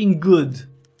 Breaking good.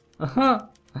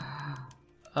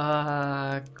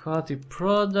 Quality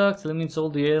product, limits all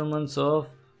the ailments of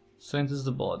enters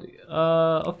the body.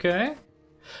 Okay.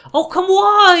 Oh, come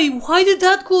on! Why did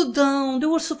that go down? They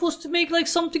were supposed to make like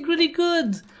something really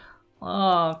good.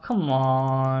 Oh, come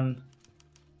on.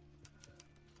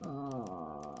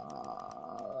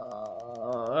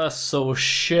 That's so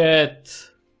shit.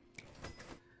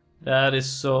 That is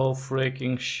so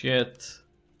freaking shit.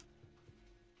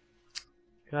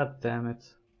 God damn it.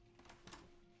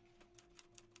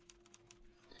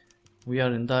 We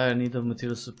are in dire need of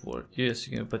material support. Yes,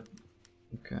 you can, but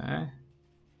okay.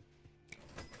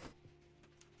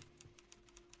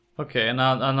 Okay, and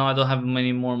now I don't have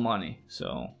many more money,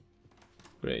 so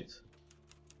great.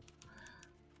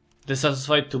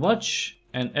 Dissatisfied too much,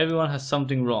 and everyone has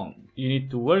something wrong. You need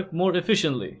to work more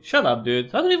efficiently. Shut up, dude.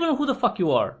 I don't even know who the fuck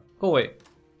you are. Go away.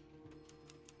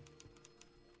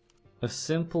 A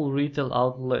simple retail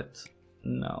outlet.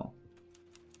 No.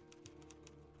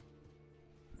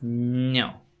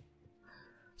 No.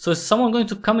 So is someone going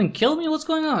to come and kill me? What's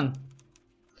going on?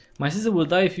 My sister will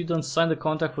die if you don't sign the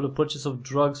contract for the purchase of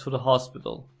drugs for the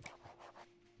hospital.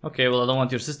 Okay, well I don't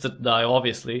want your sister to die,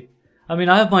 obviously. I mean,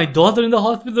 I have my daughter in the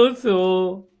hospital,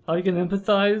 so I can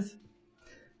empathize.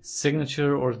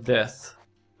 Signature or death.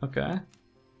 Okay.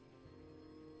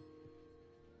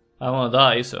 I wanna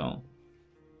die, so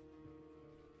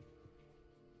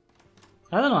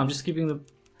I don't know, I'm just keeping the...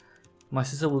 My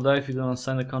sister will die if you don't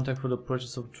sign the contract for the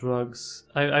purchase of drugs.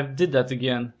 I did that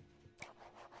again.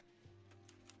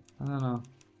 I don't know.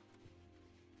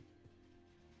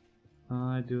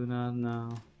 I do not know.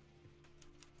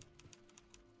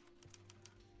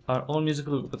 Our own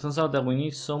musical group. It turns out that we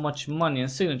need so much money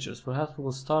and signatures. Perhaps we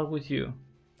will start with you.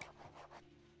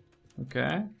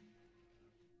 Okay.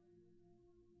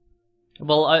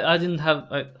 Well, I didn't have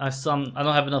I don't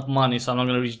have enough money, so I'm not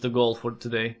gonna reach the goal for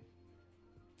today.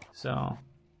 So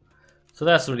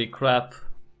that's really crap.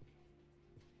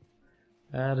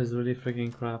 That is really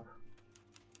freaking crap.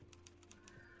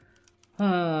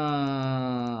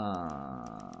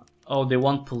 Oh, they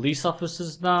want police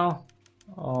officers now?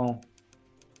 Oh.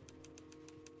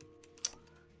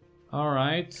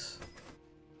 Alright.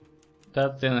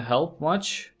 That didn't help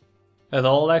much. At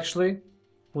all, actually.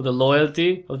 With the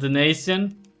loyalty of the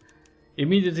nation.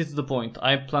 Immediately to the point.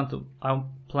 I plan to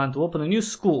open a new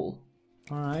school.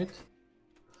 Alright.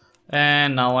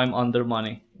 And now I'm under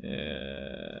money.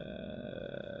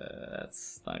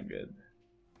 That's not good.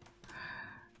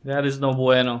 That is no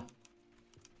bueno.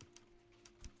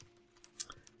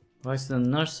 Vice the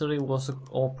nursery will also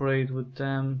cooperate with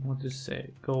them. What do you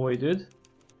say? Go away, dude.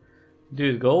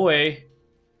 Dude, go away.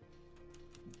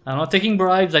 I'm not taking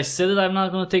bribes. I said that I'm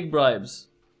not gonna take bribes.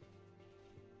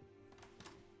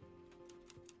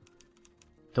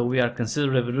 Though we are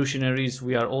considered revolutionaries,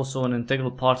 we are also an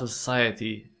integral part of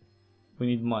society. We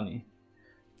need money.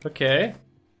 Okay.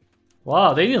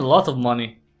 Wow, they need a lot of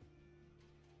money.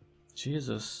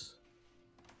 Jesus.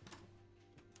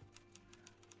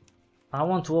 I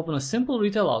want to open a simple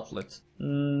retail outlet.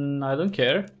 I don't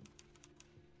care.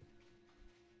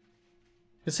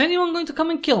 Is anyone going to come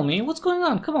and kill me? What's going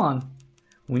on? Come on.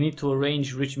 We need to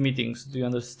arrange rich meetings. Do you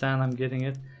understand? I'm getting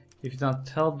it. If you don't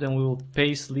help, then we will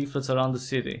paste leaflets around the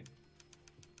city.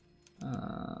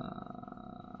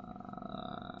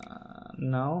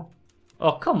 No?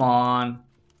 Oh, come on.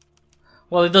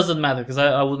 Well, it doesn't matter, because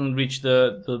I wouldn't reach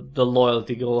the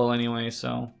loyalty goal anyway,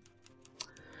 so...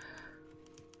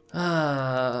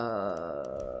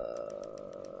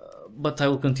 But I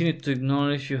will continue to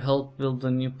ignore if you help build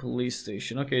a new police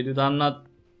station. Okay, dude, I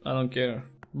don't care.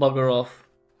 Bugger off.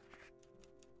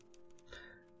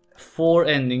 4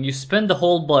 ending. You spent the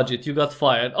whole budget. You got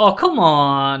fired. Oh, come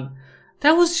on.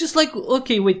 That was just like...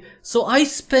 Okay, wait. So I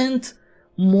spent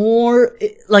more...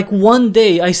 Like 1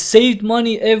 day. I saved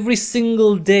money every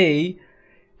single day.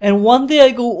 And one day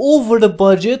I go over the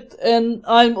budget and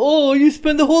I'm, oh, you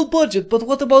spend the whole budget. But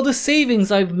what about the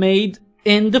savings I've made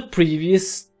in the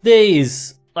previous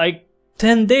days? Like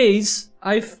 10 days,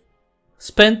 I've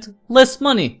spent less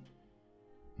money.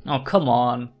 Oh, come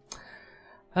on.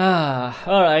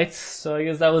 Alright. So I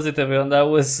guess that was it, everyone. That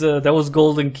was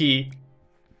Golden Key.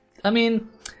 I mean,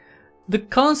 the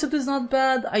concept is not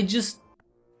bad. I just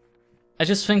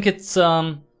think it's,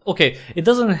 okay, it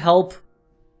doesn't help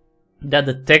that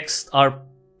the texts are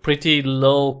pretty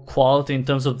low quality in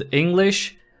terms of the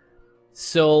English.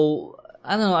 So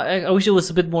I don't know, I wish it was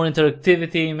a bit more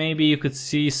interactivity. Maybe you could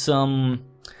see some,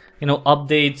 you know,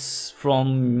 updates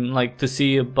from, like, to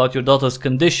see about your daughter's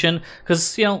condition,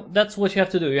 because, you know, that's what you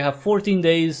have to do. You have 14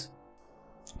 days,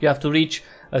 you have to reach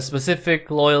a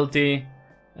specific loyalty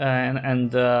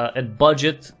and a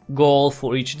budget goal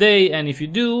for each day, and if you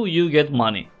do, you get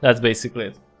money. That's basically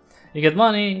it. You get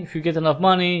money. If you get enough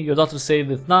money, your daughter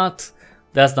saved. If not,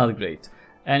 that's not great.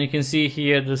 And you can see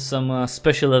here there's some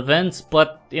special events,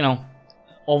 but, you know,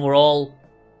 overall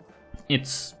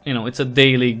it's, you know, it's a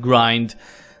daily grind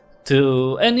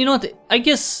to, and you know what, I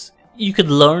guess you could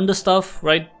learn the stuff,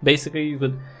 right? Basically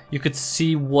you could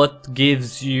see what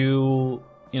gives you,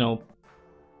 you know,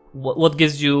 what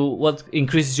gives you, what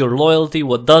increases your loyalty,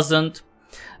 what doesn't.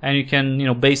 And you can, you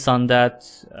know, based on that,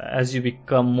 as you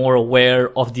become more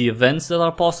aware of the events that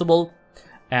are possible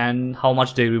and how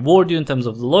much they reward you in terms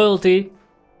of the loyalty,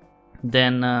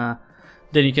 then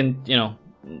you can, you know,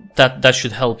 that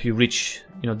should help you reach,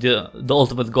 you know, the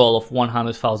ultimate goal of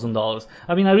 $100,000.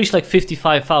 I mean, I reached like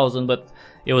 55,000, but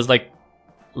it was like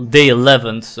day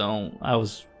 11, so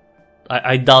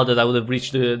I doubt that I would have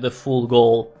reached the full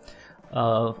goal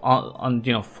on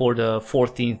you know, for the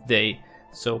 14th day.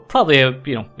 So probably,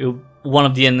 you know, one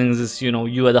of the endings is, you know,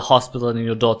 you at the hospital and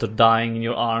your daughter dying in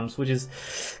your arms, which is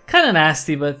kind of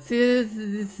nasty, but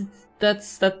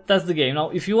that's the game. Now,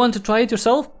 if you want to try it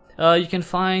yourself, you can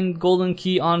find Golden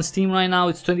Key on Steam right now.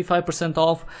 It's 25%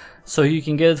 off, so you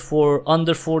can get it for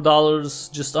under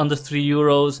 $4, just under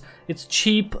 €3. It's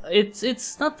cheap.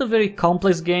 It's not a very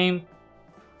complex game.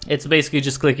 It's basically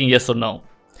just clicking yes or no,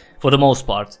 for the most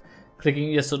part.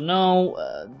 Clicking yes or no.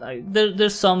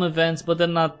 There's some events, but they're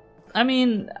not. I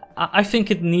mean, I think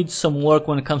it needs some work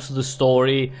when it comes to the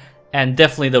story and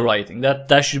definitely the writing.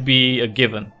 That should be a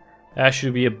given. That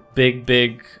should be a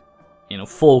big, you know,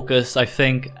 focus, I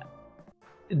think,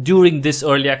 during this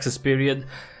early access period,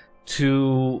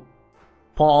 to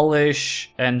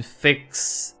polish and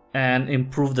fix and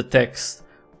improve the text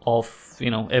of,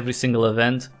 you know, every single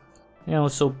event. You know,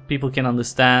 so people can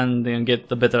understand and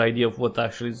get a better idea of what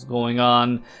actually is going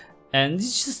on. And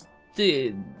it's just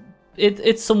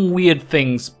it's some weird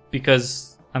things,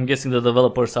 because I'm guessing the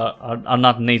developers are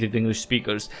not native English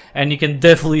speakers, and you can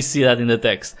definitely see that in the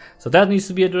text. So that needs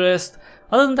to be addressed.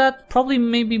 Other than that, probably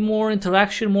maybe more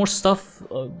interaction, more stuff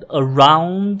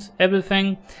around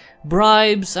everything.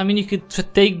 Bribes, I mean, you could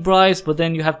take bribes, but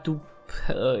then you have to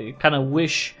kind of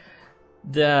wish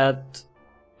that,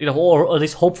 you know, or at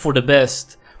least hope for the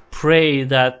best. Pray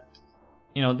that,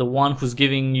 you know, the one who's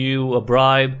giving you a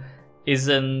bribe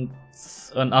isn't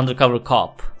an undercover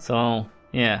cop. So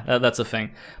yeah, that's a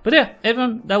thing. But yeah,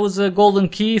 everyone, that was a Golden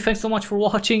Key. Thanks so much for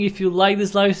watching. If you like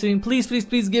this live stream, please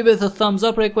give it a thumbs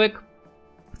up right quick.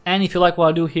 And if you like what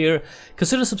I do here,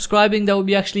 consider subscribing. That would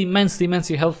be actually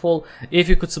immensely helpful if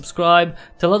you could subscribe.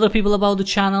 Tell other people about the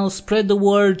channel, spread the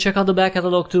word, check out the back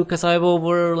catalog too, because I have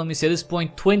over, let me see, at this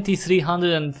point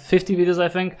 2,350 videos, I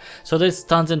think. So there's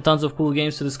tons and tons of cool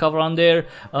games to discover on there.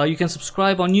 You can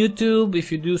subscribe on YouTube.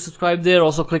 If you do subscribe there,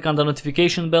 also click on the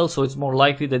notification bell, so it's more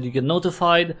likely that you get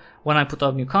notified when I put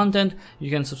out new content. You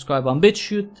can subscribe on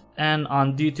BitChute and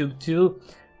on YouTube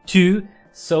too.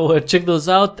 So check those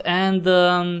out, and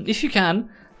if you can,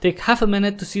 take half a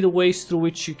minute to see the ways through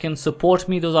which you can support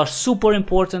me. Those are super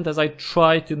important as I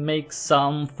try to make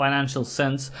some financial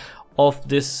sense of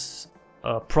this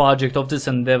project, of this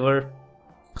endeavor.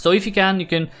 So if you can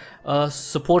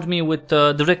support me with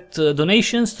direct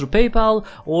donations through PayPal,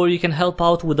 or you can help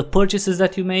out with the purchases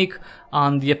that you make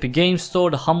on the Epic Games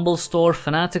Store, the Humble Store,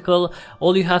 Fanatical.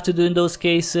 All you have to do in those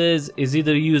cases is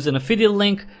either use an affiliate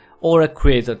link or a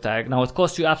creator tag. Now, it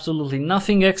costs you absolutely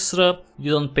nothing extra.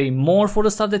 You don't pay more for the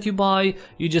stuff that you buy.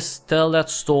 You just tell that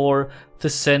store to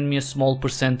send me a small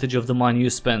percentage of the money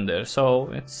you spend there. So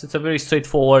it's a very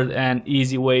straightforward and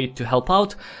easy way to help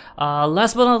out.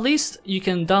 Last but not least, you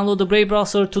can download the Brave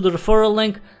browser to the referral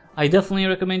link. I definitely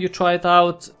recommend you try it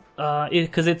out,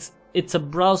 because it's a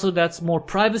browser that's more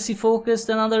privacy focused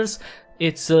than others.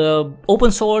 It's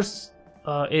open source.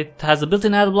 It has a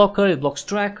built-in ad blocker, it blocks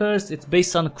trackers, it's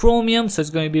based on Chromium, so it's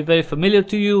going to be very familiar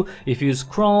to you if you use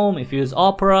Chrome, if you use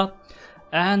Opera.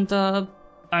 And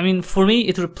I mean, for me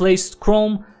it replaced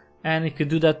Chrome, and it could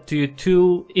do that to you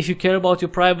too. If you care about your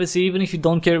privacy, even if you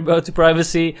don't care about your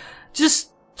privacy,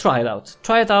 just try it out.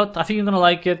 Try it out, I think you're gonna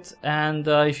like it, and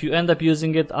if you end up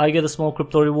using it, I get a small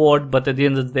crypto reward, but at the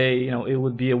end of the day, you know, it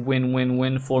would be a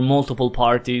win-win-win for multiple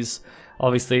parties.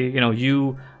 Obviously, you know,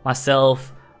 you,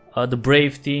 myself, the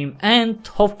Brave team, and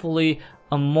hopefully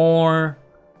a more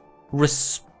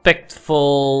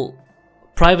respectful,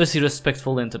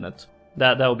 privacy-respectful internet.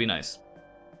 That would be nice,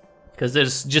 because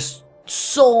there's just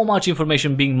so much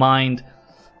information being mined,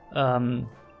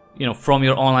 you know, from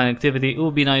your online activity. It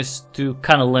would be nice to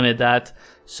kind of limit that,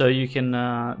 so you can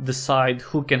decide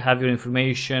who can have your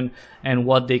information and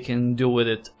what they can do with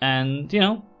it. And you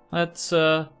know, that's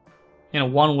you know,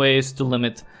 one way is to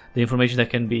limit the information that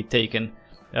can be taken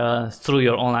through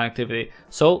your online activity.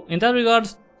 So in that regard,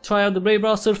 try out the Brave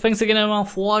browser. Thanks again everyone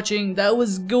for watching. That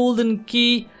was Golden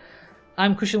Key.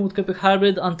 I'm Christian with Cryptic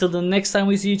Hybrid. Until the next time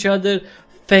we see each other,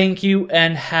 thank you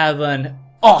and have an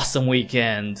awesome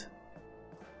weekend.